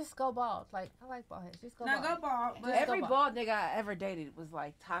just go bald. Like I like bald heads. Just go no, bald. go bald. But Just Every go bald nigga I ever dated was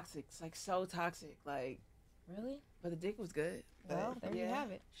like toxic, like so toxic, like. Really? But the dick was good. But, Well, there you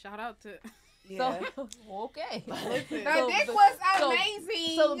have it. Shout out to. Yeah. So okay. Listen. The dick was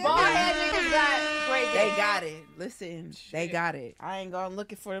amazing. So the bald head niggas got great. They got it. Listen, they got it. I ain't gonna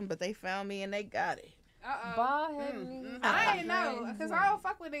looking for them, but they found me and they got it. Bald head niggas. I ain't know, because I don't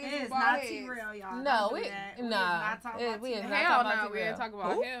fuck with niggas with It's bald not heads. T-Real, y'all. No, Don't do we that. nah. We is not talking about We is T-Real. not Hell talking no, about we ain't T-Real. talking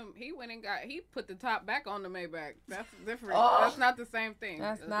about Who? him. He put the top back on the Maybach. That's different. Oh. That's not the same thing.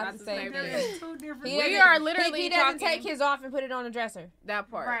 That's not the same thing. It's two different We things. are literally He doesn't talking take his off and put it on the dresser. that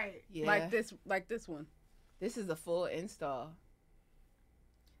part. Right. Yeah. Like this one. This is a full install.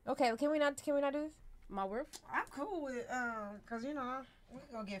 Okay, can we not do this? My word. I'm cool with cause you know we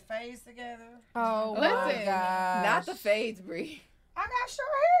gonna get fades together. Oh Listen, my gosh. Not the fades, Bree. I got short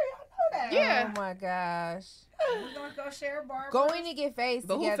hair, y'all know that. Yeah. Oh my gosh. We're gonna go share a bar. Going to get fades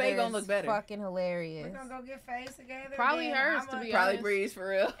But who together fade gonna is look better? fucking hilarious. We're gonna go get fades together. Probably then hers, I'ma- to be Probably honest. Breeze for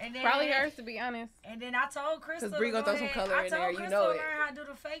real. And then, Probably hers, to be honest. And then I told Crystal. 'Cause Bree gonna throw some ahead- color I in told there, you Crystal know to it. learn how to do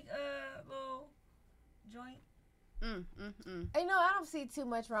the fake little joint. You know, I don't see too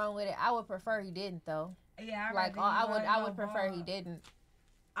much wrong with it. I would prefer he didn't though. Yeah, I'd Like rather you I would go prefer bald. he didn't.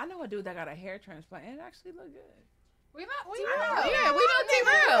 I know a dude that got a hair transplant and it actually looked good. We know. Yeah, we know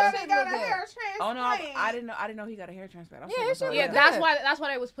T-Real. They got a hair transplant. Oh no, I didn't know he got a hair transplant. I'm Yeah, so it sorry. should Yeah, be that's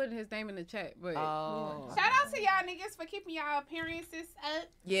why they was putting his name in the chat. But Oh. Shout out to y'all niggas for keeping y'all appearances up.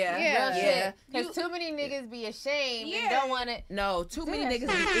 Yeah, Yeah. yeah. Because too many niggas be ashamed and Yeah. don't want to. No, too many that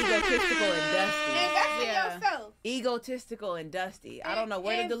niggas be egotistical and dusty. Invest in Yeah. yourself. Egotistical and dusty. I don't know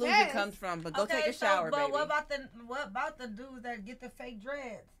where the delusion Invest. comes from, but go Okay, take a shower, but baby. what about the dudes that get the fake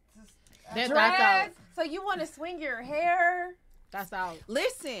dreads? that's out. Dreads. So you want to swing your hair? That's out.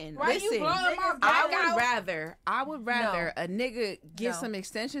 Listen, Why you listen. blowing my back I would rather a nigga get No. some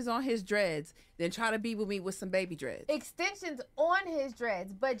extensions on his dreads than try to be with me with some baby dreads. Extensions on his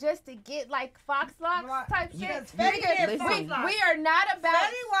dreads, but just to get like fox locks type shit. Yes, Fetty did Listen. Fox Locks. We are not about.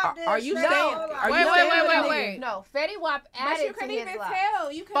 Fetty Wap did Are you straight staying? Fox Are Locks. you Wait, staying wait, with a wait, nigga? wait. No, Fetty Wap But added you to couldn't his even locks.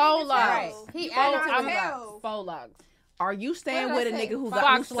 tell. You couldn't Faux even locks. tell. He You added couldn't to his tell. locks. Faux locks. Are you staying What with did a I nigga say? who's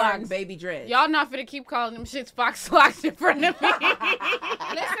Fox starting locks. baby dreads? Y'all not finna keep calling them shits fox locks in front of me.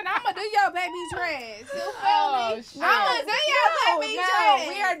 Listen, I'ma do your baby dress. You feel Oh, me? shit. I'ma do your baby dress.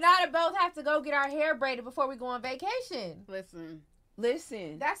 We are not both have to go get our hair braided before we go on vacation.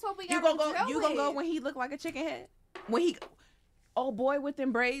 Listen. That's what we You got gonna to go? do You gonna go with. when he look like a chicken head? When he, oh boy with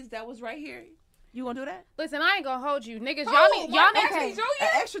them braids that was right here. You gonna do that? Listen, I ain't gonna hold you, niggas. Who? Y'all need Mark y'all Nasty need Jr.? An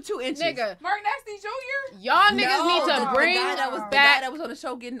extra 2 inches. nigga. Mark Nasty Jr.? Y'all niggas need the to bring guy that was the guy back. that was on the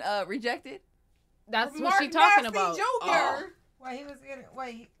show getting rejected. That's what Mark she talking Nasty about. Jr. Oh. Wait, he was getting.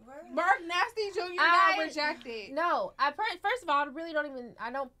 Wait, what? Mark Nasty Jr. I- got rejected. No, first of all,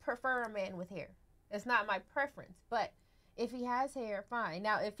 I don't prefer a man with hair. It's not my preference. But if he has hair, fine.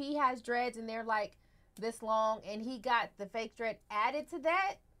 Now, if he has dreads and they're like this long and he got the fake dread added to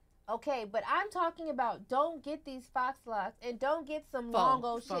that, okay. But I'm talking about don't get these fox locks and don't get some long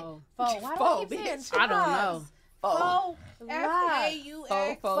old shit. Faux. Faux. Why do I Faux, keep saying bitch. I don't know. Faux locks.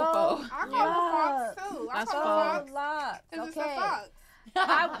 F-A-U-X. Faux. I call it fox too. I That's call faux. it fox. Locks. Because it's Okay. a fox.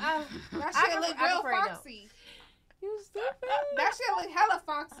 I That I shit look prefer- I real prefer no. foxy. You stupid. That shit look hella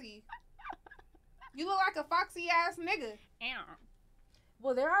foxy. You look like a foxy ass nigga.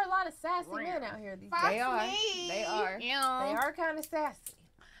 Well, there are a lot of sassy men out here these days. Foxy. They are. They are. They are kind of sassy.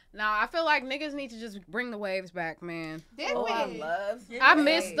 Now I feel like niggas need to just bring the waves back, man. Did Oh, we? I love. I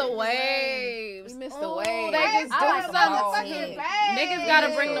miss the waves. We miss Oh, the waves. They just do like something. motherfucking Niggas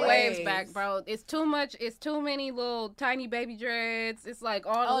gotta bring the waves Waves. back, bro. It's too much. It's too many little tiny baby dreads. It's like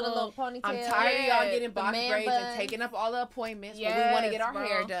all Oh, the little ponytail. I'm tired of y'all getting the box man braids bun. and taking up all the appointments when we want to get our Yes,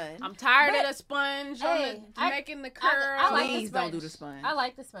 hair bro. done. I'm tired But- of the sponge Hey, on the, I- making the curl. I like Please the don't do sponge. the sponge. I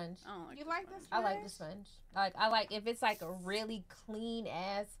like the sponge. I don't like You like this? I like the sponge. I like if it's like a really clean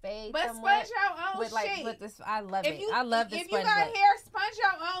ass fade. But somewhat, sponge your own with like shit. with this, I love If it. you, I love the if sponge. you got look. hair, sponge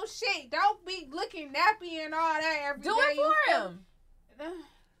your own shit. Don't be looking nappy and all that every day. Do it You for feel- him.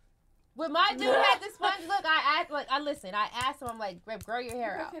 When my dude had the sponge look, I asked him, I'm like, babe, grow your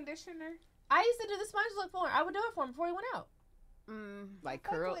hair The out. conditioner. I used to do the sponge look for him. I would do it for him before he went out. Like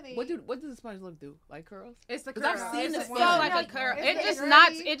Fuck curl. with it. What does the sponge look do? Like curls? It's the 'Cause curl. I've seen It's the just sponge. like a It's curl. like It a just curly-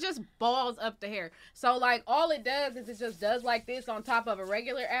 knots. It just balls up the hair. So like all it does is it just does like this on top of a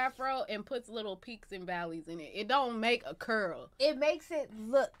regular afro and puts little peaks and valleys in it. It don't make a curl. It makes it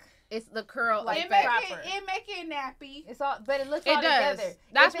look. It's the curl Like It effect. proper. make it nappy. It's all, but it looks It all does. together.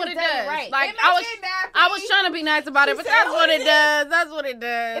 That's If what it's it done does. Right. Like It I make was, it nappy. I was trying to be nice about it, but She that's said what it it. does. That's what it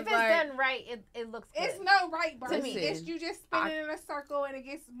does. if it's Like, done right, it looks good. It's no right, Bernie. me. It's you just spinning in a circle and it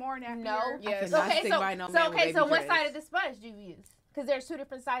gets more nappier. No. Yes. Not Okay, stick so by no so man with okay, baby so what dreads. side of the sponge do you use? Because there's two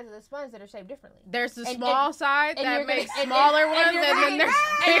different sides of the sponge that are shaped differently. there's the And- small side and that you're gonna- makes and- smaller and ones, you're and gonna then get- there's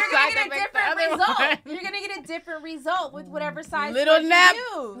and the you're gonna side get that a makes the different other result. one. You're gonna get a different result with whatever size Little sponge nap, you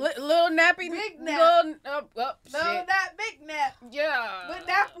use. little nappy, Big nap. little No, shit. not big nap. Yeah. But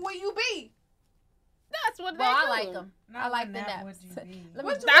nap where you be. That's what Well, they I do. like them. I like the naps. Let me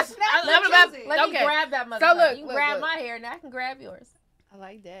Okay. grab that motherfucker. So look, you can grab my hair and I can grab yours. I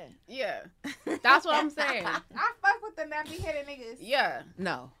like that. Yeah. That's what I'm saying. I fuck with the nappy headed niggas. Yeah.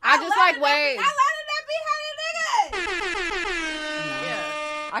 No. I just like waves. I love the nappy headed niggas. Yeah.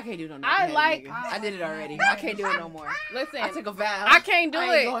 I can't do no. I like. I did it already. I can't do it no more. Listen, I took a vow. I can't do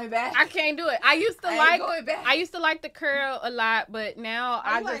I it. ain't going back. I can't do it. I used to I ain't like. going back. I used to like the curl a lot, but now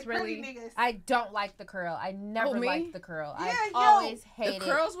I like just really. niggas. I don't like the curl. I never me? liked the curl. Yeah, I yo. always The hated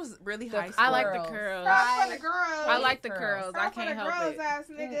curls was really high school. I like the curls. Stop for the girls. I like the curls. curls. I Stop for can't the help girls, it. ass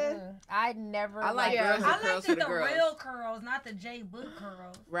nigga. I never. I like Yeah. girls with I curls liked for the the girls. real curls, not the J Book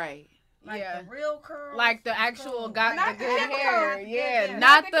curls. Right. Like Yeah. the real curls. Like the actual got Not the the good chemical. hair. Yeah, Yeah.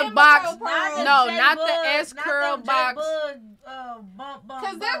 not Not the the box. chemical curls. No, J not the Bug, S not curl them J box. Bug, bump, Cause bump,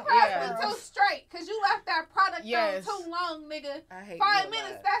 them bump. curls Yeah. be too straight. Cause you left that product Yes. on too long, nigga. I hate 5 you a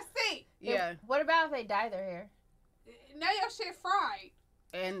minutes, lot. that's it. Yeah, What about if they dye their hair? Now your shit fried.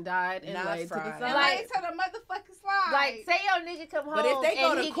 and died and Not laid to the fried. side. Like to the motherfucking slide. Like, say your nigga come home But if they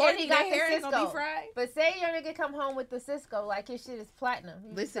go and to he, Courtney, and he got their the hair ain't gonna be Cisco. fried. But say your nigga come home with the Cisco, like his shit is platinum.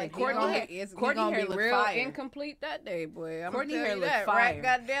 He's Listen, like, Courtney you know, hair- It's Courtney gonna hair be look real fire. incomplete that day, boy. I'm Courtney tell hair you look that, fire. right?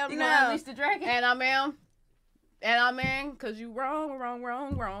 Goddamn you gonna now. unleash the dragon? And I'm in. And I'm in, cause you wrong.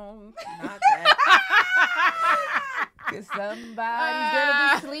 Not that. Cause somebody's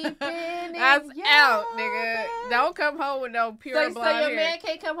gonna be sleeping. That's in your out, nigga. bed. Don't come home with no pure So blonde your hair. man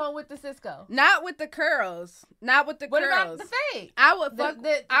can't come home with the Cisco. Not with the curls. Not with the What curls. about the fade? I would fuck.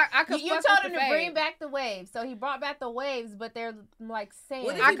 I could You fuck told with him the to bring fade. back the waves, so he brought back the waves, but they're like sand.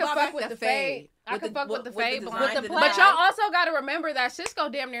 What if I he could brought fuck back with the fade. I could fuck with the fade blonde. With the But black. y'all also got to remember that Cisco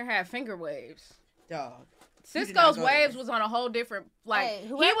damn near had finger waves. Dog. Cisco's go waves there. was on a whole different. Like Hey,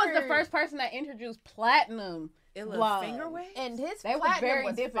 he was the whoever- first person that introduced platinum. It was blonde. finger waves? And his They was platinum very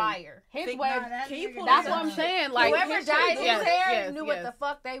was different. fire. His Think- wave. Nah, that Can you nigga pull That's that what I'm up? saying. Like Whoever his dyed shit- his yes, hair yes, knew yes. what the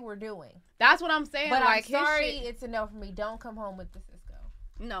fuck they were doing. That's what I'm saying. But like I'm sorry, his shit. it's a no for me. Don't come home with the Cisco.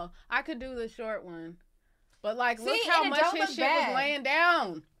 No, I could do the short one, but like, See, look how and it much don't his look shit was bad. laying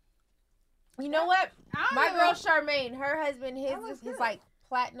down. You know what? I My don't girl know. Charmaine, her husband, his looks is good. like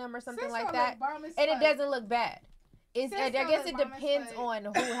platinum or something Cisco like look that, bomb as and it fuck. doesn't look bad. It's I Cisco guess look it bomb as depends fuck. on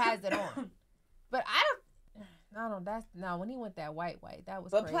who has it on. But I don't. That's no. When he went that white, that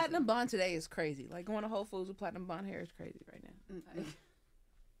was. But crazy. platinum blonde today is crazy. Like going to Whole Foods with platinum blonde hair is crazy right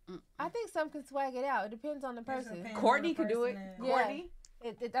now. I think some can swag it out. It depends on the person. depends on Courtney the could do it. person and- Yeah. Courtney.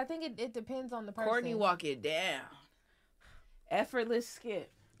 I think it depends on the person. Courtney walk it down. Effortless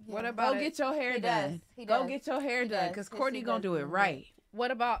skip. Yeah. What about Go it? get your hair He done. does. He Go does. get your hair He done does. because 'Cause Courtney he gonna does do it do right.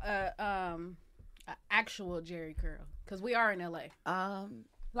 What about a actual Jerry curl? Because we are in LA.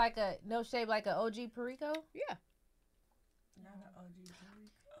 Like a no shave, like a OG Perico. Yeah.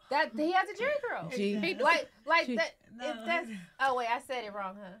 That he has a Jerry curl. G. Like G. that. If that's. Oh wait, I said it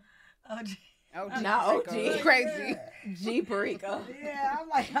wrong, huh? OG Not Perico. OG. Crazy. G Perico. Yeah, I'm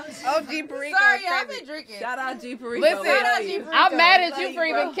like, OG Perico. Sorry, is I've crazy. been drinking. Shout out G Perico. Listen, We love you. I'm mad at Love you for bro.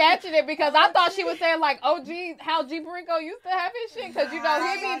 even catching it because I thought she was saying like OG, how G Perico used to have his shit because you know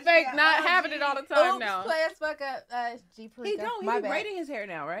he be fake not having it all the time Oops, now. play as fuck up. G Perico. He don't. My He be bad. braiding his hair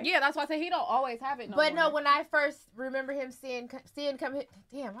now, right? Yeah, that's why I say he don't always have it. No But more. no, when I first remember him seeing come hit,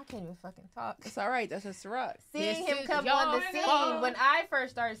 damn, I can't even fucking talk. It's all right. That's a Ciroc. Seeing This him is come your on the scene fault. when I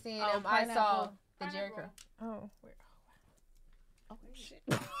first started seeing Oh, him, I saw pineapple. the Jerry curl. Oh, Oh shit.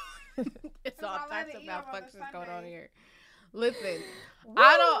 It's all I let types it of eat on the malfunctions going on Sunday. here. Listen, Woo.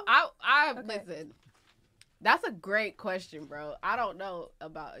 I Okay. listen. That's a great question, bro. I don't know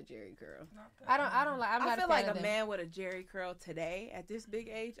about a Jerry curl. I don't like. I'm I not feel a fan like of a them. man with a Jerry curl today at this big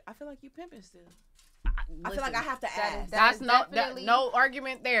age, I feel like you pimping still. I feel Listen, like I have to ask. That's is no definitely- no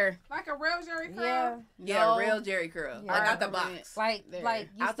argument there. Like a real Jerry curl. Yeah, Yeah, No. real Jerry curl. Yeah. Like out the Argument. box. like There. you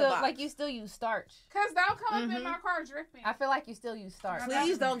Out the still box. like you still use starch. Cause don't come up Mhm. in my car dripping. I feel like you still use starch.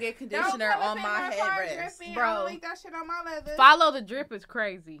 Please don't get Don't conditioner come up on in my car headrest. dripping. Bro. I don't leave that shit on my leather. Follow the drip is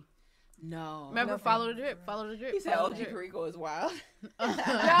crazy. No. Remember, No, follow the drip. Follow the drip. He said follow the OG drip. Perico is wild.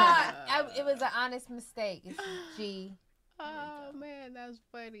 It was an honest mistake. It's G. Oh man, that's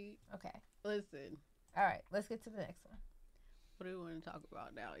funny. Okay. Listen, All right. Let's get to the next one. what do we want to talk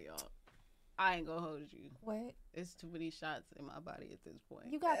about now, y'all? I ain't gonna hold you. What? It's too many shots in my body at this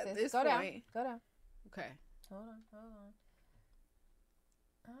point. You got At this. this Go down. point. Go down. Okay. Hold on.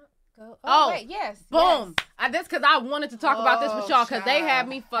 Go. Oh, wait. Yes. Boom. That's because I wanted to talk about this with y'all because they had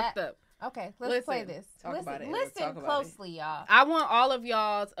me fucked up. Yes. Okay. Let's play Listen. this. Talk listen about it. Let's listen talk about closely, y'all. I want all of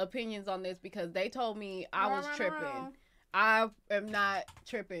y'all's opinions on this because they told me I was Wrong, tripping. wrong. I am not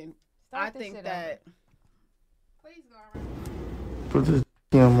tripping. Start I this think shit that Please go around. Put this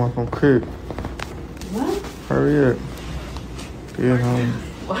on my crick. Hurry up. Get home.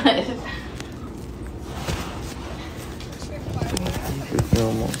 What?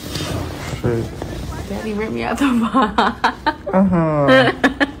 Daddy ripped me out the box.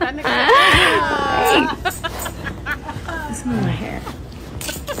 This is my hair.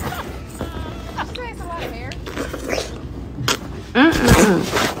 That's a lot of hair.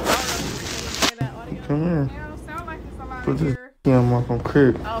 Come here. Put this on my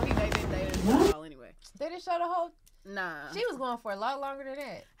crib. Oh, they didn't anyway. They didn't show the whole. Nah. She was going for a lot longer than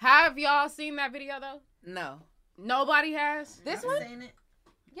that. Have y'all seen that video though? No. Nobody has. This one? Seen it.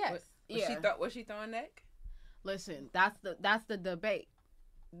 Yes. Was she throwing neck? Listen, that's the debate.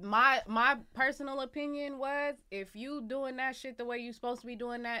 My personal opinion was, if you doing that shit the way you supposed to be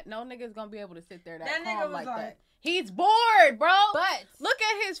doing that, no nigga's gonna be able to sit there that That calm nigga was like like- that. He's bored, bro. But look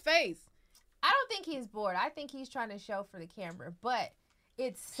at his face. I don't think he's bored. I think he's trying to show for the camera. But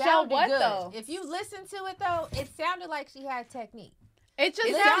it Show sounded what, good. though? If you listen to it though, it sounded like she had technique. It just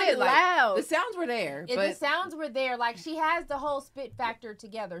It sounded like- loud. The sounds were there. The But sounds were there. Like she has the whole spit factor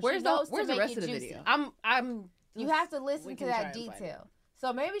together. Where's she the- knows where's to the make rest it of the juicy. video? I'm. You have to listen we to can that try and find detail.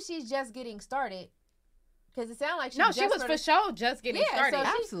 So maybe she's just getting started. Because it sounded like she No, just she was for sure just getting started.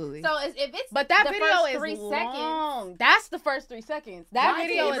 So Absolutely. So if it's But that the video first is 3 long. seconds. That's the first 3 seconds. That Why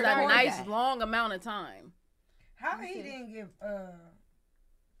video did is he a record nice that? long amount of time. How he didn't get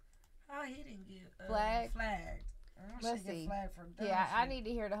Flagged? flagged? Let's see. Flagged for dumb Yeah, I shit. need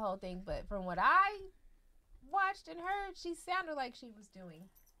to hear the whole thing. But from what I watched and heard, she sounded like she was doing.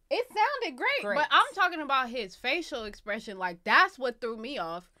 It sounded great, Great. but I'm talking about his facial expression. Like, that's what threw me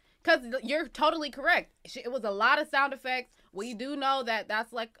off. Because you're totally correct. It was a lot of sound effects. We do know that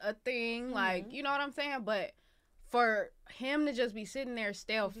that's like a thing. Like, you know what I'm saying? But for him to just be sitting there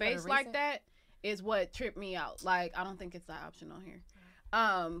stale You got a face like reason? that is what tripped me out. Like, I don't think it's that option on here.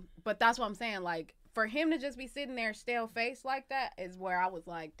 But that's what I'm saying. Like, for him to just be sitting there stale face like that is where I was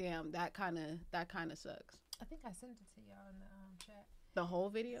like, damn, that kind of sucks. I think I sent it to y'all in the chat. The whole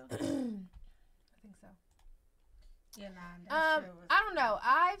video? I think so. Yeah, nah. That shit was. I don't know.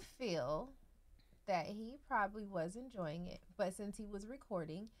 I feel that he probably was enjoying it, but since he was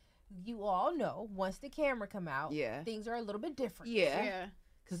recording, you all know once the camera come out, Yeah. things are a little bit different. Yeah.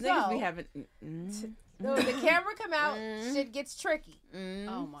 Because So- niggas be having. So the camera come out, shit gets tricky.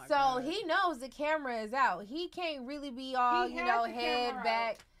 Oh my So god. he knows the camera is out. He can't really be all, He you had know, the head camera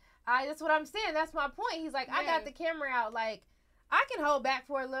back. That's what I'm saying. That's my point. He's like, I got the camera out. Like, I can hold back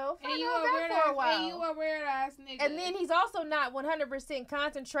for a little. And I you can hold a back weird for a ass, while. and you a weird ass nigga. And then he's also not 100%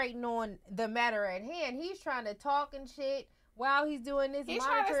 concentrating on the matter at hand. He's trying to talk and shit while he's doing this. he's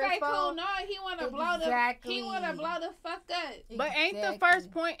trying to monitor stay phone. cool. No, he wanna blow Exactly. the. He wanna blow the fuck up. But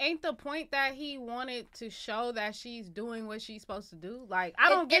ain't the point that he wanted to show that she's doing what she's supposed to do? Like, I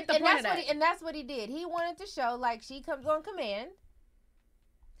don't get the point of that. And that's what he did. He wanted to show, like, she comes on command,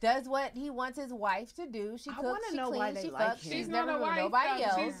 does what he wants his wife to do. She cooks, she know cleans, why they she like fucks. him. She's not never a with wife. nobody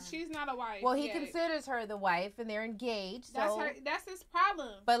though. else. She's not a wife. Well, he yet. considers her the wife, and they're engaged. That's So, her. That's his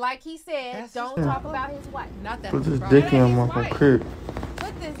problem. but like he said, That's don't his talk problem. about his wife. Not that. Put this problem. dick in my crib.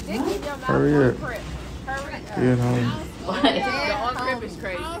 Put this dick in your mouth. Hurry on up. crib. Hurry up. Get home. What? The on crib is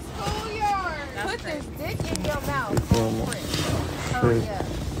crazy. On schoolyard. Put this dick in your mouth. On crib. Hurry up.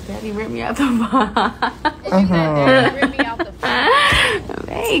 Daddy ripped me out the box. Daddy ripped me out the phone.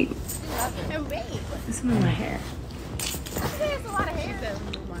 Babe. And babe. This is my hair. She has a lot of hair.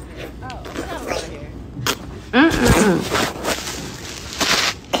 Oh, She got a lot of hair.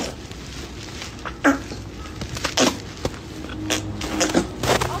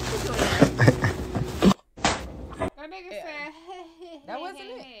 That nigga said. That wasn't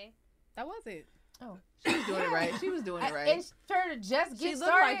it. That was it. Oh. She was doing it right. She was doing it right. And her to just She get looked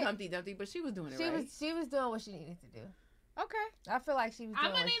started. like Humpty Dumpty, but she was doing it She right. was doing what she needed to do. Okay. I feel like she was doing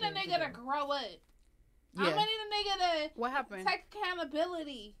I'm gonna what need she a needed nigga to grow up. Yeah. I'm gonna need a nigga to What happened? take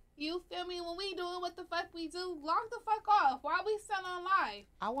accountability. You feel me? When we doing what the fuck we do, log the fuck off. Why we still on live?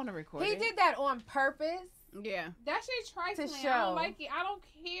 I want to record He it. did that on purpose. Yeah. That shit trifling. To I show. don't like it. I don't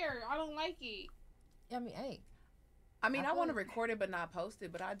care. I don't like it. I mean, hey. I mean, I feel want to like- record it, but not post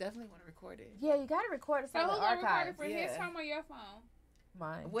it. But I definitely want to record it. Yeah, you gotta record it So for who's the gonna record it archives. for his Yeah. phone or your phone?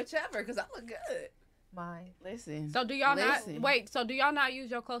 Mine. Whichever, because I look good. Mine. Listen. So do y'all Listen. not wait? So do y'all not use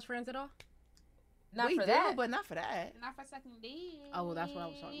your close friends at all? Not we for do, that. but not for that. Not for sucking dick. Oh, well, that's what I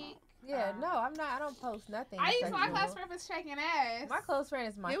was talking about. Yeah, no, I'm not. I don't post nothing. I use my sexual. close friend for shaking ass. My close friend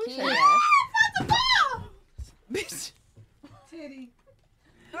is my Yeah, we kid. shake Fuck the ball! Bitch. Titty.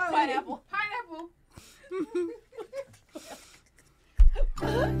 Pineapple. Pineapple.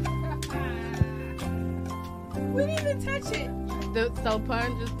 We didn't even touch it. So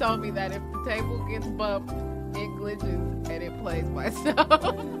Pun just told me that if the table gets bumped, it glitches and it plays by itself.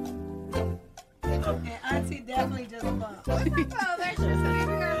 And Auntie definitely just bumped. Oh, that shit sitting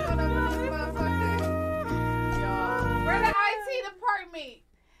here on the motherfucker. Where the IT department?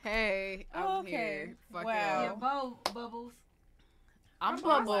 Hey, I'm here. Fuck Yeah, y'all. Bubbles. I'm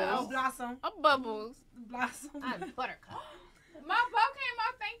Bubbles. I'm Blossom. I'm Bubbles. Blossom. I'm Buttercup. My bow came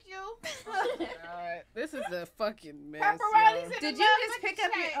out, thank you. God, this is a fucking mess. Pepperoni's yo. in Did the you just motherfucking pick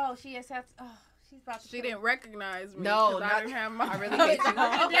up your? chat. Oh, she has. She's about to. She didn't recognize me. No, 'cause I didn't have my. I really hate you. Okay,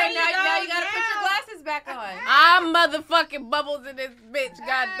 now you gotta put your glasses back on. I'm motherfucking Bubbles in this bitch.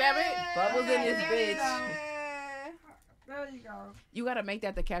 God damn it. Bubbles in this bitch. There you go. You gotta make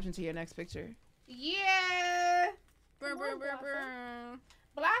that the caption to your next picture. Yeah. Brr, brr, brr, brr.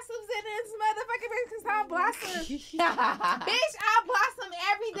 Blossoms in this motherfucking bitch because I blossom. Bitch, I blossom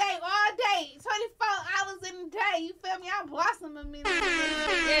every day, all day. 24 hours in a day. You feel me? I blossom a minute.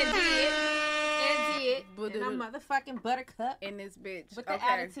 And I'm motherfucking Buttercup. In this bitch. With the Okay.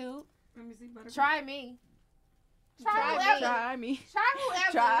 attitude. Let me see Buttercup. Try me. Try whoever. Try me. Try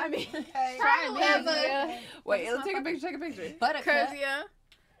whoever. Try me. Try whoever. Wait, let's take a picture. Take a picture. Buttercup. Cause yeah.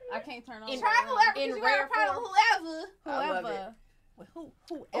 I can't turn on. Try whoever. In In you rare got a problem form. whoever. I love Whoever. Whoever.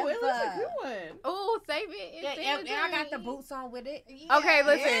 Oh, it looks a good one. Oh, save it. And I got the boots on with it. Okay,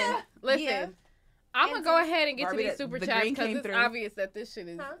 listen. Yeah. Listen. Yeah. I'm gonna go ahead and get Barbie, to these super the chats green because came it's through. obvious that this shit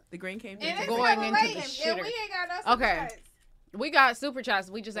is The green came And through. it's going into the and we shitter. ain't got no Okay. surprise. We got super chats.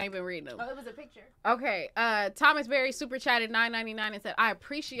 We just ain't been reading them. Oh, it was a picture. Okay. Thomas Berry super chatted $9.99 and said, "I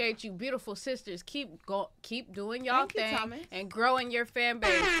appreciate you, beautiful sisters. Keep doing y'all Thank you, thing Thomas. and growing your fan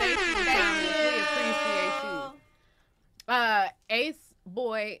base. Thank you, Thomas. We appreciate you." Ace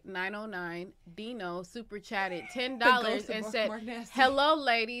Boy 909 Dino super chatted $10 and said, Mark Nasty. "Hello,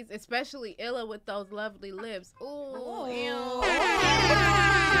 ladies, especially Illa with those lovely lips." Ooh, ew.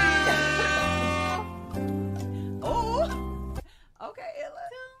 Oh. Okay, Illa.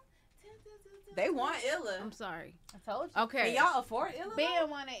 They want Illa. I'm sorry. I told you. Okay. Can y'all afford Illa? Ben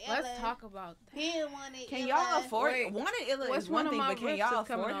wanted Ella. Let's talk about that. Ben wanted Can Ella. y'all afford Wait, it? Wanted Illa What's is one thing, but can roofs y'all is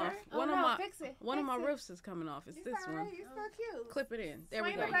coming afford her? off? Oh, One of no, my fix it. one of my Fix it. roofs is coming off. It's this one. You're so cute. Clip it in. There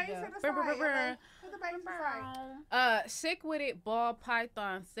Swing we the go. baby to the Brr, brr, side, brr, Ella. brr. Put the baby to the side. Sick with it. Ball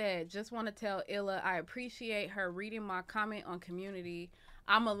Python said, "Just want to tell Illa I appreciate her reading my comment on Community.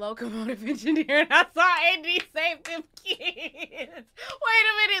 I'm a locomotive engineer and I saw AD save them kids." Wait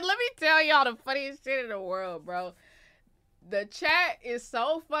a minute. Let me tell y'all the funniest shit in the world, bro. The chat is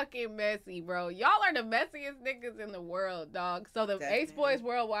so fucking messy, bro. Y'all are the messiest niggas in the world, dog. So the Definitely. Ace Boys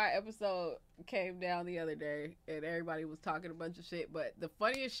Worldwide episode came down the other day, and everybody was talking a bunch of shit. But the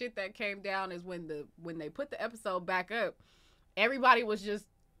funniest shit that came down is when they put the episode back up, everybody was just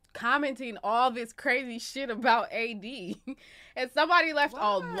commenting all this crazy shit about AD, and somebody left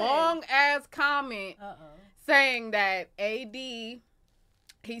a long ass comment saying that AD.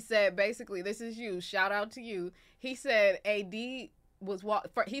 He said, basically, this is you. Shout out to you. He said AD was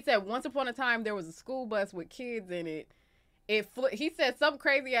he said once upon a time there was a school bus with kids in it. He said some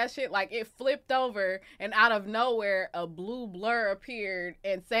crazy ass shit like it flipped over and out of nowhere a blue blur appeared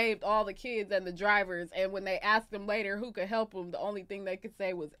and saved all the kids and the drivers. And when they asked him later who could help him, the only thing they could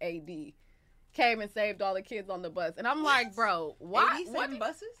say was AD came and saved all the kids on the bus. And I'm like, bro, why? What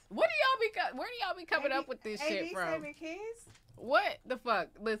buses? Where do y'all be coming up with this shit from? saving kids? What the fuck?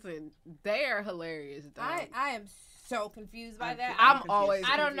 Listen, they are hilarious. Dog. I am so confused by that. I'm always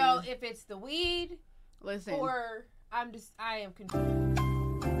I don't know confused. if it's the weed Listen. or I am confused.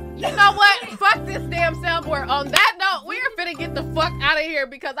 You know what? Fuck this damn soundboard. On that note, we're finna get the fuck out of here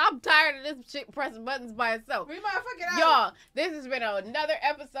because I'm tired of this shit pressing buttons by itself. We motherfucking out. Y'all, this has been another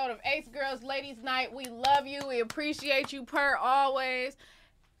episode of AceGirlz Ladies Night. We love you. We appreciate you per always.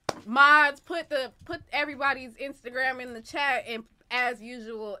 Mods, put everybody's Instagram in the chat, and as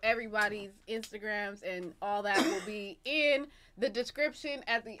usual, everybody's Instagrams and all that will be in the description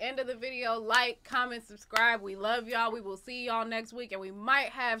at the end of the video. Like, comment, subscribe. We love y'all. We will see y'all next week, and we might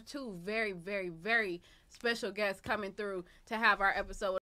have two very, very, very special guests coming through to have our episode.